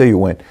 I got to tell you,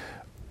 Wayne,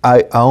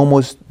 I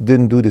almost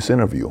didn't do this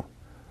interview.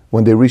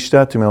 When they reached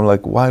out to me, I'm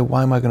like, why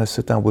am I going to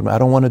sit down with me? I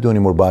don't want to do any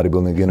more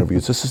bodybuilding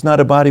interviews. This is not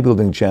a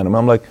bodybuilding channel.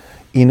 I'm like,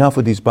 enough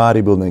with these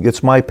bodybuilding.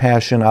 It's my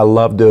passion. I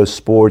love the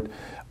sport.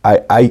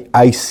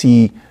 I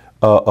see...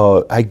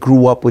 I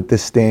grew up with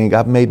this thing.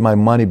 I've made my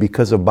money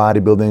because of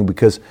bodybuilding,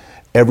 because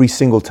every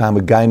single time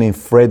a guy named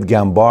Fred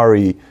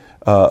Gambari,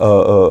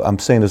 I'm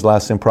saying his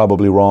last name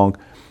probably wrong,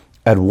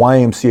 at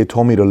YMCA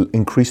told me to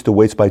increase the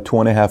weights by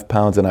 2.5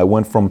 pounds, and I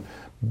went from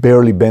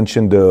barely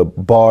benching the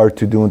bar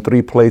to doing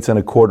 3 plates and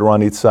a quarter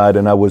on each side,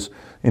 and I was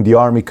in the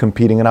Army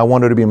competing, and I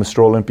wanted to be a Mr.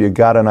 Olympia,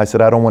 got it, and I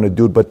said, I don't want to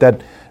do it, but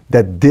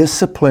that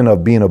discipline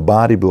of being a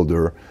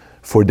bodybuilder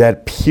for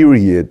that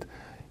period,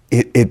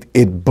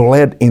 it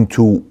bled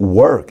into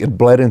work, it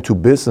bled into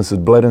business,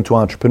 it bled into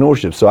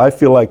entrepreneurship. So I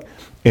feel like,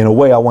 in a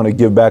way, I want to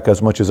give back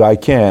as much as I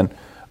can,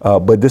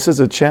 but this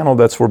is a channel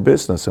that's for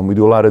business, and we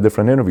do a lot of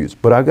different interviews.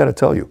 But I got to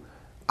tell you,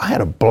 I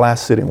had a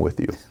blast sitting with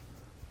you.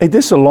 Hey,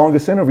 this is the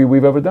longest interview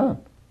we've ever done.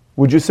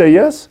 Would you say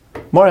yes?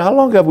 Mario, how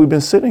long have we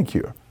been sitting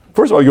here?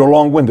 First of all, you're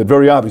long-winded,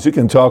 very obvious. You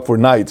can talk for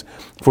nights,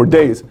 for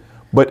days.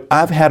 But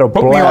I've had a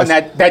blast. Put me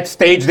on that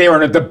stage there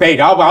in a debate.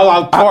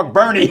 I'll talk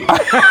Bernie.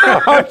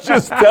 I'm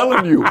just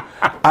telling you,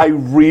 I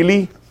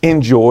really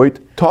enjoyed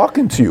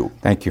talking to you.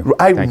 Thank you.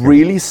 I Thank you.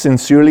 really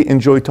sincerely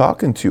enjoyed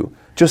talking to you,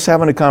 just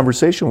having a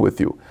conversation with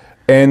you.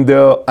 And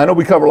I know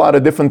we cover a lot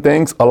of different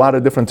things, a lot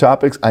of different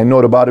topics. I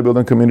know the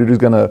bodybuilding community is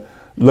going to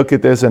look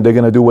at this and they're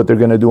going to do what they're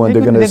going to do and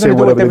they're going to say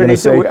whatever they're going to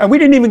say. And we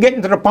didn't even get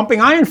into the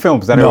pumping iron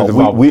films that I was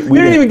involved we with. We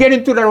didn't even get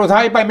into that I was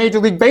hired by Major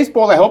League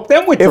Baseball to help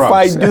them with If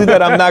drugs. I do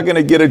that, I'm not going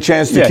to get a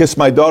chance to kiss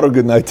my daughter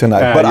goodnight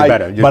tonight.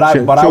 You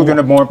better. Children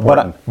are more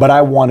important. But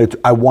I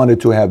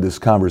wanted to have this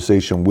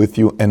conversation with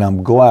you, and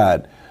I'm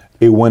glad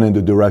it went in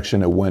the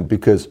direction it went,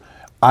 because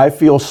I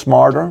feel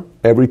smarter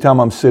every time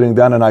I'm sitting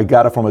down and I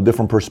got it from a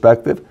different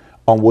perspective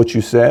on what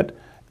you said.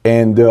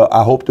 And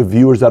I hope the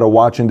viewers that are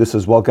watching this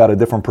as well got a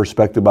different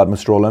perspective about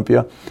Mr.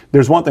 Olympia.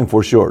 There's one thing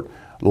for sure.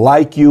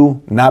 Like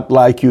you, not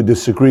like you,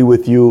 disagree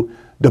with you,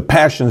 the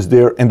passion's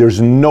there, and there's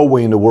no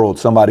way in the world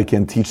somebody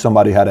can teach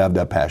somebody how to have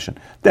that passion.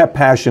 That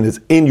passion is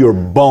in your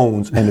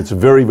bones, and it's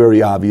very,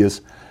 very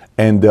obvious.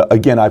 And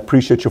again, I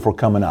appreciate you for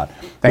coming out.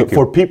 Thank you.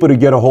 For people to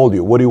get a hold of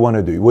you, what do you want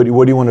to do? What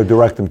do you want to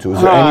direct them to?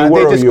 Is there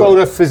anywhere? They just go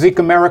to Physique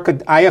America,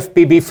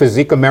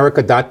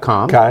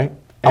 IFBBPhysiqueAmerica.com. Okay.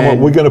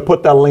 We're going to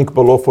put that link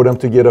below for them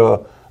to get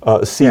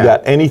see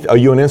that. Are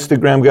you an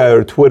Instagram guy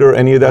or Twitter?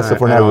 Any of that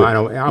stuff?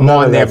 I'm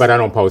on there, but I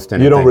don't post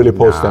anything. You don't really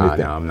post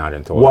anything. No, I'm not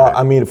into all Well, that.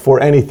 I mean, for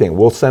anything,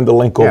 we'll send the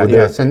link over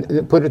there. Yes,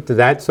 and put it to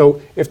that.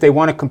 So if they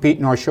want to compete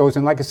in our shows,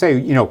 and like I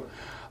say,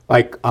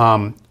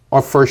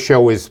 our first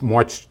show is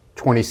March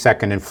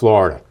 22nd in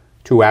Florida.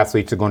 2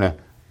 athletes are going to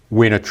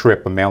win a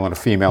trip, a male and a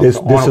female. This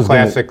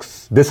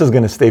is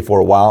going to stay for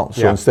a while,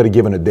 so instead of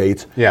giving a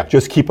date,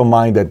 just keep in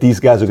mind that these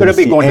guys are going to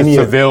be going to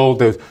Seville.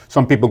 There's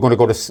some people are going to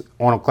go to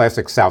Arnold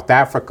Classic South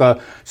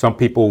Africa. Some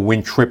people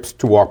win trips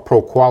to our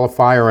pro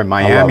qualifier in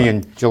Miami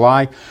in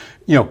July.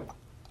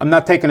 I'm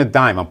not taking a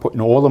dime. I'm putting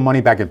all the money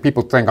back in.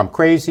 People think I'm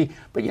crazy,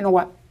 but you know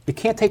what? You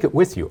can't take it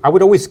with you. I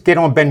would always get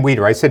on Ben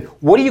Weider. I said,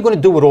 what are you going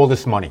to do with all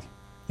this money?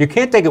 You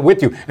can't take it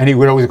with you. And he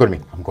would always go to me,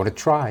 I'm going to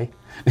try.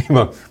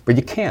 But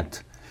you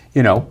can't.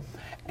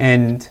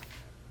 And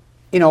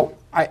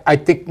I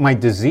think my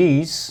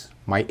disease,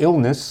 my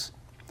illness,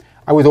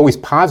 I was always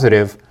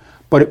positive,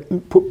 but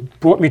it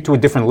brought me to a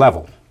different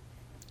level,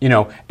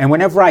 and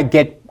whenever I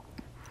get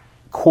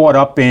caught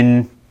up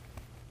in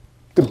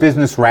the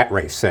business rat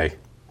race, say,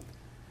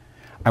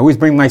 I always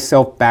bring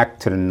myself back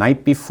to the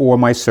night before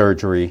my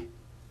surgery,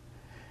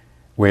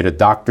 where the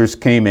doctors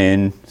came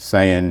in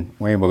saying,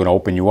 Wayne, we're going to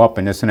open you up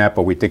and this and that,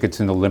 but we think it's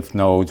in the lymph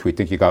nodes, we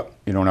think you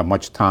don't have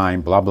much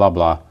time, blah, blah,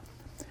 blah.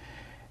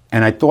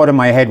 And I thought in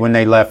my head when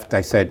they left,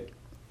 I said,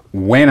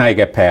 when I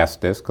get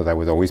past this, because I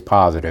was always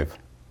positive,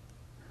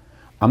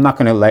 I'm not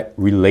going to let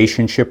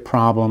relationship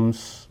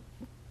problems,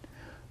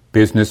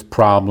 business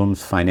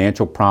problems,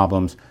 financial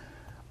problems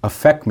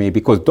affect me,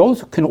 because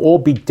those can all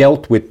be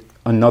dealt with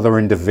another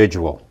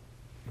individual.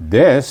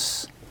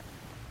 This,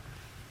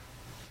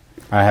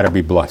 I had to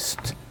be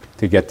blessed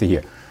to get to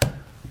here.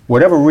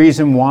 Whatever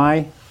reason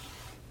why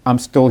I'm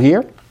still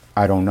here,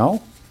 I don't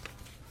know.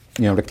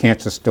 The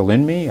cancer's still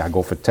in me. I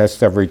go for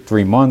tests every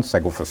 3 months. I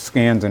go for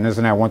scans and this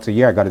and that once a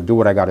year. I got to do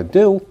what I got to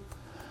do.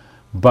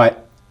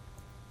 But,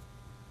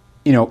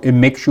 it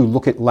makes you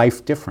look at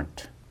life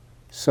different.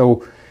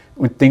 So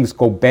when things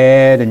go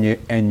bad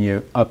and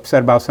you're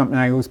upset about something,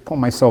 I always pull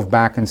myself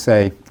back and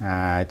say,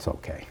 it's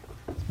okay.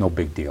 No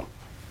big deal.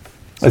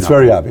 It's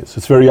very obvious.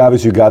 It's very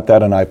obvious you got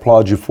that, and I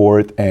applaud you for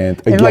it. And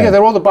again, like I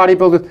said, all the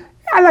bodybuilders,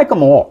 I like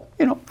them all.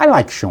 I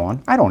like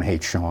Sean. I don't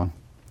hate Sean.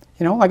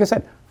 Like I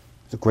said,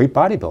 he's a great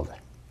bodybuilder.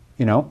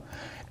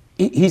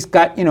 He's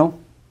got,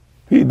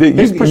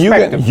 his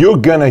perspective. You're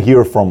gonna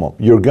hear from them.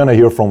 You're gonna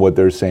hear from what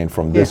they're saying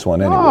from this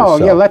one anyway. Oh,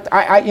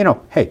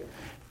 so. Hey,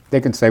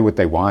 they can say what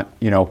they want.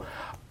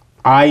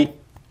 I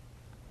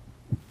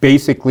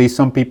basically,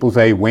 some people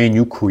say, Wayne,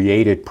 you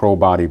created pro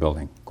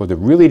bodybuilding, because it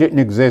really didn't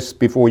exist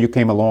before you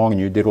came along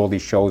and you did all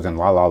these shows and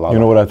la la la. You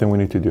know what I think we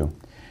need to do?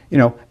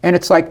 And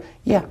it's like,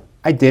 yeah,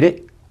 I did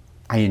it.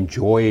 I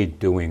enjoyed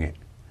doing it.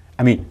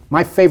 I mean,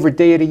 my favorite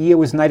day of the year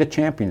was Night of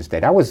Champions Day.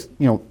 That was,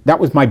 that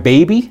was my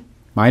baby,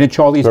 mine and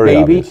Charlie's Very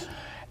baby. obvious.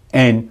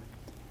 And,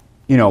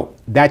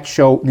 that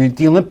show,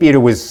 the Olympiad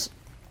was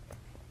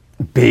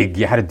big.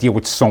 You had to deal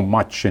with so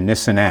much and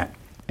this and that.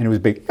 And it was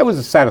big. It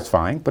was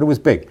satisfying, but it was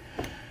big.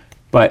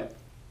 But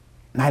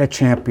Night of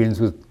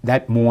Champions was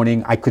that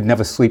morning. I could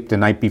never sleep the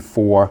night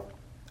before.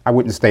 I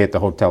wouldn't stay at the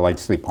hotel. I'd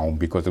sleep home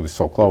because it was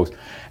so close.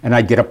 And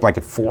I'd get up like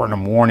at 4 in the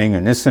morning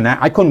and this and that.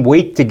 I couldn't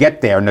wait to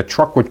get there. And the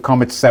truck would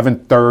come at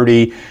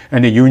 7:30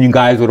 and the union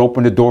guys would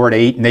open the door at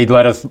 8 and they'd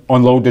let us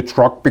unload the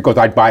truck because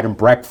I'd buy them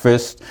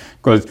breakfast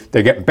because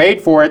they're getting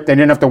paid for it. They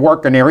didn't have to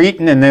work and they're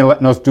eating and they're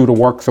letting us do the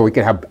work so we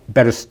could have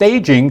better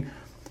staging,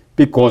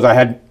 because I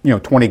had,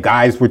 20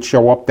 guys would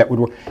show up that would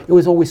work. It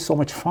was always so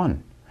much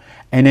fun.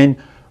 And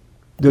then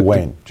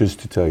Wayne, just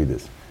to tell you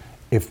this,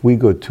 if we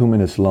go 2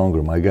 minutes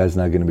longer, my guy's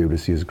not going to be able to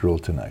see his girl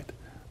tonight.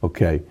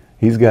 Okay?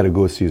 he's got to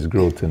go see his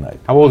girl tonight.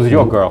 How old is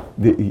your girl?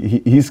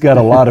 He's got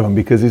a lot of them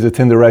because he's a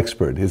Tinder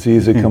expert.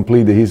 He's a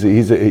complete. He's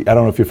a. I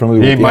don't know if you're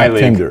familiar with my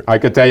league. Tinder. I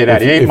could tell you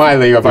that he ain't my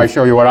league if I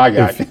show you what I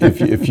got.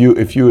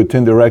 If you're a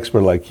Tinder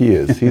expert like he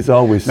is, he's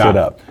always set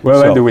up.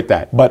 We'll end it with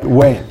that. But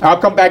Wayne, I'll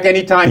come back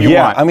anytime you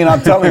want. Yeah, I mean,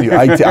 I'm telling you,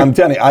 I'm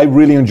telling you, I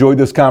really enjoyed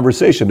this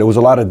conversation. There was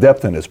a lot of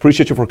depth in this.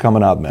 Appreciate you for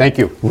coming out, man. Thank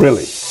you.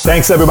 Really.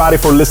 Thanks everybody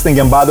for listening.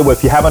 And by the way,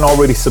 if you haven't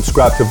already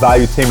subscribed to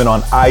Valuetainment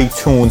on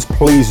iTunes,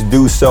 please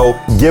do so.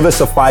 Give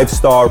us a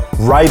 5-star.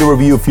 Write a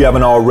review if you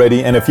haven't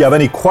already. And if you have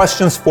any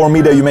questions for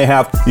me that you may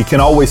have, you can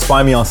always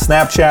find me on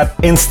Snapchat,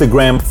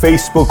 Instagram,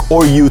 Facebook,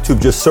 or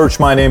YouTube. Just search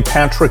my name,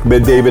 Patrick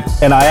Bet-David.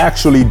 And I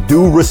actually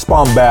do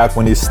respond back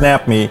when you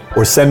snap me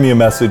or send me a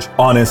message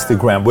on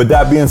Instagram. With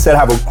that being said,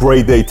 have a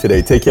great day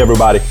today. Take care,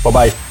 everybody.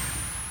 Bye-bye.